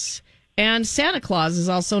 Yes, and Santa Claus is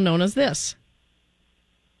also known as this.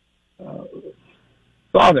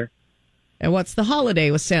 Father. And what's the holiday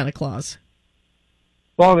with Santa Claus?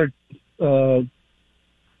 Father,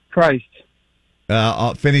 Christ.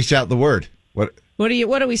 I'll finish out the word. What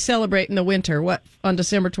do we celebrate in the winter? What on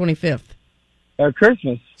December 25th?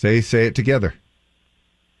 Christmas. Say it together.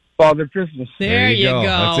 Father Christmas. There you go.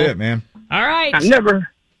 That's it, man. All right. I've never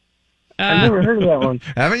heard of that one.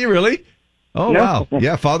 Haven't you really? Oh, No. wow.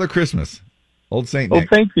 Yeah, Father Christmas. Old Saint Nick. Oh,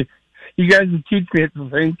 thank you. You guys will teach me at the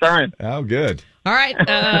same time. Oh, good. All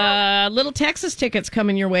right. Little Texas tickets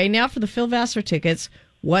coming your way. Now for the Phil Vassar tickets.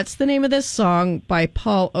 What's the name of this song by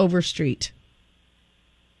Paul Overstreet?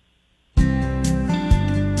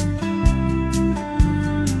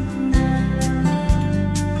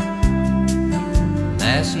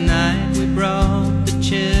 Last night we brought the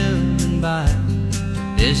children by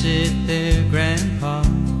to visit their grandpa.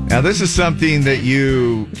 Now, this is something that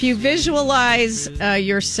you... If you visualize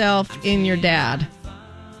yourself in your dad.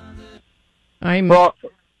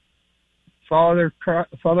 Father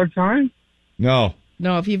time? No.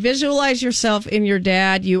 No, if you visualize yourself in your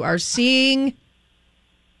dad, you are seeing...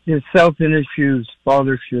 Yourself in his shoes.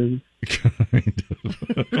 Father's shoes.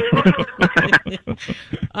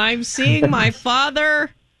 I'm seeing my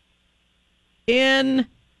father in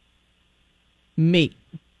me.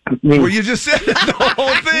 Well, you just said the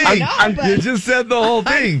whole thing. You just said the whole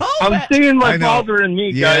thing. I'm seeing my father in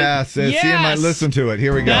me, guys. Yes. Listen to it.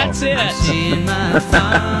 Here we go. That's it. I'm seeing my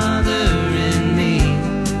father in me.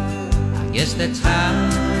 I guess that's how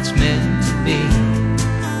it's meant to be.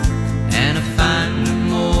 And I find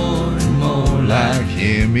more and more like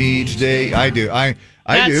him each day. I do. I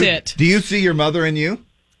That's do. it. Do you see your mother in you?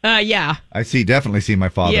 Yeah. I definitely see my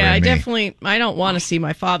father in me. I don't want to see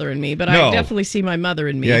my father in me, but No. I definitely see my mother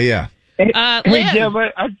in me. Yeah. Hey, Lynn. Deb,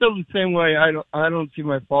 I feel the same way. I don't see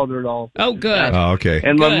my father at all. Oh, good. Oh, okay.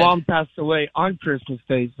 And my Good. mom passed away on Christmas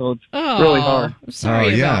Day, so it's really hard. I'm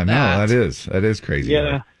sorry about that. That is crazy.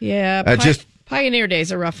 Yeah. Yeah. Just Pioneer Day's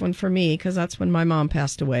a rough one for me because that's when my mom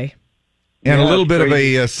passed away. And Yeah, a little it's bit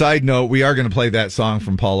crazy. of a side note, we are going to play that song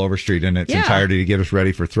from Paul Overstreet in its Yeah. entirety to get us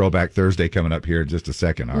ready for Throwback Thursday coming up here in just a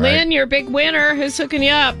second. All right. Lynn, you're a big winner. Who's hooking you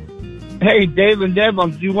up? Hey, Dave and Deb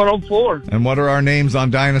on Z104. And what are our names on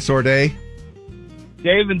Dinosaur Day?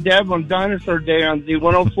 Dave and Deb on Dinosaur Day on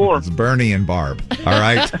Z104. It's Bernie and Barb. All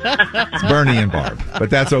right? It's Bernie and Barb. But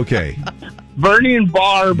that's okay. Bernie and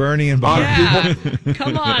Barb. Bernie and Barb. Yeah.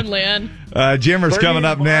 Come on, Lynn. Jimmer's Bernie coming and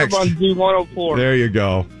up Barb next. on Z104. There you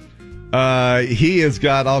go. He has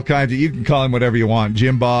got all kinds of, you can call him whatever you want.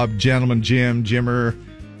 Jim Bob, Gentleman Jim, Jimmer.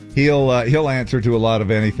 He'll answer to a lot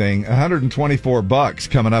of anything. $124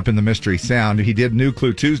 coming up in the Mystery Sound. He did New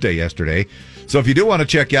Clue Tuesday yesterday. So if you do want to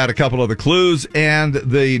check out a couple of the clues and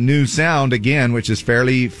the new sound again, which is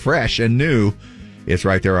fairly fresh and new, it's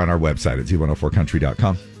right there on our website at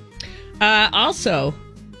z104country.com. Also,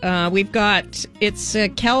 we've got, it's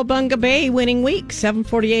Cowabunga Bay winning week,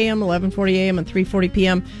 7:40 a.m., 11:40 a.m., and 3:40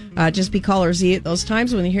 p.m. Just be caller Z at those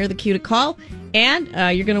times when you hear the cue to call. And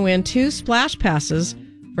you're going to win 2 splash passes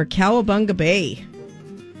for Cowabunga Bay.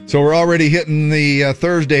 So we're already hitting the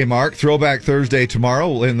Thursday mark. Throwback Thursday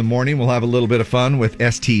tomorrow. In the morning, we'll have a little bit of fun with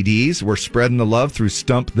STDs. We're spreading the love through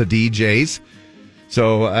Stump the DJs.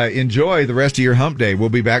 So enjoy the rest of your hump day. We'll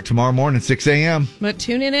be back tomorrow morning, 6 a.m. But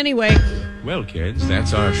tune in anyway. Well, kids,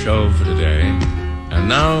 that's our show for today. And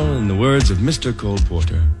now, in the words of Mr. Cole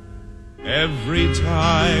Porter, every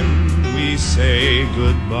time we say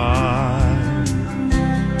goodbye.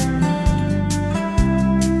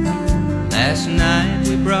 Last night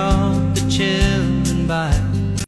we brought